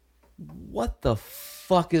 What the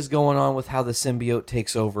fuck is going on with how the symbiote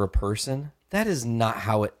takes over a person? That is not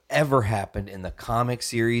how it ever happened in the comic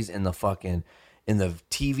series, in the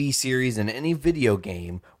TV series, in any video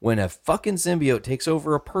game. When a fucking symbiote takes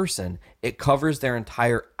over a person, it covers their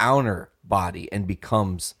entire outer body and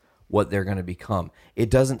becomes what they're going to become. It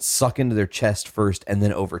doesn't suck into their chest first and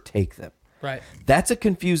then overtake them. Right. That's a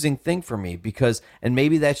confusing thing for me because, and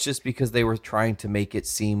maybe that's just because they were trying to make it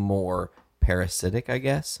seem more parasitic, I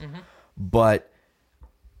guess. Mm-hmm. But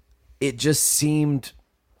it just seemed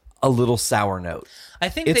a little sour note. I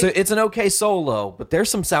think it's an okay solo, but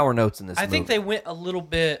there's some sour notes in this movie. I think they went a little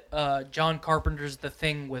bit John Carpenter's The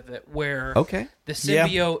Thing with it, where Okay. the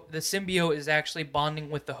symbiote is actually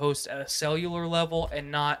bonding with the host at a cellular level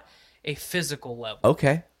and not a physical level.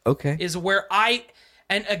 Okay. Is where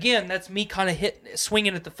and again, that's me kind of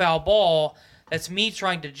swinging at the foul ball. That's me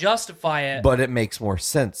trying to justify it. But it makes more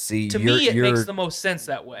sense. See, to me, it makes the most sense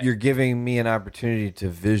that way. You're giving me an opportunity to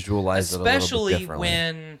visualize it a little bit Especially differently.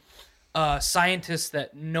 when scientists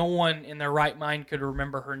that no one in their right mind could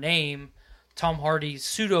remember her name, Tom Hardy's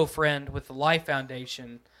pseudo friend with the Life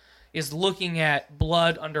Foundation, is looking at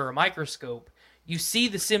blood under a microscope. You see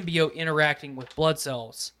the symbiote interacting with blood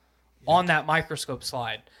cells on that microscope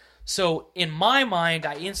slide. So in my mind,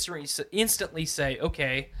 I instantly say,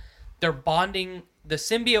 okay, they're bonding. The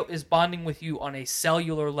symbiote is bonding with you on a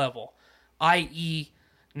cellular level, i.e.,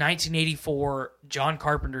 1984 John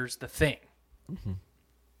Carpenter's The Thing. Mm-hmm.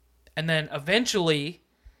 And then eventually,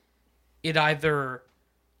 it either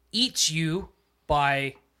eats you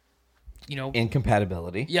by,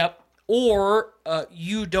 incompatibility. Yep. Or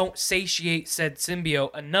you don't satiate said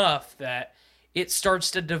symbiote enough that it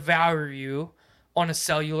starts to devour you on a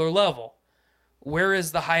cellular level. Where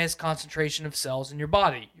is the highest concentration of cells in your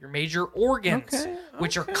body? Your major organs,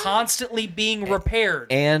 which are constantly being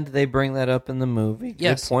repaired. And they bring that up in the movie.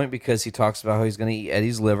 Yes. Good point, because he talks about how he's going to eat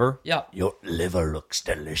Eddie's liver. Yeah. Your liver looks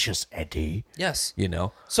delicious, Eddie. Yes.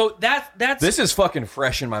 So that's this is fucking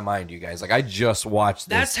fresh in my mind, you guys. Like, I just watched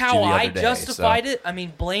this. That's how the other I day, justified it. I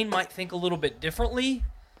mean, Blaine might think a little bit differently,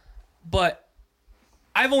 but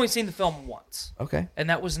I've only seen the film once, Okay. and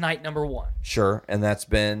that was night number 1. Sure. And that's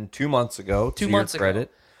been 2 months ago. 2 to months your credit.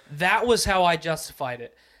 ago. That was how I justified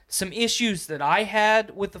it. Some issues that I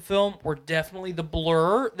had with the film were definitely the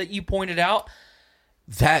blur that you pointed out.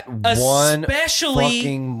 That one Especially-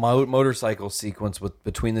 fucking motorcycle sequence with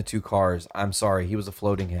between the two cars. I'm sorry, he was a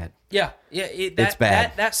floating head. Yeah, It's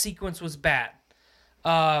bad. That sequence was bad.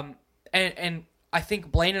 And I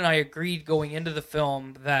think Blaine and I agreed going into the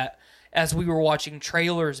film that as we were watching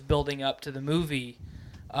trailers building up to the movie,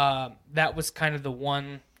 that was kind of the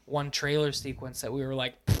one trailer sequence that we were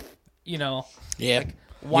like, you know, Yeah.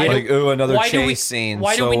 why Like, do, ooh, another why do we- chase scene,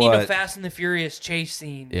 Why do so we need a what? Fast and the Furious chase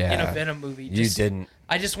scene in Yeah. a Venom movie? You didn't.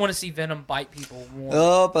 I just want to see Venom bite people more.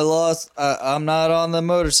 Oh, I lost. I'm not on the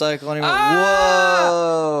motorcycle anymore.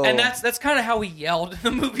 Ah! Whoa! And that's kind of how he yelled in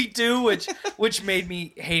the movie too, which made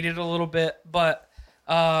me hate it a little bit. But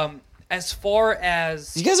as far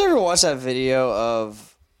as Did you guys ever watch that video of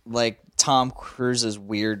like Tom Cruise's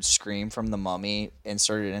weird scream from The Mummy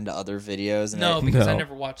inserted into other videos? And no, it- because I No.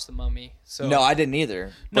 never watched the Mummy. So no, I didn't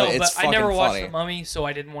either. no, but, but it's I never fucking watched funny. the Mummy, so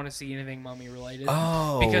I didn't want to see anything Mummy related.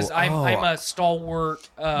 Oh, because I'm oh. a stalwart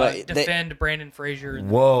But they- defend Brandon Fraser. In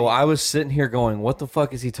the Whoa, Mummy. I was sitting here going, what the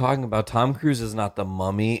fuck is he talking about? Tom Cruise is not the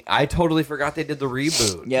Mummy. I totally forgot they did the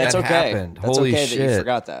reboot. Yeah, it's That okay. happened. That's Holy okay shit. that you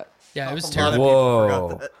forgot that. Yeah, it was A lot of terrible. people Whoa.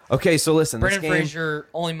 forgot that. Okay, so listen, Brandon this game, Fraser,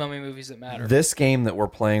 only Mummy movies that matter. this game that we're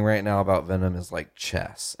playing right now about Venom is like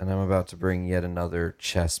chess, and I'm about to bring yet another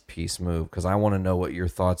chess piece move because I want to know what your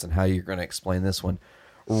thoughts and how you're going to explain this one.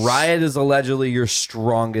 Riot is allegedly your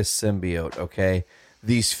strongest symbiote, okay?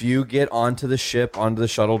 These few get onto the ship, onto the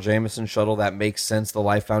shuttle, Jameson shuttle. That makes sense. The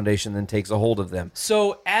Life Foundation then takes a hold of them.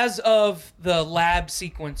 So as of the lab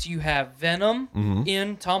sequence, you have Venom Mm-hmm.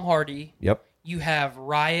 in Tom Hardy. Yep. You have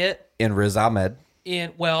Riot In Riz Ahmed.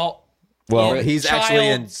 in Well, in he's actually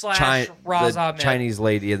in Child / Raz the Ahmed. Chinese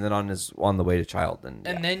lady, and then on the way to Child, and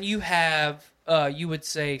And then you have you would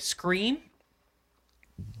say Scream,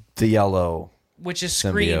 the yellow. which is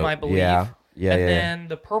Scream, Symbiote. I believe. Yeah. Yeah, And yeah, then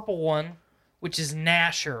the purple one, which is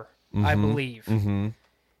Nasher, I believe. Mm-hmm.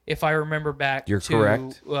 If I remember back You're to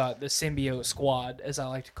correct. The Symbiote Squad, as I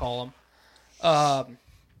like to call them.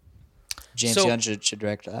 James So- Gunn should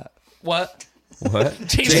direct that. What? What?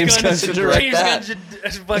 James Gunn should direct James that.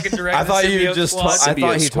 Gunn should fucking direct I thought the you Symbiote just. Squad. I thought he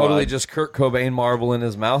Symbiote totally Squad. just Kurt Cobain marble in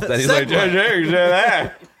his mouth that he's like,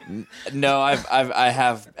 No, I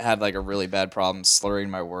have had like a really bad problem slurring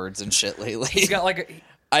my words and shit lately. He's got like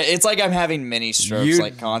a, It's like I'm having mini strokes You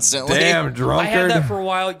like constantly. damn I had drunkard. that for a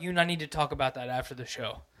while. You and I need to talk about that after the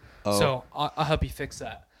show. Oh. So I'll help you fix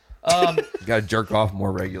that. Got to jerk off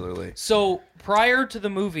more regularly. So prior to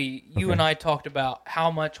the movie, you and I talked about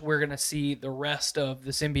how much we're going to see the rest of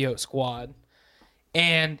the Symbiote Squad,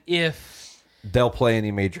 and if They'll play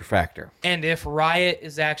any major factor. Riot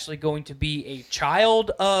is actually going to be a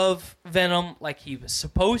child of Venom, like he was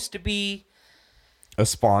supposed to be. A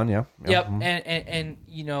Spawn, yeah. Yep, Mhm. and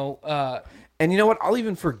you know, And you know what? I'll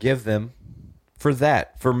even forgive them for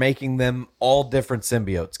that, for making them all different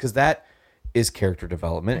symbiotes, because that is character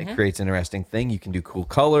development. It creates an interesting thing. You can do cool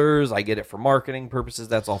colors. I get it for marketing purposes.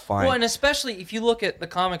 That's all fine. well, and especially if you look at the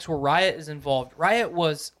comics where Riot is involved, Riot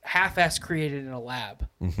was half-ass created in a lab.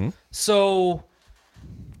 Mm-hmm. So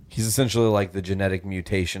He's essentially like the genetic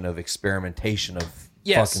mutation of experimentation of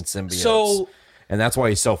Yes. fucking symbiotes. So- and that's why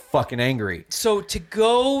he's so fucking angry. So to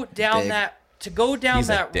go down Big. that He's a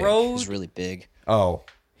that dick. road, He's really big. Oh,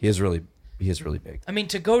 he is really big. I mean,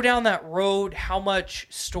 to go down that road, how much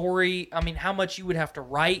story? I mean, how much you would have to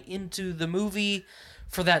write into the movie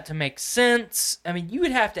for that to make sense? I mean, you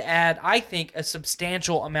would have to add, I think, a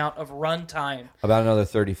substantial amount of runtime, About another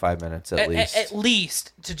 35 minutes at least. at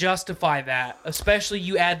least to justify that. Especially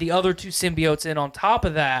you add the other two symbiotes in on top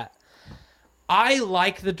of that. I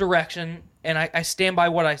like the direction, and I stand by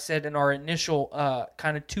what I said in our initial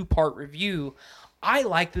kind of two-part review. I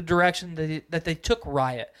like the direction that they took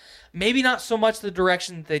Riot. Maybe not so much the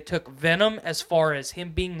direction that they took Venom as far as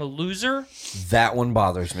him being the loser. That one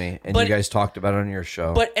bothers me, and But- you guys talked about it on your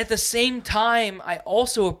show. But at the same time, I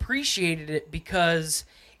also appreciated it because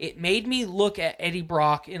it made me look at Eddie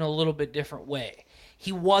Brock in a little bit different way.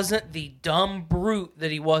 He wasn't the dumb brute that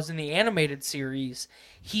he was in the animated series.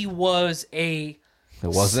 He was it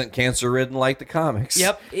wasn't cancer-ridden like the comics.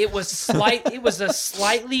 Yep, it was it was a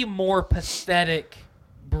slightly more pathetic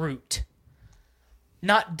brute.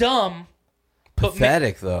 Not dumb, but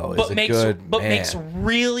Pathetic, though, is a good man. makes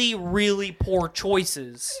really, really poor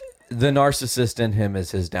choices. The narcissist in him is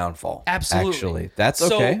his downfall. Absolutely. Actually, that's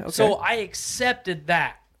So- okay. So I accepted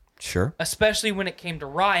that, Sure. especially when it came to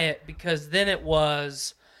Riot, because then it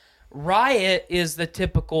was Riot is the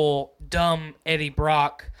typical dumb Eddie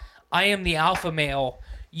Brock. I am the alpha male.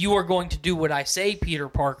 You are going to do what I say, Peter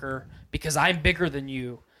Parker, because I'm bigger than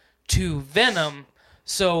you. To Venom.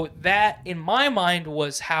 So that, in my mind,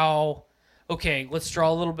 was how, okay, let's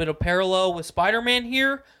draw a little bit of parallel with Spider-Man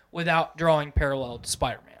here without drawing parallel to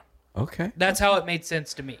Spider-Man. Okay. That's how it made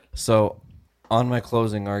sense to me. So, on my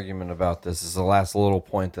closing argument about this is the last little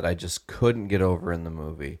point that I just couldn't get over in the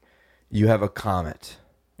movie. You have a comet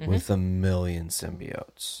with 1 million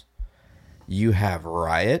symbiotes. You have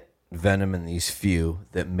Riot, Venom, and these few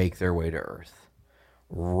that make their way to Earth.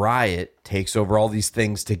 Riot takes over all these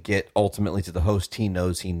things to get ultimately to the host he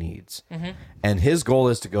knows he needs. And his goal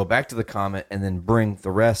is to go back to the comet and then bring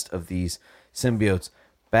the rest of these symbiotes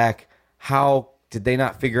back. How did they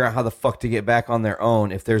not figure out how the fuck to get back on their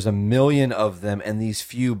own if there's 1 million of them and these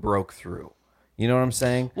few broke through? You know what I'm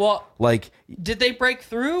saying? Well, like, did they break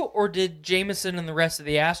through, or did Jameson and the rest of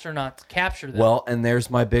the astronauts capture them? well, and there's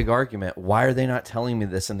my big argument. Why are they not telling me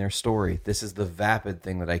this in their story? This is the vapid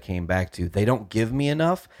thing that I came back to. They don't give me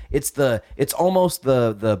enough. It's almost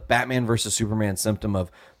the Batman versus Superman symptom of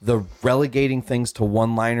the relegating things to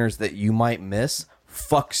one-liners that you might miss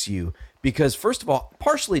fucks you. Because first of all,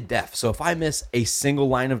 partially deaf. So if I miss a single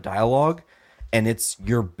line of dialogue and it's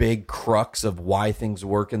your big crux of why things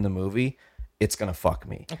work in the movie, it's going to fuck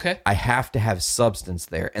me. Okay. I have to have substance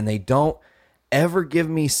there. And they don't ever give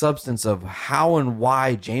me substance of how and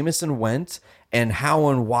why Jameson went and how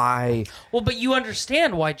and why. Well, but you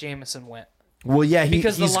understand why Jameson went. Well, yeah.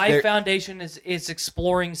 Because the he's Life there Foundation is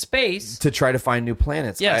exploring space. to try to find new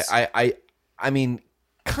planets. Yes. I mean,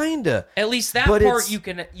 kind of. At least that But part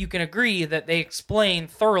it's- you can agree that they explain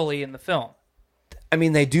thoroughly in the film. I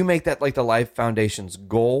mean, they do make that like the Life Foundation's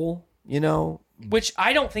goal, you know? Which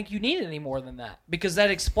I don't think you need any more than that. Because that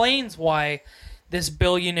explains why this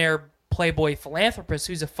billionaire playboy philanthropist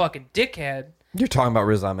who's a fucking dickhead. You're talking about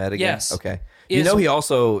Riz Ahmed again? Yes. Okay. You know, he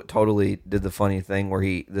also totally did the funny thing where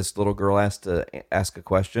this little girl asked to ask a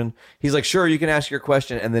question. He's like, sure, you can ask your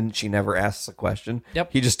question. And then she never asks a question.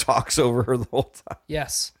 Yep. He just talks over her the whole time.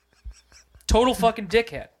 Yes. Total fucking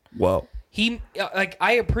dickhead. Whoa.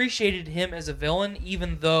 I appreciated him as a villain,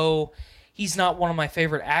 even though he's not one of my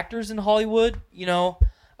favorite actors in Hollywood. You know,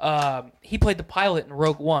 he played the pilot in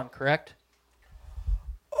Rogue One, correct?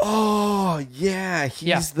 Oh, yeah. He's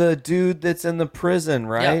Yeah. the dude that's in the prison,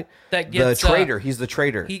 right? that gets, the traitor. He's the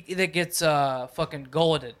traitor. That gets fucking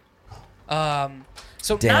gulleted.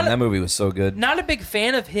 So Damn, that movie was so good. Not a big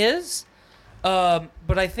fan of his, but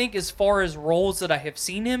I think as far as roles that I have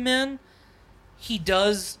seen him in, he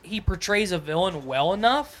portrays a villain well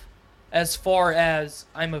enough. As far as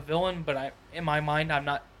I'm a villain, but in my mind I'm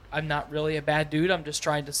not really a bad dude. I'm just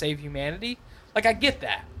trying to save humanity. Like, I get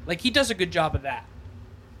that. Like, he does a good job of that.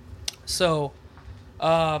 So,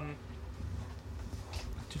 Did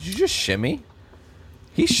you just shimmy?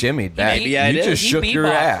 He shimmied back. Maybe I you did. just He shook your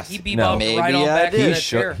bebopped. ass. He bebopped No, Maybe right on I back did. to he that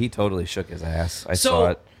chair. He totally shook his ass. I So- saw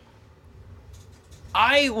it.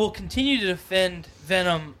 I will continue to defend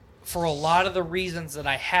Venom for a lot of the reasons that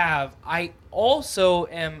I have. I also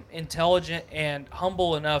am intelligent and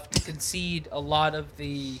humble enough to concede a lot of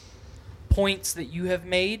the points that you have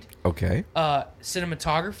made. Okay.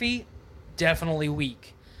 Cinematography, definitely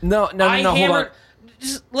weak. No, hold on.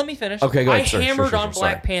 Just let me finish. Okay, go ahead. I Sure, hammered sure, on sure,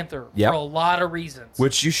 Black sorry. Panther Yep. for a lot of reasons.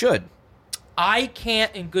 Which you should. I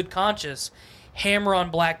can't, in good conscience, hammer on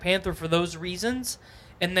Black Panther for those reasons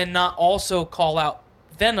and then not also call out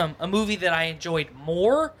Venom, a movie that I enjoyed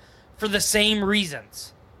more for the same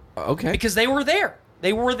reasons. Okay. Because they were there.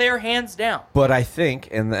 They were there hands down. But I think,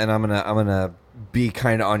 and I'm gonna be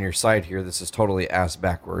kind of on your side here. This is totally ass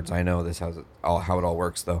backwards. I know this how it all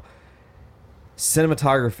works though.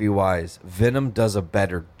 Cinematography wise, Venom does a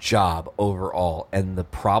better job overall, and the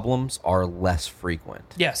problems are less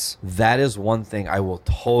frequent. Yes. That is one thing I will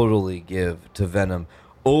totally give to Venom.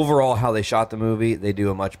 Overall, how they shot the movie, they do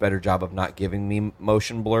a much better job of not giving me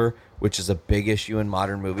motion blur, which is a big issue in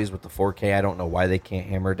modern movies with the 4K. I don't know why they can't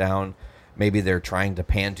hammer down. Maybe they're trying to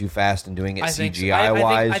pan too fast and doing it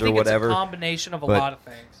CGI-wise I think or whatever. It's a combination of a But lot of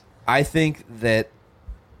things. I think that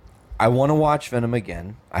I want to watch Venom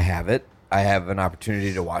again. I have it. I have an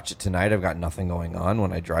opportunity to watch it tonight. I've got nothing going on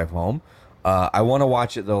when I drive home. I want to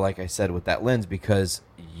watch it, though, like I said, with that lens because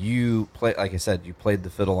you played the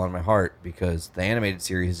fiddle on my heart because the animated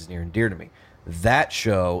series is near and dear to me. That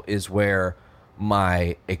show is where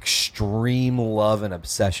my extreme love and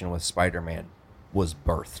obsession with Spider-Man was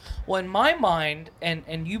birthed. Well, in my mind,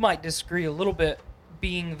 and you might disagree a little bit,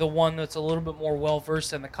 being the one that's a little bit more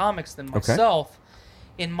well-versed in the comics than myself,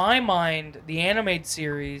 in my mind, the animated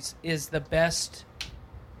series is the best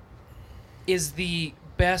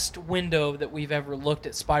best window that we've ever looked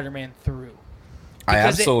at Spider-Man through. I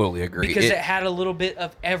Because absolutely agree. Because it had a little bit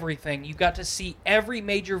of everything. You got to see every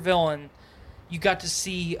major villain. You got to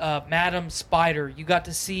see Madam Spider. You got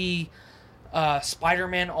to see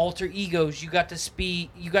Spider-Man alter egos. You got to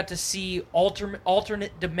see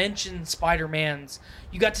alternate dimension Spider-Mans.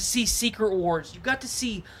 You got to see Secret Wars. You got to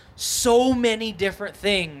see so many different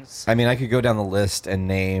things. I mean, I could go down the list and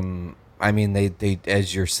name. I mean, they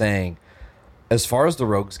as you're saying, as far as the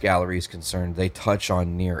Rogues Gallery is concerned, they touch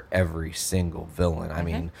on near every single villain. I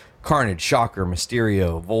mean, Carnage, Shocker,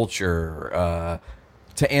 Mysterio, Vulture.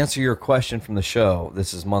 To answer your question from the show,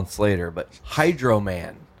 this is months later, but Hydro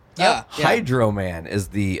Man. Yeah. Hydro Man is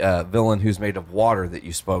the villain who's made of water that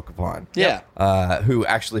you spoke upon. Yeah. Who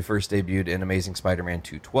actually first debuted in Amazing Spider-Man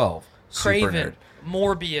 212. Craven,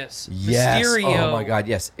 Morbius, Yes. Mysterio. Oh my God,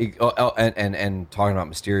 yes. And talking about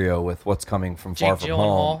Mysterio with what's coming from Far Jake From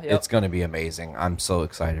Gyllenhaal, Home, yep. it's going to be amazing. I'm so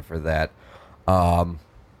excited for that. I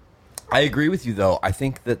agree with you though. I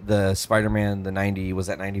think that the Spider-Man, the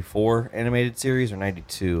 94 animated series or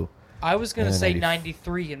 92? I was going to And say 90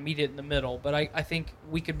 93 and meet it in the middle, but I think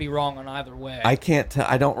we could be wrong on either way. I can't tell.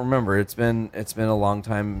 I don't remember. It's been a long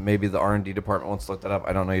time. Maybe the R&D department wants to look that up.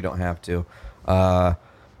 I don't know. You don't have to.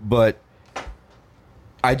 But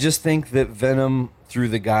I just think that Venom, through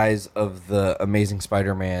the guise of the Amazing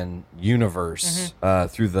Spider-Man universe,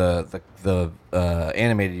 through the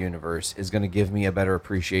animated universe, is going to give me a better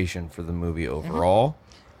appreciation for the movie overall.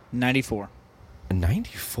 94.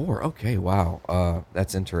 94. Okay, wow.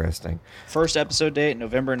 That's interesting. First episode date,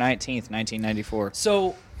 November 19th, 1994.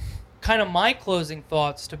 So, kind of my closing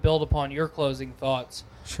thoughts to build upon your closing thoughts.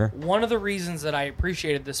 Sure. One of the reasons that I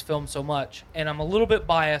appreciated this film so much, and I'm a little bit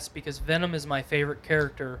biased because Venom is my favorite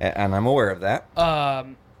character. And I'm aware of that.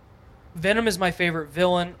 Venom is my favorite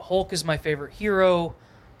villain. Hulk is my favorite hero.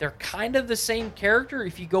 They're kind of the same character.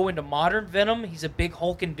 If you go into modern Venom, he's a big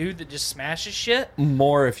hulking dude that just smashes shit.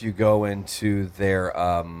 More if you go into their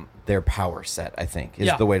power set, I think,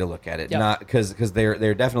 is the way to look at it. Yeah. Not because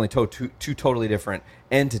they're definitely two totally different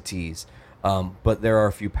entities. But there are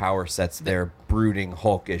a few power sets there, brooding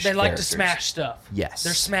Hulkish. They like characters. to smash stuff. Yes.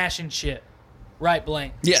 They're smashing shit. Right,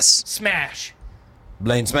 Blaine? Yes. Smash.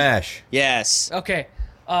 Blaine Smash. Yes. Okay.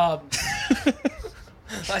 I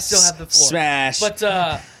still have the floor. Smash. But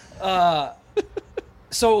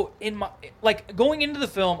so in my going into the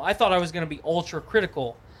film, I thought I was going to be ultra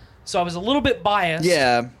critical, so I was a little bit biased.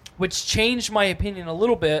 Yeah. Which changed my opinion a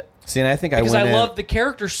little bit. See, and I think because I went love the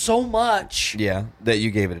character so much. Yeah, that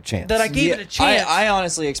you gave it a chance. That I gave it a chance. I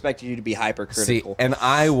honestly expected you to be hypercritical. See, and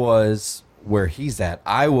I was where he's at.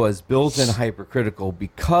 I was built-in hypercritical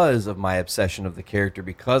because of my obsession of the character,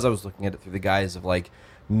 because I was looking at it through the guise of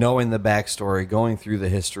knowing the backstory, going through the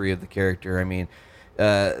history of the character. I mean,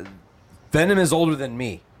 Venom is older than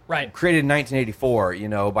me. Right. Created in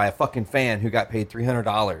 1984, by a fucking fan who got paid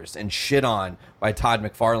 $300 and shit on by Todd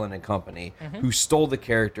McFarlane and company, who stole the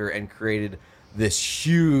character and created this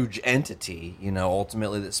huge entity,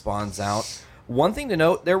 ultimately that spawns out. One thing to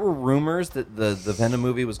note, there were rumors that the Venom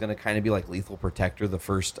movie was going to kind of be like Lethal Protector, the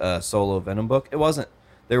first solo Venom book. It wasn't.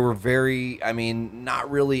 There were not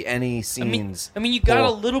really any scenes. I mean, you got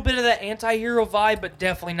a little bit of that anti-hero vibe, but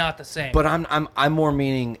definitely not the same. But I'm more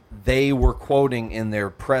meaning they were quoting in their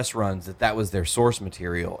press runs that was their source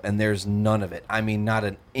material, and there's none of it. I mean, not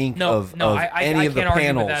an ink of any of the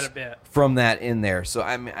panels from that in there. So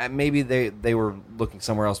maybe they were looking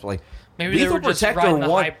somewhere else, but maybe they were just riding the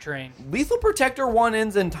hype train. Lethal Protector 1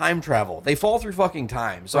 ends in time travel. They fall through fucking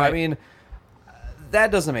time. So Right. I mean,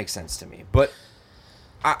 that doesn't make sense to me. But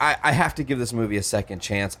I have to give this movie a second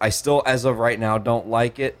chance. I still, as of right now, don't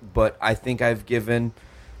like it, but I think I've given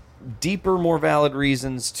deeper, more valid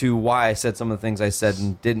reasons to why I said some of the things I said,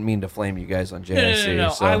 and didn't mean to flame you guys on JSC. No.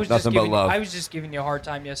 So I was nothing but love. I was just giving you a hard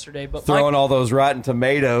time yesterday. But Throwing all those Rotten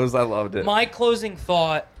Tomatoes, I loved it. My closing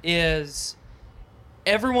thought is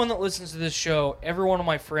everyone that listens to this show, every one of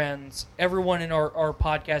my friends, everyone in our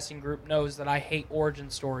podcasting group knows that I hate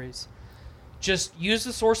origin stories. Just use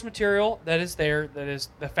the source material that is there, that is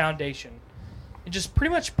the foundation. And just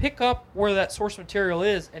pretty much pick up where that source material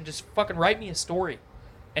is and just fucking write me a story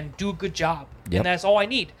and do a good job. Yep. And that's all I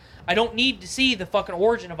need. I don't need to see the fucking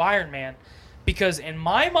origin of Iron Man, because in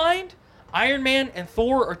my mind, Iron Man and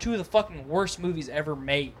Thor are two of the fucking worst movies ever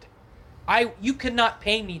made. You could not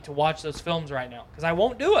pay me to watch those films right now, because I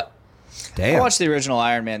won't do it. Damn. I watched the original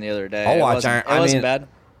Iron Man the other day. I'll watch It Iron. wasn't bad.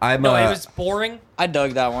 It was boring. I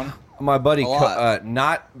dug that one. My buddy, A lot.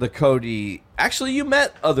 not the Cody. Actually, you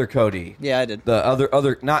met other Cody. Yeah, I did. The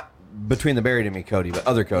other, not between the buried and me, Cody, but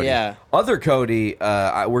other Cody. Yeah. Other Cody,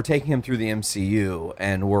 we're taking him through the MCU,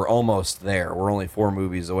 and we're almost there. We're only 4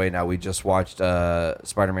 movies away now. We just watched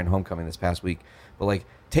Spider-Man Homecoming this past week. But, like,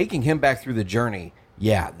 taking him back through the journey,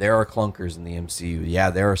 yeah, there are clunkers in the MCU. Yeah,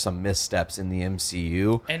 there are some missteps in the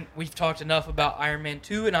MCU. And we've talked enough about Iron Man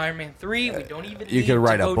 2 and Iron Man 3. We don't even You need could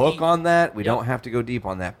write to a go book deep. on that. We Yep. don't have to go deep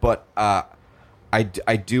on that. But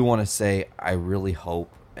I do want to say I really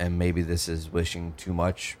hope, and maybe this is wishing too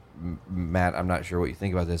much, Matt, I'm not sure what you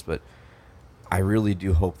think about this, but I really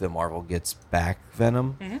do hope that Marvel gets back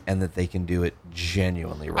Venom and that they can do it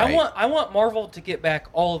genuinely right. I want Marvel to get back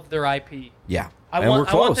all of their IP. Yeah. I And want we're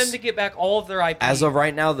them close. to get back all of their IP. As of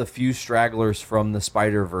right now, the few stragglers from the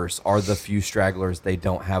Spider-Verse are the few stragglers they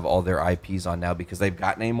don't have all their IPs on now because they've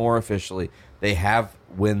got Namor officially. They have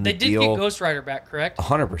win the they did deal. get Ghost Rider back, correct?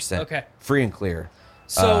 100%. Okay. Free and clear.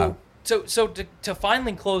 So to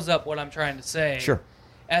finally close up what I'm trying to say. Sure.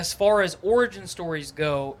 As far as origin stories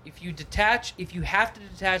go, if you have to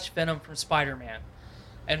detach Venom from Spider-Man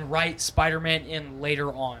and write Spider-Man in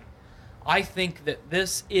later on, I think that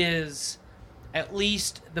this is at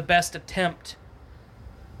least the best attempt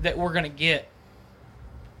that we're going to get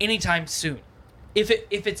anytime soon. If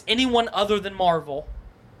it's anyone other than Marvel,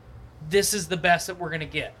 this is the best that we're going to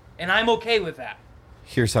get. And I'm okay with that.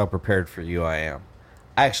 Here's how prepared for you I am.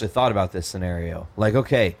 I actually thought about this scenario. Like,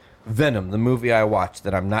 okay, Venom, the movie I watched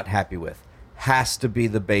that I'm not happy with, has to be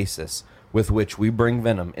the basis with which we bring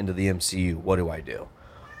Venom into the MCU. What do?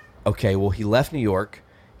 Okay, well, he left New York.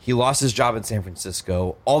 He lost his job in San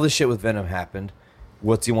Francisco. All this shit with Venom happened.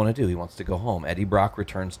 What's he want to do? He wants to go home. Eddie Brock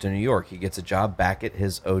returns to New York. He gets a job back at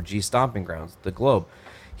his OG stomping grounds, the Globe.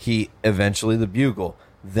 He eventually the Bugle.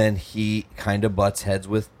 Then he kind of butts heads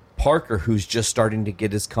with Parker, who's just starting to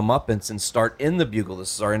get his comeuppance and start in the Bugle.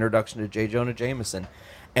 This is our introduction to J. Jonah Jameson.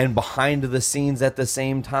 And behind the scenes at the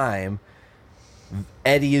same time,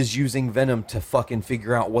 Eddie is using Venom to fucking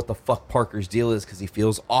figure out what the fuck Parker's deal is because he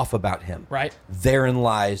feels off about him. Right. Therein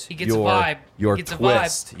lies He gets a vibe. your He gets a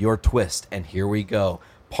twist. Your twist. And here we go.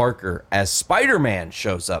 Parker as Spider-Man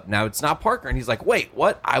shows up. Now it's not Parker. And he's like, wait,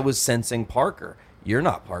 what? I was sensing Parker. You're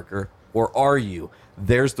not Parker. Or are you?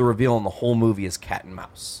 There's the reveal, and the whole movie is cat and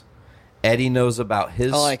mouse. Eddie knows about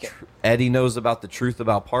his. I like it. Eddie knows about the truth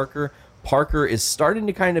about Parker. Parker is starting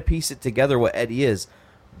to kind of piece it together what Eddie is,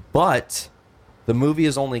 but the movie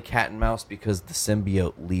is only cat and mouse because the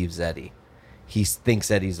symbiote leaves Eddie. He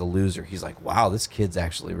thinks Eddie's a loser. He's like, "Wow, this kid's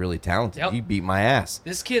actually really talented. Yep. You beat my ass."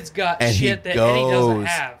 This kid's got And shit that Eddie doesn't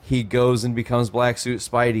have. He goes and becomes Black Suit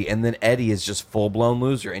Spidey, and then Eddie is just full blown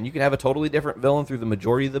loser. And you can have a totally different villain through the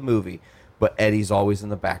majority of the movie, but Eddie's always in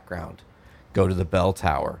the background. Go to the bell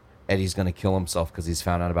tower. Eddie's going to kill himself because he's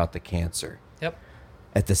found out about the cancer. Yep.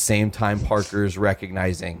 At the same time, Parker is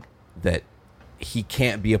recognizing that he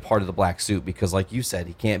can't be a part of the black suit because, like you said,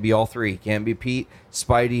 he can't be all three. He can't be Pete,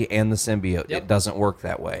 Spidey, and the symbiote. Yep. It doesn't work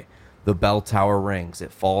that way. The bell tower rings.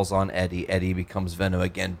 It falls on Eddie. Eddie becomes Venom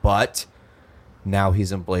again, but now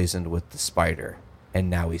he's emblazoned with the spider, and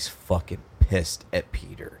now he's fucking pissed at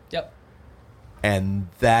Peter. Yep. And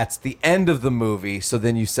that's the end of the movie. So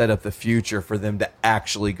then you set up the future for them to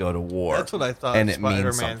actually go to war. That's what I thought. And it Spider-Man,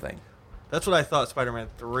 means something. That's what I thought Spider-Man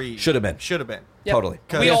 3 Should have been. Should have been. Yep. Totally.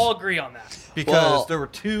 We all agree on that. Because Well- there were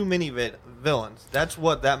too many villains. That's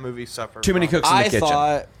what that movie suffered Too many from. cooks in the I kitchen.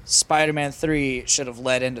 thought Spider-Man 3 should have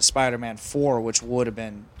led into Spider-Man 4, which would have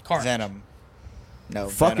been Carnage. Venom. No,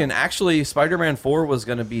 Fucking Venom. actually, Spider-Man 4 was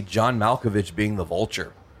going to be John Malkovich being the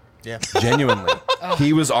Vulture. Yeah. Genuinely.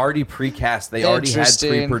 He was already pre-cast. They already had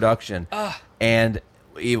Interesting. pre-production. And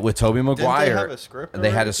with Tobey Maguire, have a script they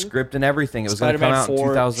had already, a too? script and everything. It was going to come Spider-Man out in 4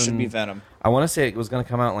 2000. should be Venom. I want to say it was going to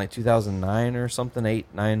come out in like 2009 or something, 8,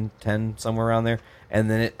 9, 10, somewhere around there.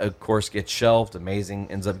 And then it, of course, gets shelved.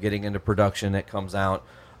 Amazing ends up getting into production. It comes out.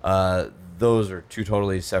 Those are two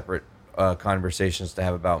totally separate conversations to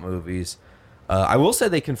have about movies. I will say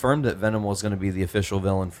they confirmed that Venom was going to be the official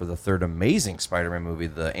villain for the third Amazing Spider-Man movie,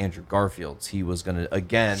 the Andrew Garfield's. He was going to,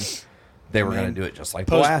 again, they were going to do it just like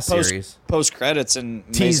the last series. Post credits in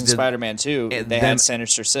Teased Amazing it. Spider-Man 2, And they then- had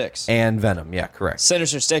Sinister Six. And Venom, yeah, correct.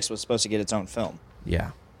 Sinister Six was supposed to get its own film.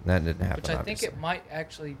 Yeah, that didn't happen. Which I think obviously. it might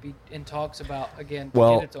actually be in talks about, again, to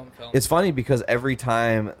Well, get its own film. it's funny because every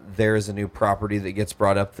time there is a new property that gets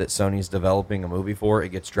brought up that Sony's developing a movie for, it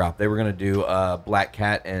gets dropped. They were going to do Black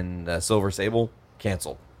Cat and Silver Sable,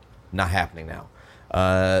 canceled. Not happening now.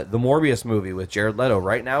 The Morbius movie with Jared Leto,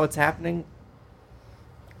 right now it's happening.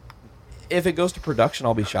 If it goes to production,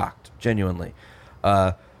 I'll be shocked, genuinely.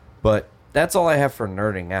 But that's all I have for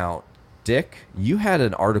nerding out. Dick, you had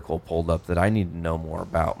an article pulled up that I need to know more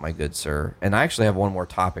about, my good sir. And I actually have one more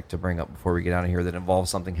topic to bring up before we get out of here that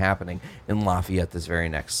involves something happening in Lafayette this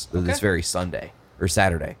very Sunday or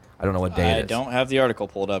Saturday. I don't know what day it is. I don't have the article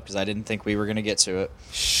pulled up because I didn't think we were going to get to it.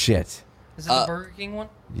 Shit. Is it the Burger King one?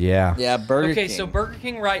 Yeah. Yeah, Burger King. Okay, so Burger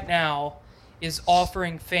King right now is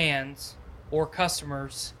offering fans or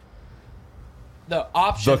customers the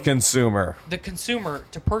option, The consumer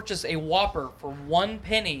to purchase a Whopper for 1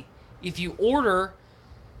 penny if you order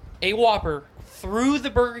a Whopper through the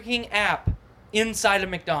Burger King app inside of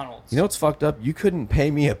McDonald's. You know what's fucked up? You couldn't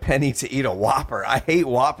pay me a penny to eat a Whopper. I hate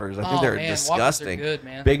Whoppers. I think they're disgusting. Whoppers are good,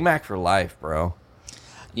 man. Big Mac for life, bro.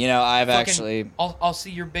 You know, I'll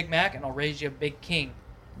see your Big Mac and I'll raise you a Big King.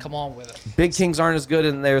 Come on with it. Big Kings aren't as good,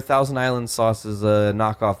 and their Thousand Island sauce is a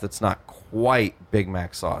knockoff that's not quite Big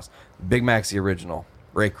Mac sauce. Big Mac's the original.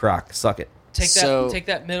 Ray Kroc, suck it. Take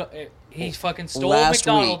that middle. He fucking stole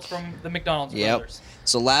McDonald's from the McDonald's brothers.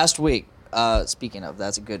 So last week, speaking of,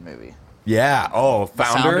 that's a good movie. Yeah. Oh,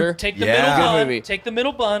 Founder. Take the middle bun. Take the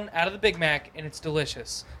middle bun out of the Big Mac, and it's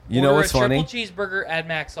delicious. You know what's funny? Order a triple cheeseburger, add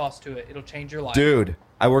Mac sauce to it. It'll change your life. Dude,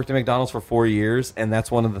 I worked at McDonald's for 4 years, and that's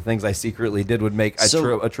one of the things I secretly did would make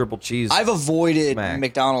a triple cheese. I've avoided Mac.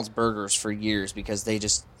 McDonald's burgers for years because they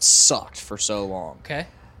just sucked for so long. Okay.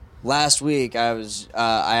 Last week, I was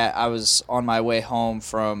on my way home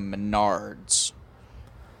from Menards.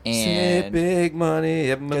 And big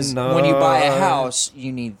money at Menards. when you buy a house,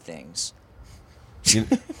 you need things.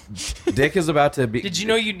 Dick is about to be... Did you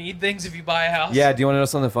know you need things if you buy a house? Yeah, do you want to know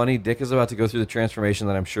something funny? Dick is about to go through the transformation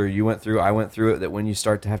that I'm sure you went through. I went through it, that when you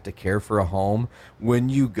start to have to care for a home, when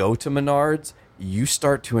you go to Menards, you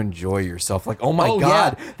start to enjoy yourself. Like, oh my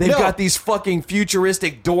God, they've got these fucking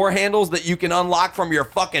futuristic door handles that you can unlock from your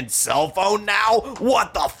fucking cell phone now?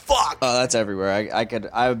 What the fuck? Oh, that's everywhere.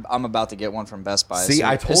 I'm about to get one from Best Buy. See,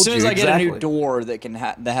 I told you. As soon as I get a new exactly. door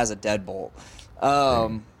that has a deadbolt.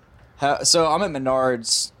 So I'm at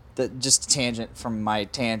Menards. Just a tangent from my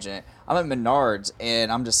tangent. I'm at Menards,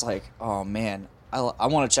 and I'm just like, oh man, I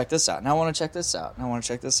want to check this out, and I want to check this out, and I want to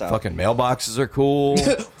check this out. Fucking mailboxes are cool.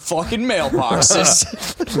 Fucking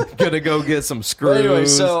mailboxes. Gonna go get some screws. But anyway,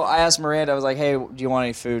 so I asked Miranda, I was like, hey, do you want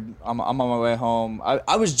any food? I'm on my way home.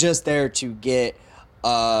 I was just there to get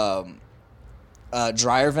dryer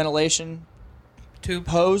ventilation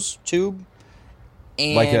hose tube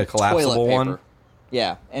and like a collapsible toilet paper. one?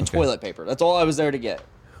 Yeah, and toilet paper. That's all I was there to get.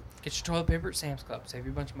 Get your toilet paper at Sam's Club. Save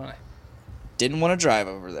you a bunch of money. Didn't want to drive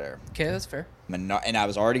over there. Okay, that's fair. And I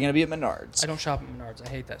was already going to be at Menards. I don't shop at Menards. I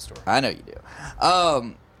hate that store. I know you do.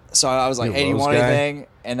 So I was like, You hey, do you Lowe's want guy? anything?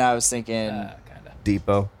 And I was thinking... Kinda.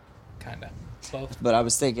 Depot. Kinda. Both. But I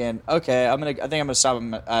was thinking, okay, I think I'm gonna stop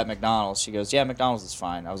at McDonald's. She goes, yeah, McDonald's is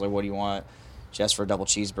fine. I was like, what do you want? She asked for a double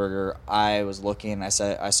cheeseburger. I was looking. I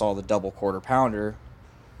saw the double quarter pounder,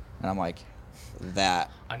 and I'm like,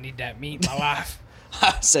 that. I need that meat in my life.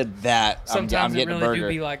 I said that. Sometimes I'm it getting really a burger. do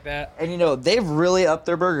be like that. And they've really upped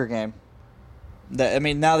their burger game.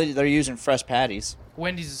 Now that they're using fresh patties.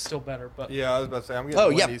 Wendy's is still better, but Yeah, I was about to say, I'm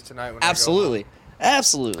getting Wendy's tonight when absolutely. I go home.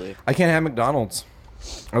 Absolutely. I can't have McDonald's.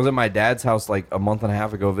 I was at my dad's house like a month and a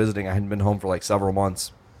half ago visiting. I hadn't been home for like several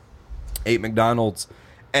months. Ate McDonald's.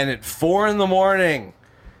 And at 4 a.m,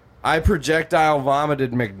 I projectile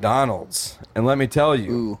vomited McDonald's. And let me tell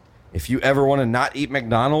you, if you ever want to not eat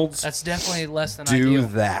McDonald's, that's definitely less than do ideal.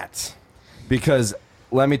 that. Because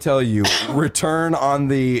let me tell you, return on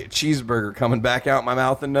the cheeseburger coming back out my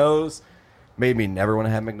mouth and nose made me never want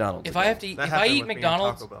to have McDonald's. If I have to, if I eat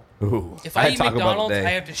McDonald's, if I had eat Taco Bell McDonald's, today.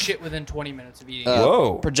 I have to shit within 20 minutes of eating.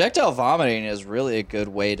 Whoa. Projectile vomiting is really a good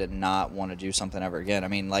way to not want to do something ever again. I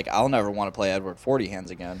mean, like, I'll never want to play Edward 40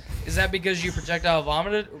 Hands again. Is that because you projectile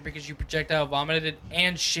vomited, or because you projectile vomited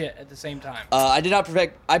and shit at the same time? I did not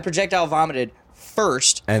I projectile vomited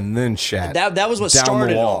first. And then shat. That was what down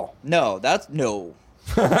started the it wall. all. No, that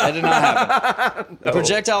did not happen. The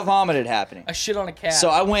projectile vomited happening. I shit on a cat. So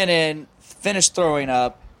I went in, finished throwing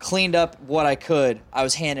up, cleaned up what I could. I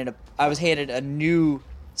was handed a new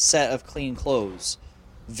set of clean clothes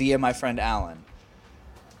via my friend Alan.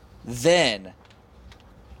 Then,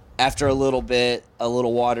 after a little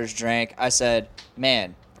water's drank, I said,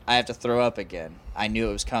 man, I have to throw up again. I knew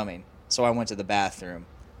it was coming. So I went to the bathroom.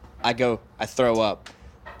 I throw up.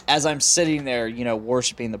 As I'm sitting there,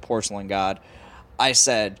 worshiping the porcelain god, I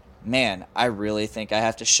said, man, I really think I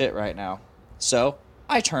have to shit right now. So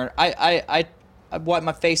I wipe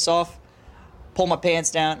my face off, pull my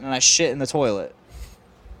pants down, and I shit in the toilet.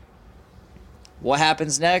 What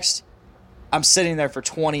happens next? I'm sitting there for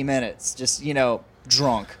 20 minutes, just,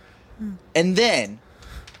 drunk. And then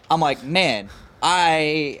I'm like, man,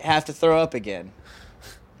 I have to throw up again.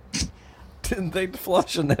 didn't think to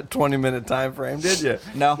flush in that 20-minute time frame, did you?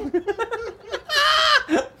 No,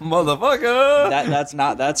 Motherfucker.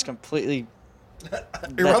 that's completely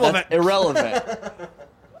Irrelevant. that's irrelevant.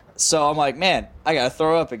 So I'm like, man, I gotta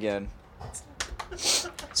throw up again.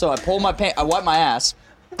 So I pull my I wipe my ass,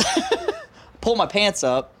 pull my pants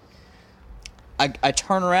up. I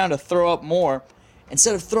turn around to throw up more.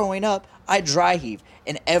 Instead of throwing up, I dry heave,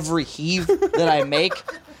 and every heave that I make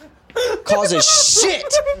causes shit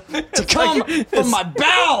to come from my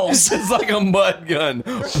bowels. It's like a mud gun.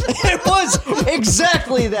 It was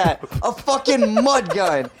exactly that. A fucking mud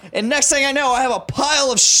gun. And next thing I know, I have a pile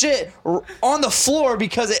of shit on the floor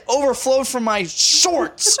because it overflowed from my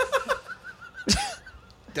shorts.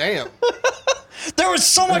 Damn. There was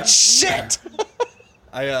so much shit.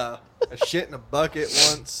 I shit in a bucket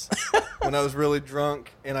once when I was really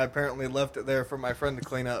drunk, and I apparently left it there for my friend to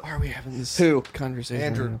clean up. Why are we having this Who? conversation?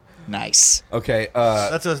 Andrew. Nice. Okay.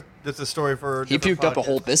 That's a story for. He puked up a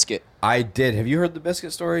whole biscuit. I did. Have you heard the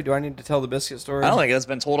biscuit story? Do I need to tell the biscuit story? I don't think that's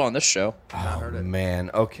been told on this show. Oh, man.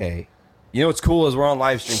 Okay. You know what's cool is we're on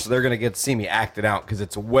live stream, so they're going to get to see me act it out because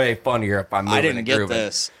it's way funnier if I'm moving I didn't and get grooving.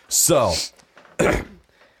 this. So,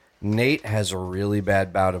 Nate has a really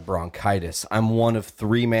bad bout of bronchitis. I'm one of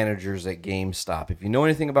 3 managers at GameStop. If you know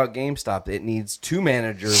anything about GameStop, it needs 2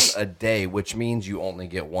 managers a day, which means you only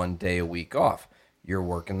get 1 day a week off. You're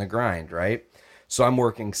working the grind, right? So I'm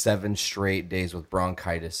working 7 straight days with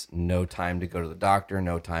bronchitis, no time to go to the doctor,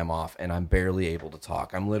 no time off, and I'm barely able to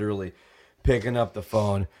talk. I'm literally picking up the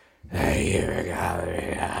phone. Hey,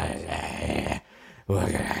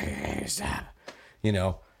 GameStop. You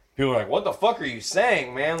know, people are like, what the fuck are you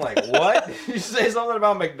saying, man? Like, what? Did you say something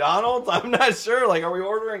about McDonald's? I'm not sure. Like, are we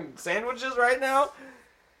ordering sandwiches right now?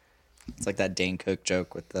 It's like that Dane Cook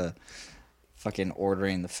joke with the fucking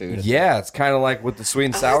ordering the food. Yeah, it's kind of like with the sweet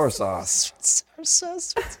and sour sauce. Sweet sour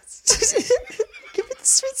sauce. Give me the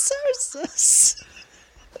sweet sour sauce.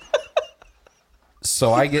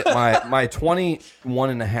 So I get my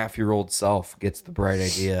 21-and-a-half-year-old self gets the bright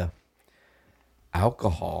idea.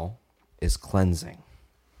 Alcohol is cleansing.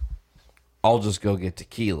 I'll just go get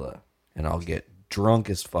tequila and I'll get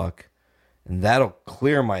drunk as fuck, and that'll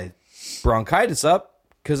clear my bronchitis up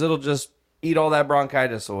because it'll just eat all that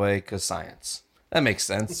bronchitis away because science. That makes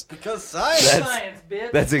sense. Because science. Science,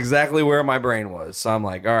 bitch. That's exactly where my brain was. So I'm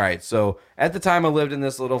like, all right. So at the time I lived in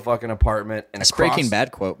this little fucking apartment. And That's Breaking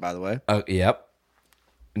Bad quote, by the way. Yep.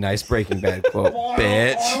 Nice Breaking Bad quote,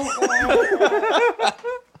 bitch.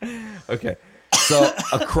 Okay. So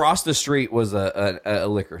across the street was a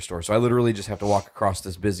liquor store. So I literally just have to walk across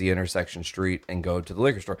this busy intersection street and go to the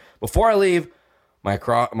liquor store. Before I leave,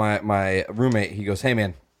 my roommate, he goes, hey,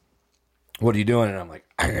 man, what are you doing? And I'm like,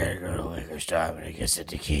 I gotta go to the liquor store. I'm gonna get some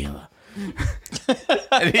tequila.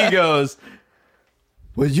 And he goes,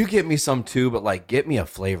 well, you get me some too, but like get me a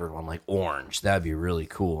flavored one, like orange. That'd be really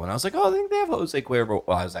cool. And I was like, oh, I think they have Jose Cuervo.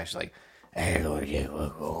 Well, I was actually like, I gotta go get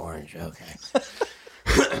orange. Okay.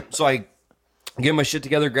 So I get my shit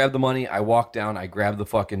together, grab the money. I walk down. I grab the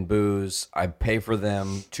fucking booze. I pay for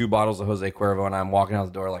them 2 bottles of Jose Cuervo, and I'm walking out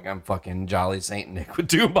the door like I'm fucking Jolly Saint Nick with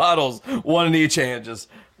 2 bottles, 1 in each hand, just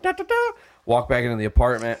walk back into the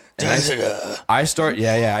apartment. And I start,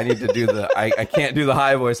 I need to do I can't do the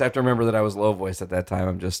high voice. I have to remember that I was low voice at that time.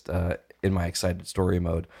 I'm just in my excited story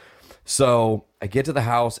mode. So I get to the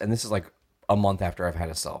house, and this is like a month after I've had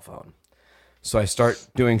a cell phone. So I start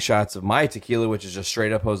doing shots of my tequila, which is just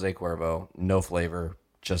straight up Jose Cuervo, no flavor,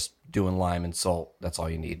 just doing lime and salt. That's all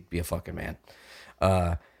you need. Be a fucking man.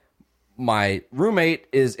 My roommate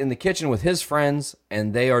is in the kitchen with his friends,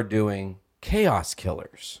 and they are doing Chaos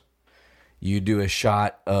Killers. You do a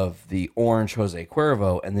shot of the orange Jose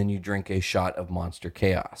Cuervo, and then you drink a shot of Monster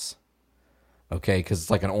Chaos. Okay, because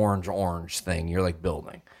it's like an orange thing. You're like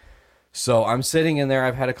building. So I'm sitting in there.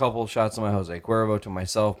 I've had a couple of shots of my Jose Cuervo to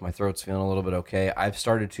myself. My throat's feeling a little bit okay. I've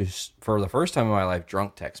started to, for the first time in my life,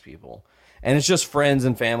 drunk text people. And it's just friends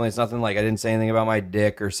and family. It's nothing like I didn't say anything about my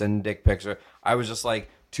dick or send dick pics. I was just like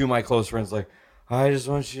to my close friends like, I just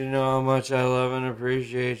want you to know how much I love and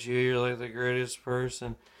appreciate you. You're like the greatest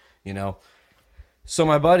person, you know. So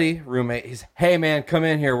my buddy, roommate, he's, hey, man, come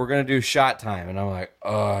in here. We're going to do shot time. And I'm like,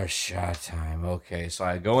 oh, shot time. Okay. So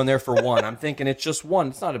I go in there for 1. I'm thinking it's just 1.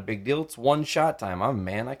 It's not a big deal. It's 1 shot time. I'm a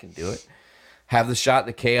man. I can do it. Have the shot,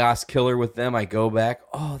 the Chaos Killer with them. I go back.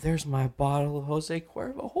 Oh, there's my bottle of Jose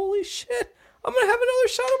Cuervo. Holy shit. I'm going to have another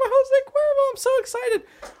shot of my Jose Cuervo. I'm so excited.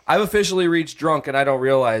 I've officially reached drunk, and I don't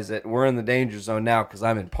realize it. We're in the danger zone now because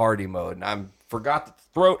I'm in party mode. And I forgot that the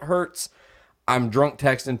throat hurts. I'm drunk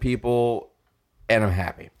texting people. And I'm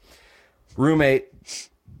happy. Roommate,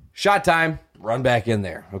 shot time, run back in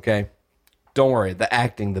there, okay? don't worry. The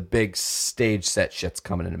acting, the big stage set shit's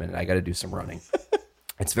coming in a minute. I got to do some running.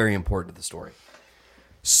 It's very important to the story.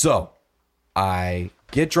 So I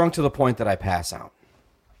get drunk to the point that I pass out.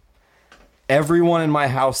 Everyone in my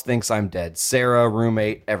house thinks I'm dead. Sarah,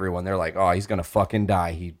 roommate, everyone. They're like, oh, he's going to fucking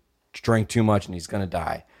die. He drank too much and he's going to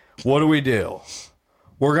die. What do?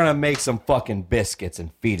 We're going to make some fucking biscuits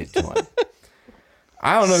and feed it to him.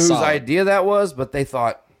 I don't know whose idea that was, but they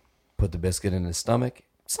thought, put the biscuit in his stomach.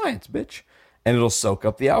 Science, bitch. And it'll soak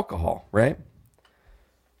up the alcohol, right?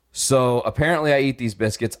 So apparently I eat these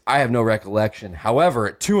biscuits. I have no recollection. However,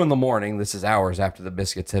 at 2 a.m, this is hours after the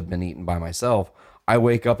biscuits have been eaten by myself, I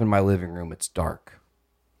wake up in my living room. It's dark.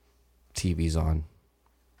 TV's on.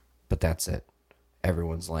 But that's it.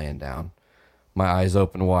 Everyone's laying down. My eyes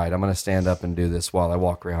open wide. I'm going to stand up and do this while I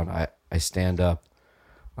walk around. I stand up.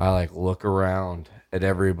 I like look around at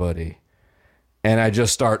everybody. And I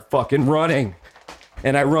just start fucking running.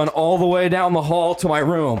 And I run all the way down the hall to my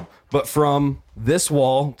room. But from this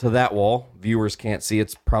wall to that wall, viewers can't see.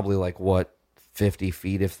 It's probably like, 50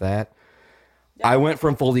 feet, if that. I went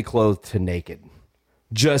from fully clothed to naked.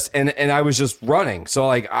 And I was just running. So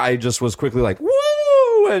like I just was quickly like,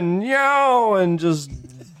 woo and yo, and just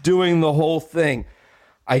doing the whole thing.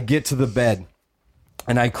 I get to the bed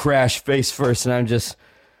and I crash face first, and I'm just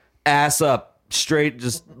ass up, straight,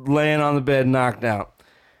 just laying on the bed, knocked out.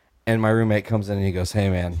 And my roommate comes in and he goes, hey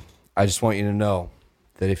man, I just want you to know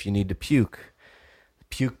that if you need to puke, the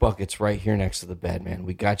puke bucket's right here next to the bed, man.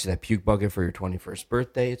 We got you that puke bucket for your 21st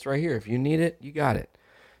birthday. It's right here. If you need it, you got it.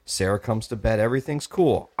 Sarah comes to bed. Everything's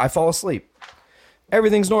cool. I fall asleep.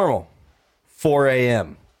 Everything's normal. 4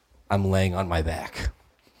 a.m. I'm laying on my back.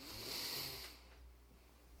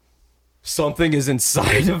 Something is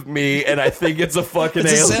inside of me, and I think it's a fucking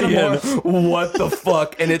alien. What the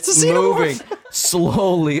fuck? And it's moving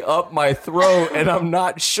slowly up my throat, and I'm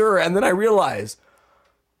not sure. And then I realize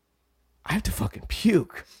I have to fucking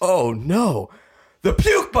puke. Oh, no. The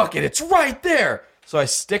puke bucket, it's right there. So I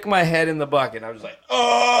stick my head in the bucket, and I'm just like,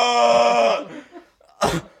 oh!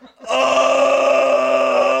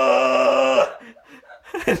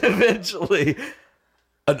 And eventually,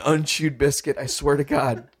 an unchewed biscuit, I swear to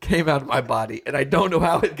God, came out of my body, and I don't know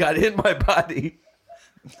how it got in my body.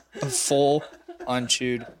 A full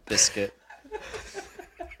unchewed biscuit.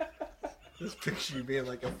 Just picture you being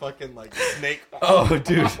like a fucking like snake. Oh,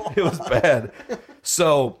 dude, it was bad.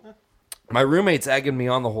 So my roommate's egging me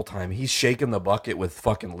on the whole time. He's shaking the bucket with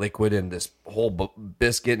fucking liquid and this whole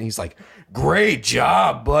biscuit, and he's like, "Great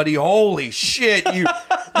job, buddy! Holy shit, you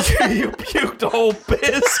puked a whole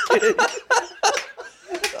biscuit."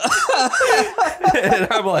 And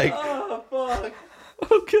I'm like, "Oh fuck!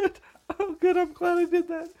 Oh good, oh good. I'm glad I did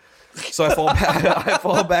that." So I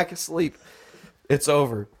fall back asleep. It's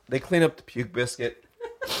over. They clean up the puke biscuit.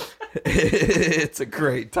 It's a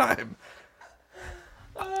great time.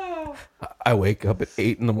 I wake up at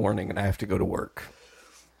 8 a.m. and I have to go to work.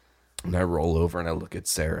 And I roll over and I look at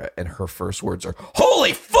Sarah, and her first words are,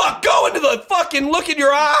 "Holy fuck, go into the fucking look in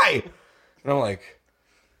your eye." And I'm like,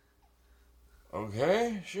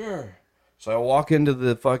 okay, sure. So I walk into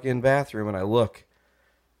the fucking bathroom and I look,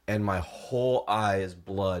 and my whole eye is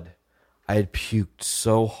blood. I had puked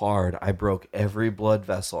so hard, I broke every blood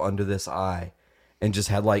vessel under this eye and just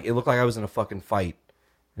had it looked like I was in a fucking fight.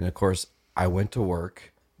 And of course, I went to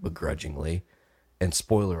work begrudgingly, and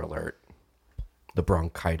spoiler alert, the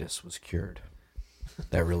bronchitis was cured.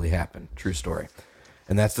 That really happened. True story.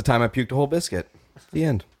 And that's the time I puked a whole biscuit. The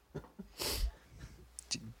end.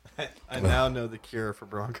 I now know the cure for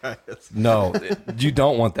bronchitis. No, you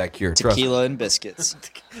don't want that cure. Tequila and biscuits.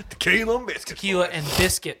 Tequila and biscuits. Tequila and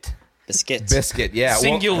biscuit. Biscuit, yeah.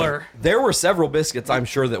 Singular. Well, there were several biscuits, I'm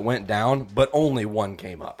sure, that went down, but only one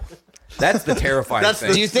came up. That's the terrifying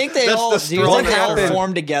thing. Do you think they all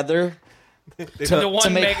formed together? Into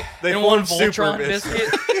one Voltron biscuit.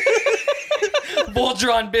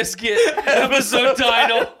 Voltron biscuit episode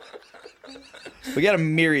title. We got a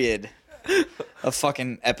myriad of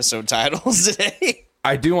fucking episode titles today.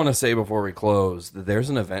 I do want to say before we close that there's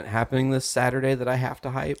an event happening this Saturday that I have to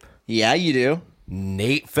hype. Yeah, you do.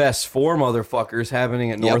 Nate Fest 4 motherfuckers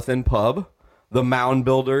happening at North End Pub. The Mound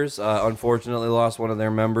Builders unfortunately lost one of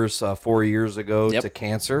their members 4 years ago to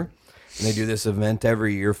cancer. And they do this event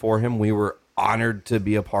every year for him. We were honored to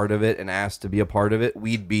be a part of it and asked to be a part of it.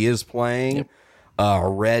 Weed B is playing.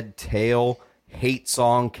 Red Tail, Hate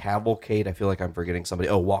Song, Cavalcade. I feel like I'm forgetting somebody.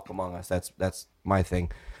 Oh, Walk Among Us. That's my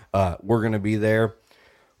thing. We're going to be there.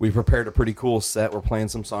 We prepared a pretty cool set. We're playing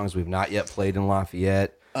some songs we've not yet played in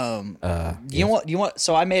Lafayette. You know what?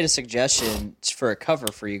 So I made a suggestion for a cover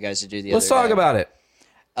for you guys to do the Let's talk about it.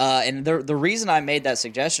 And the reason I made that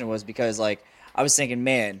suggestion was because like I was thinking,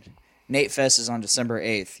 man, Nate Fest is on December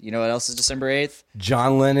 8th. You know what else is December 8th?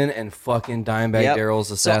 John Lennon and fucking Dimebag Yep. Darrell's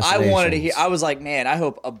So assassination. I wanted to hear. I was like, man, I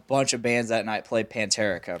hope a bunch of bands that night play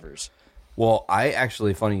Pantera covers. Well,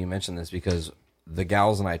 funny you mentioned this because the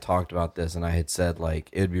gals and I talked about this, and I had said like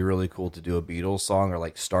it would be really cool to do a Beatles song or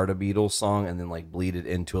like start a Beatles song and then like bleed it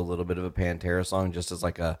into a little bit of a Pantera song just as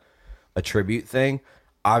like a tribute thing.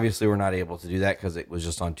 Obviously, we're not able to do that because it was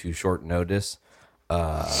just on too short notice.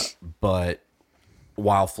 But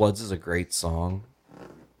while Floods is a great song,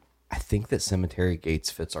 I think that Cemetery Gates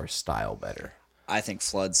fits our style better. I think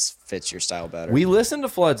Floods fits your style better. We listened to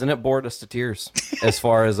Floods and it bored us to tears as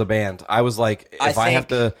far as a band. I was like, if I have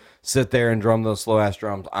to sit there and drum those slow ass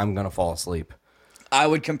drums, I'm going to fall asleep. I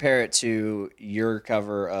would compare it to your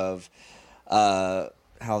cover of How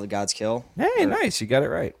the Gods Kill. Hey, nice. You got it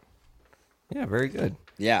right. Yeah, very good.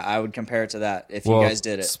 Yeah, I would compare it to that if you guys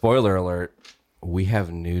did it. Spoiler alert, we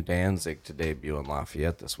have new Danzig to debut in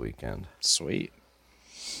Lafayette this weekend. Sweet.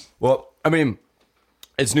 Well, I mean,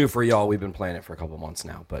 it's new for y'all. We've been playing it for a couple months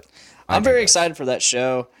now, but I'm very excited for that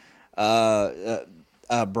show.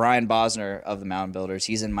 Brian Bosner of the Mountain Builders,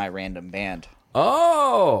 he's in my random band.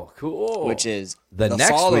 Oh, cool. Which is the next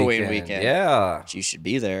following weekend. Yeah. But you should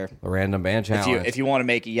be there. The Random Band Challenge. If you want to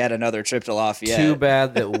make yet another trip to Lafayette. Too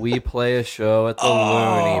bad that we play a show at the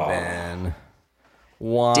Looney Bin.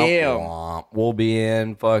 Womp, Damn. womp. We'll be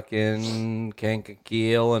in fucking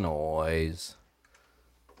Kankakee, Illinois.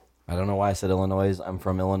 I don't know why I said Illinois. I'm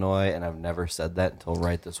from Illinois, and I've never said that until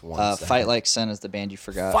right this one second. Fight Like Sin is the band you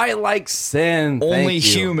forgot. Fight Like Sin. Thank Only you.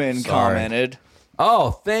 Human Sorry. commented.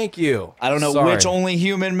 Oh, thank you. I don't know Sorry. which Only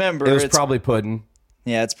Human member. It was probably Puddin'.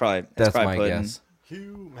 Yeah, it's probably That's probably my Puddin'. guess.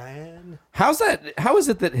 Human. How is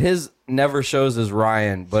it that his never shows as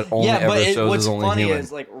Ryan, but only ever shows what's as Only funny Human?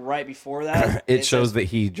 is like right before that, it shows that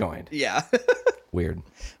he joined. Yeah. Weird.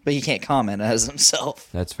 But he can't comment as himself.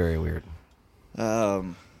 That's very weird.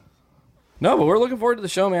 No, but we're looking forward to the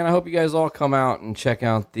show, man. I hope you guys all come out and check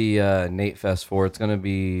out the Nate Fest 4. It's going to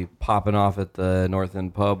be popping off at the North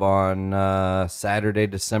End Pub on Saturday,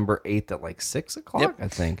 December 8th at like 6 o'clock, I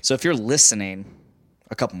think. So if you're listening,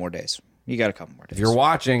 a couple more days. You got a couple more days. If you're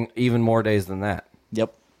watching, even more days than that.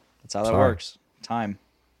 Yep. That's how that Sorry. works. Time.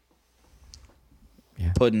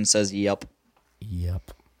 Yeah. Puddin' says yep.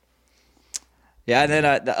 Yep. Yeah, and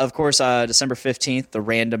then, of course, December 15th, the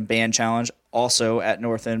Random Band Challenge, also at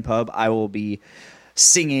North End Pub. I will be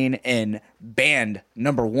singing in band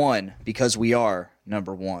number 1 because we are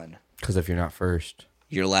number 1. Because if you're not first,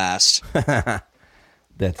 you're last. That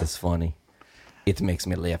is funny. It makes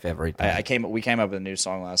me laugh every time. We came up with a new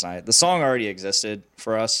song last night. The song already existed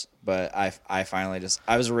for us, but I finally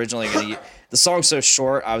I was originally going to the song's so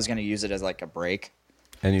short, I was going to use it as like a break.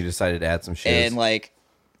 And you decided to add some shit. And like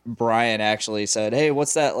Brian actually said, "Hey,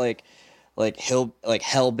 what's that like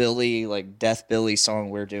Hellbilly, like Death Billy song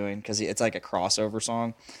we're doing?" Because it's like a crossover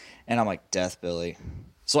song, and I'm like Death Billy.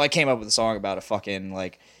 So I came up with a song about a fucking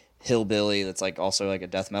like hillbilly that's like also like a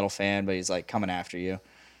death metal fan, but he's like coming after you.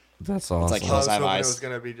 That's awesome. It's like I Hills was Have hoping it Eyes. was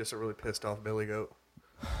gonna be just a really pissed off Billy Goat.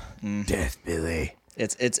 Death Billy.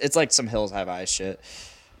 It's like some Hills Have Eyes shit.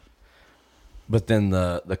 But then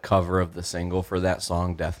the cover of the single for that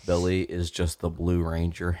song, Death Billy, is just the Blue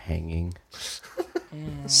Ranger hanging.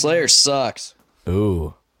 Slayer sucks.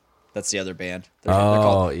 Ooh. That's the other band. They're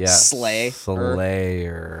called yeah. Slayer.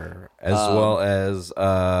 As well as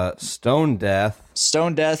Stone Death.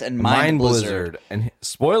 Stone Death and Mind Blizzard. And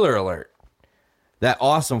spoiler alert, that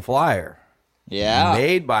awesome flyer. Yeah.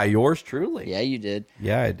 Made by yours truly. Yeah, you did.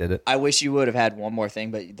 Yeah, I did it. I wish you would have had one more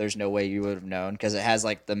thing, but there's no way you would have known because it has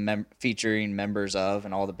like the featuring members of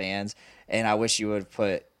and all the bands. And I wish you would have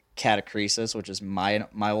put Catacresis, which is my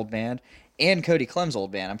old band, and Cody Clem's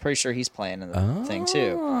old band. I'm pretty sure he's playing in the thing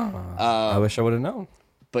too. I wish I would have known.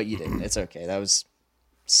 But you didn't. It's okay. That was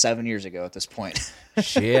 7 years ago at this point.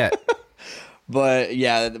 Shit. But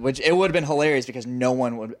yeah, which it would have been hilarious because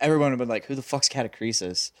everyone would have been like, "Who the fuck's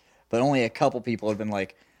Catacresis?" But only a couple people had been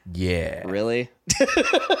like, "Yeah, really?"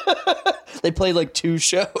 They played like 2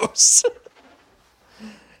 shows.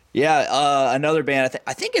 Yeah, another band.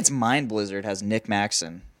 I think it's Mind Blizzard has Nick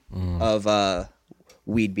Maxon of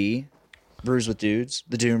Weed Bee, Brews with Dudes,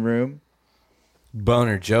 The Doom Room,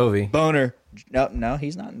 Boner Jovi. Boner. No,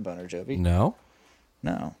 he's not in Boner Jovi. No.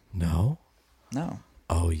 No.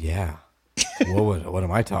 Oh yeah. What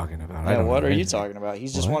am I talking about? I Yeah, don't what know are you anything. talking about?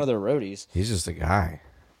 He's just one of their roadies. He's just a guy.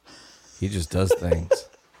 He just does things.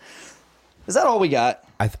 Is that all we got?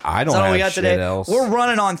 I don't Is that all have we got shit today? else. We're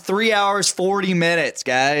running on 3 hours 40 minutes,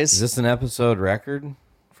 guys. Is this an episode record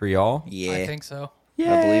for y'all? Yeah, I think so.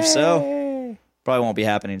 I believe so. Probably won't be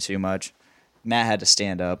happening too much. Matt had to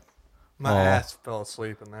stand up. My ass fell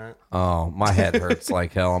asleep in that. Oh, my head hurts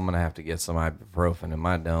like hell. I'm gonna have to get some ibuprofen in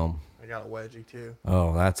my dome. I got a wedgie too.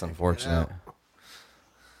 Oh, that's unfortunate.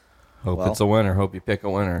 Hope Well. it's a winner. Hope you pick a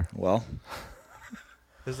winner. Well,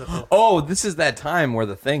 Oh, this is that time where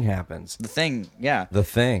the thing happens. the thing, yeah. The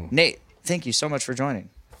thing. Nate, thank you so much for joining.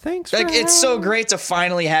 Thanks. Like, it's so great to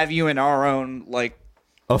finally have you in our own, like,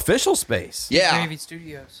 Official space. yeah. Gravy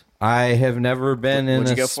Studios. I have never been in.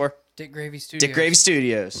 What'd you a go for? Dick Gravy Studios. Dick Gravy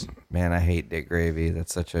Studios. Man, I hate Dick Gravy.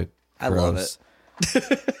 That's such a. I love gross-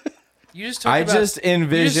 You just talked I about, just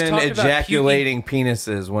envision talked about ejaculating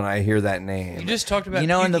penises when I hear that name. You just talked about You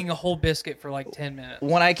know, in puking a whole biscuit for like 10 minutes.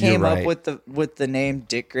 When I came You're up right. with the name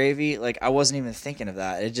Dick Gravy, like I wasn't even thinking of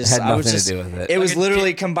that. It just Had I was nothing to just, do with it. It was Like a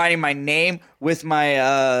literally combining my name with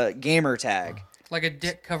my gamer tag, Like a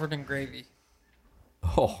dick covered in gravy.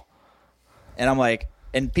 Oh, and I'm like,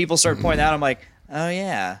 and people start pointing out, I'm like, oh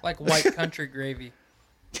yeah, Like white country gravy.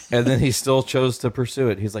 and then he still chose to pursue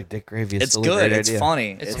it. He's like, Dick Gravy is it's still a good, great it's idea.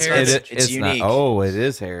 funny, It's it's heritage. it's unique, Not, oh, it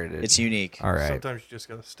is heritage. it's unique. All right. Sometimes you just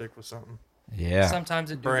gotta stick with something. Yeah. Sometimes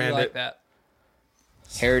it do be Brand like it. that.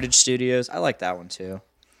 Heritage Studios, I like that one too.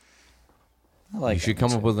 I like. You should that come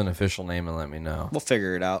one, up too. with an official name and let me know. We'll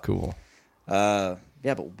figure it out. Cool. Yeah,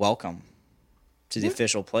 but welcome to the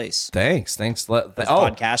official place. Thanks. It's Oh,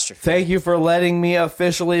 Podcastrophe. thank you for letting me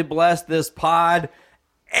officially bless this pod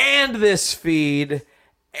and this feed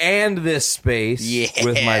and this space Yeah.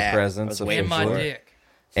 with my presence. I was waiting And my officially. dick.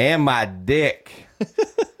 And my dick.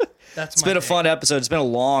 That's It's my been a dick. fun episode. It's been a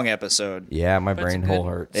long episode. Yeah, my But it's brain a hole good-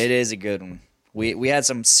 hurts. It is a good one. We had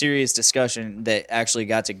some serious discussion that actually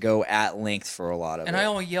got to go at length for a lot of And it. I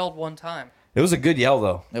only yelled one time. It was a good yell,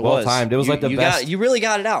 though. It well was timed. It was You- like the you best. you really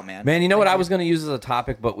got it out, man. Man, you know what I was going to use as a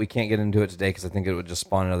topic, but we can't get into it today because I think it would just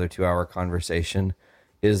spawn another 2-hour conversation.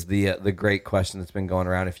 Is the great question that's been going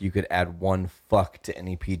around? If you could add one fuck to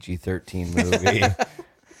any PG-13 movie,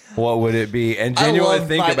 what would it be? And genuinely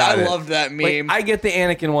think about it. I love that meme. Like, I get the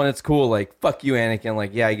Anakin one; it's cool. Like, fuck you, Anakin.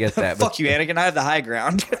 Like, yeah, I get that. Fuck you, Anakin. I have the high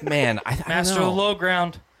ground. man. I Master don't of the know. low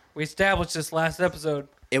ground. We established this last episode.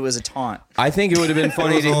 It was a taunt. I think it would have been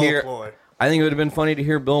funny was a to whole hear. ploy. I think it would have been funny to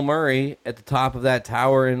hear Bill Murray at the top of that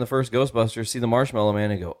tower in the first Ghostbusters see the Marshmallow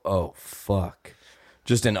Man and go, "Oh fuck!"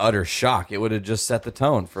 Just in utter shock. It would have just set the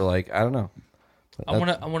tone for like I don't know. I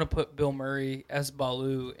wanna put Bill Murray as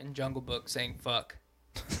Baloo in Jungle Book saying fuck.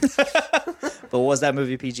 But was that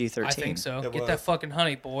movie PG-13? I think so. It Get was. that fucking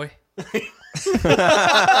honey, boy.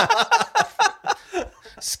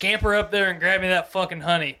 Scamper up there and grab me that fucking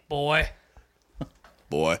honey, boy.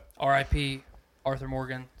 Boy. R.I.P. Arthur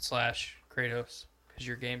Morgan / Kratos, because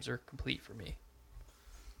your games are complete for me.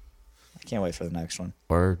 I can't wait for the next one.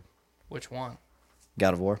 Word. Which one?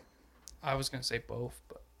 God of War. I was gonna say both,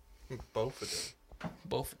 but Both of them.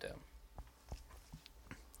 both of them.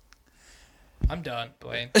 I'm done,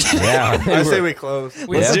 Blaine. Yeah. I say we close.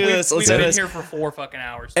 Let's do this. Let's We've do been this. here for 4 fucking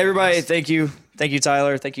hours. Everybody, thank you. Thank you,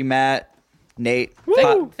 Tyler. Thank you, Matt. Nate.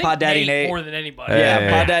 Pod Daddy Nate. more than anybody. Yeah, Hey.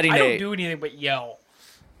 Pod Daddy I don't Nate. do anything but yell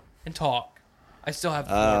and talk. I still have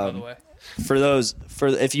the floor, by the way. For those,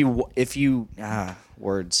 if you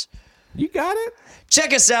words. You got it.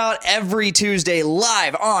 Check us out every Tuesday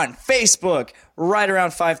live on Facebook, right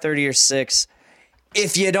around 5:30 or 6.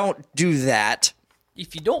 If you don't do that,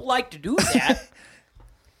 If you don't like to do that,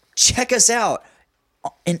 check us out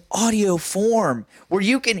in audio form where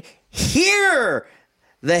you can hear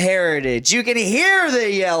the heritage. You can hear the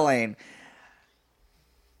yelling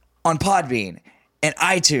on Podbean and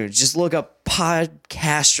iTunes. Just look up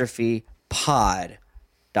Podcastrophe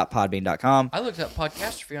pod.podbean.com. I looked up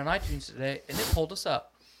Podcastrophe on iTunes today, and it pulled us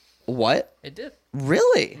up. What? It did.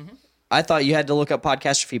 Really? I thought you had to look up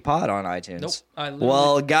Podcastrophe Pod on iTunes. Nope. I literally-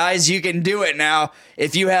 Well, guys, you can do it now.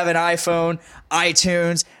 If you have an iPhone,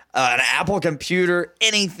 iTunes, an Apple computer,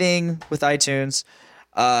 anything with iTunes,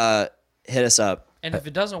 hit us up. And if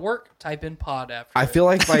it doesn't work, type in pod after. I it. feel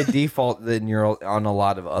like by default, then you're on a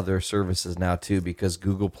lot of other services now too, because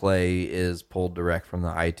Google Play is pulled direct from the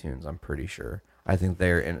iTunes. I'm pretty sure. I think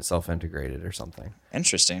they're in self-integrated or something.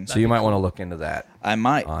 Interesting. So you might want to look into that. I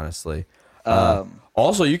might. Honestly.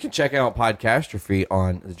 Also, you can check out Podcastrophe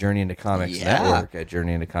on the Journey into Comics Yeah. network at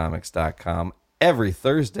journeyintocomics.com every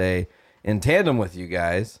Thursday in tandem with you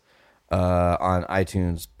guys on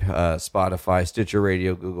iTunes, Spotify, Stitcher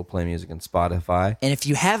Radio, Google Play Music, and Spotify. And if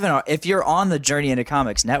you haven't, if you're on the Journey into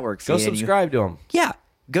Comics network feed, Go and you- subscribe to them. yeah,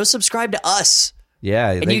 go subscribe to us, Yeah,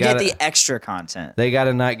 and you get the extra content. They got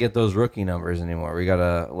to not get those rookie numbers anymore. We got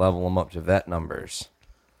to level them up to vet numbers.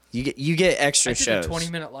 You get I extra did shows. a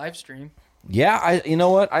 20-minute live stream. Yeah, you know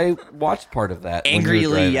what? I watched part of that. when you were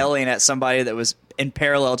Angrily driving. yelling at somebody that was in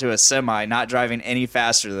parallel to a semi, not driving any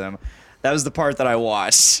faster than them. That was the part that I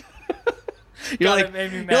watched. You're God, it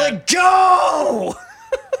made me you're mad. like, go!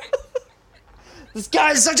 This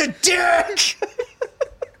guy's such a dick.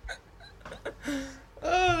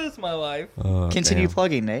 Oh, that's my life. Continue damn.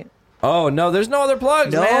 plugging, Nate. Oh no, there's no other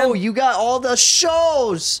plugs, No, man. you got all the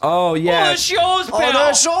shows. Oh yeah. Oh, the show's All pal.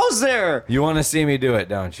 the shows there. You want to see me do it,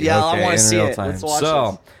 don't you? Yeah, I okay, wanna in see real it. time. Let's watch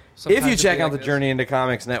so, this. if you Sometimes check it'll be out like the this. Journey into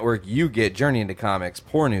Comics Network, you get Journey into Comics,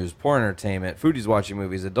 Poor News, Poor Entertainment, Foodies Watching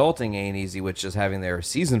Movies, Adulting Ain't Easy, which is having their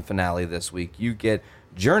season finale this week. You get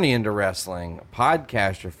Journey into Wrestling,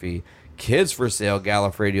 Podcastrophe, Kids for Sale,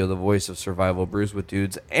 Gallifredio, The Voice of Survival, Brews with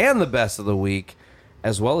Dudes, and the Best of the Week,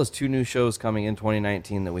 as well as 2 new shows coming in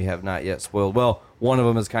 2019 that we have not yet spoiled. Well, one of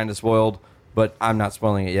them is kind of spoiled, but I'm not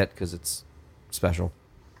spoiling it yet because it's special.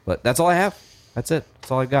 But that's all I have. That's it. That's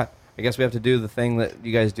all I got. I guess we have to do the thing that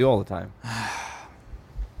you guys do all the time.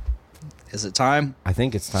 Is it time? I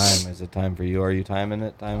think it's time. Is it time for you? Are you timing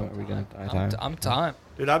it? Time? Are we going to time? I'm time.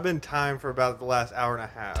 Dude, I've been timed for about the last hour and a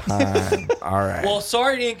half. Time. All right. Well,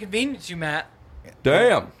 sorry to inconvenience you, Matt.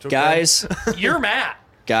 Damn. It's okay. Guys, You're Matt.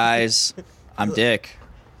 guys, I'm Dick.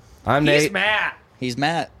 I'm He's Nate. Matt. He's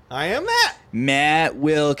Matt. I am Matt. Matt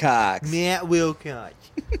Wilcox. Matt Wilcox.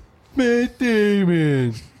 Matt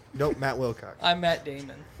Damon. Nope, Matt Wilcox. I'm Matt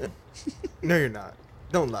Damon. No, you're not.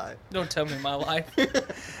 Don't lie. Don't tell me my life. All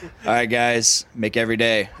right, guys, make every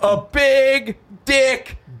day. A big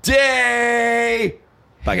dick day.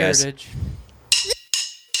 Bye, guys. Heritage.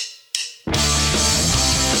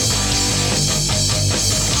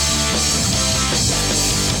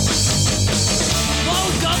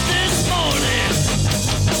 Woke up this morning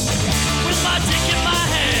with my dick in my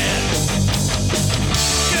hand.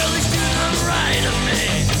 Girlies to the right of me,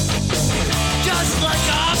 just like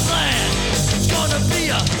I planned. It's gonna be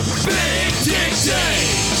a big dick day.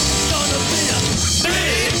 It's gonna be a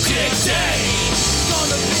big dick day. It's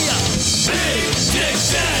gonna be a big dick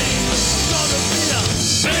day. It's gonna be a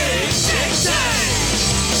big dick day.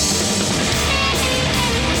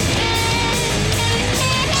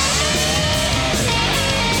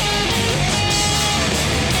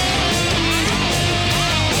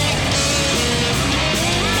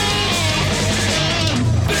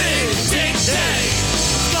 Big dick day.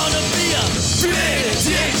 It's gonna be a big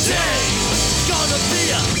dick day. It's gonna be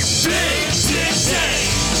a big dick day.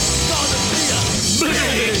 It's gonna be a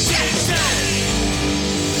big dick day.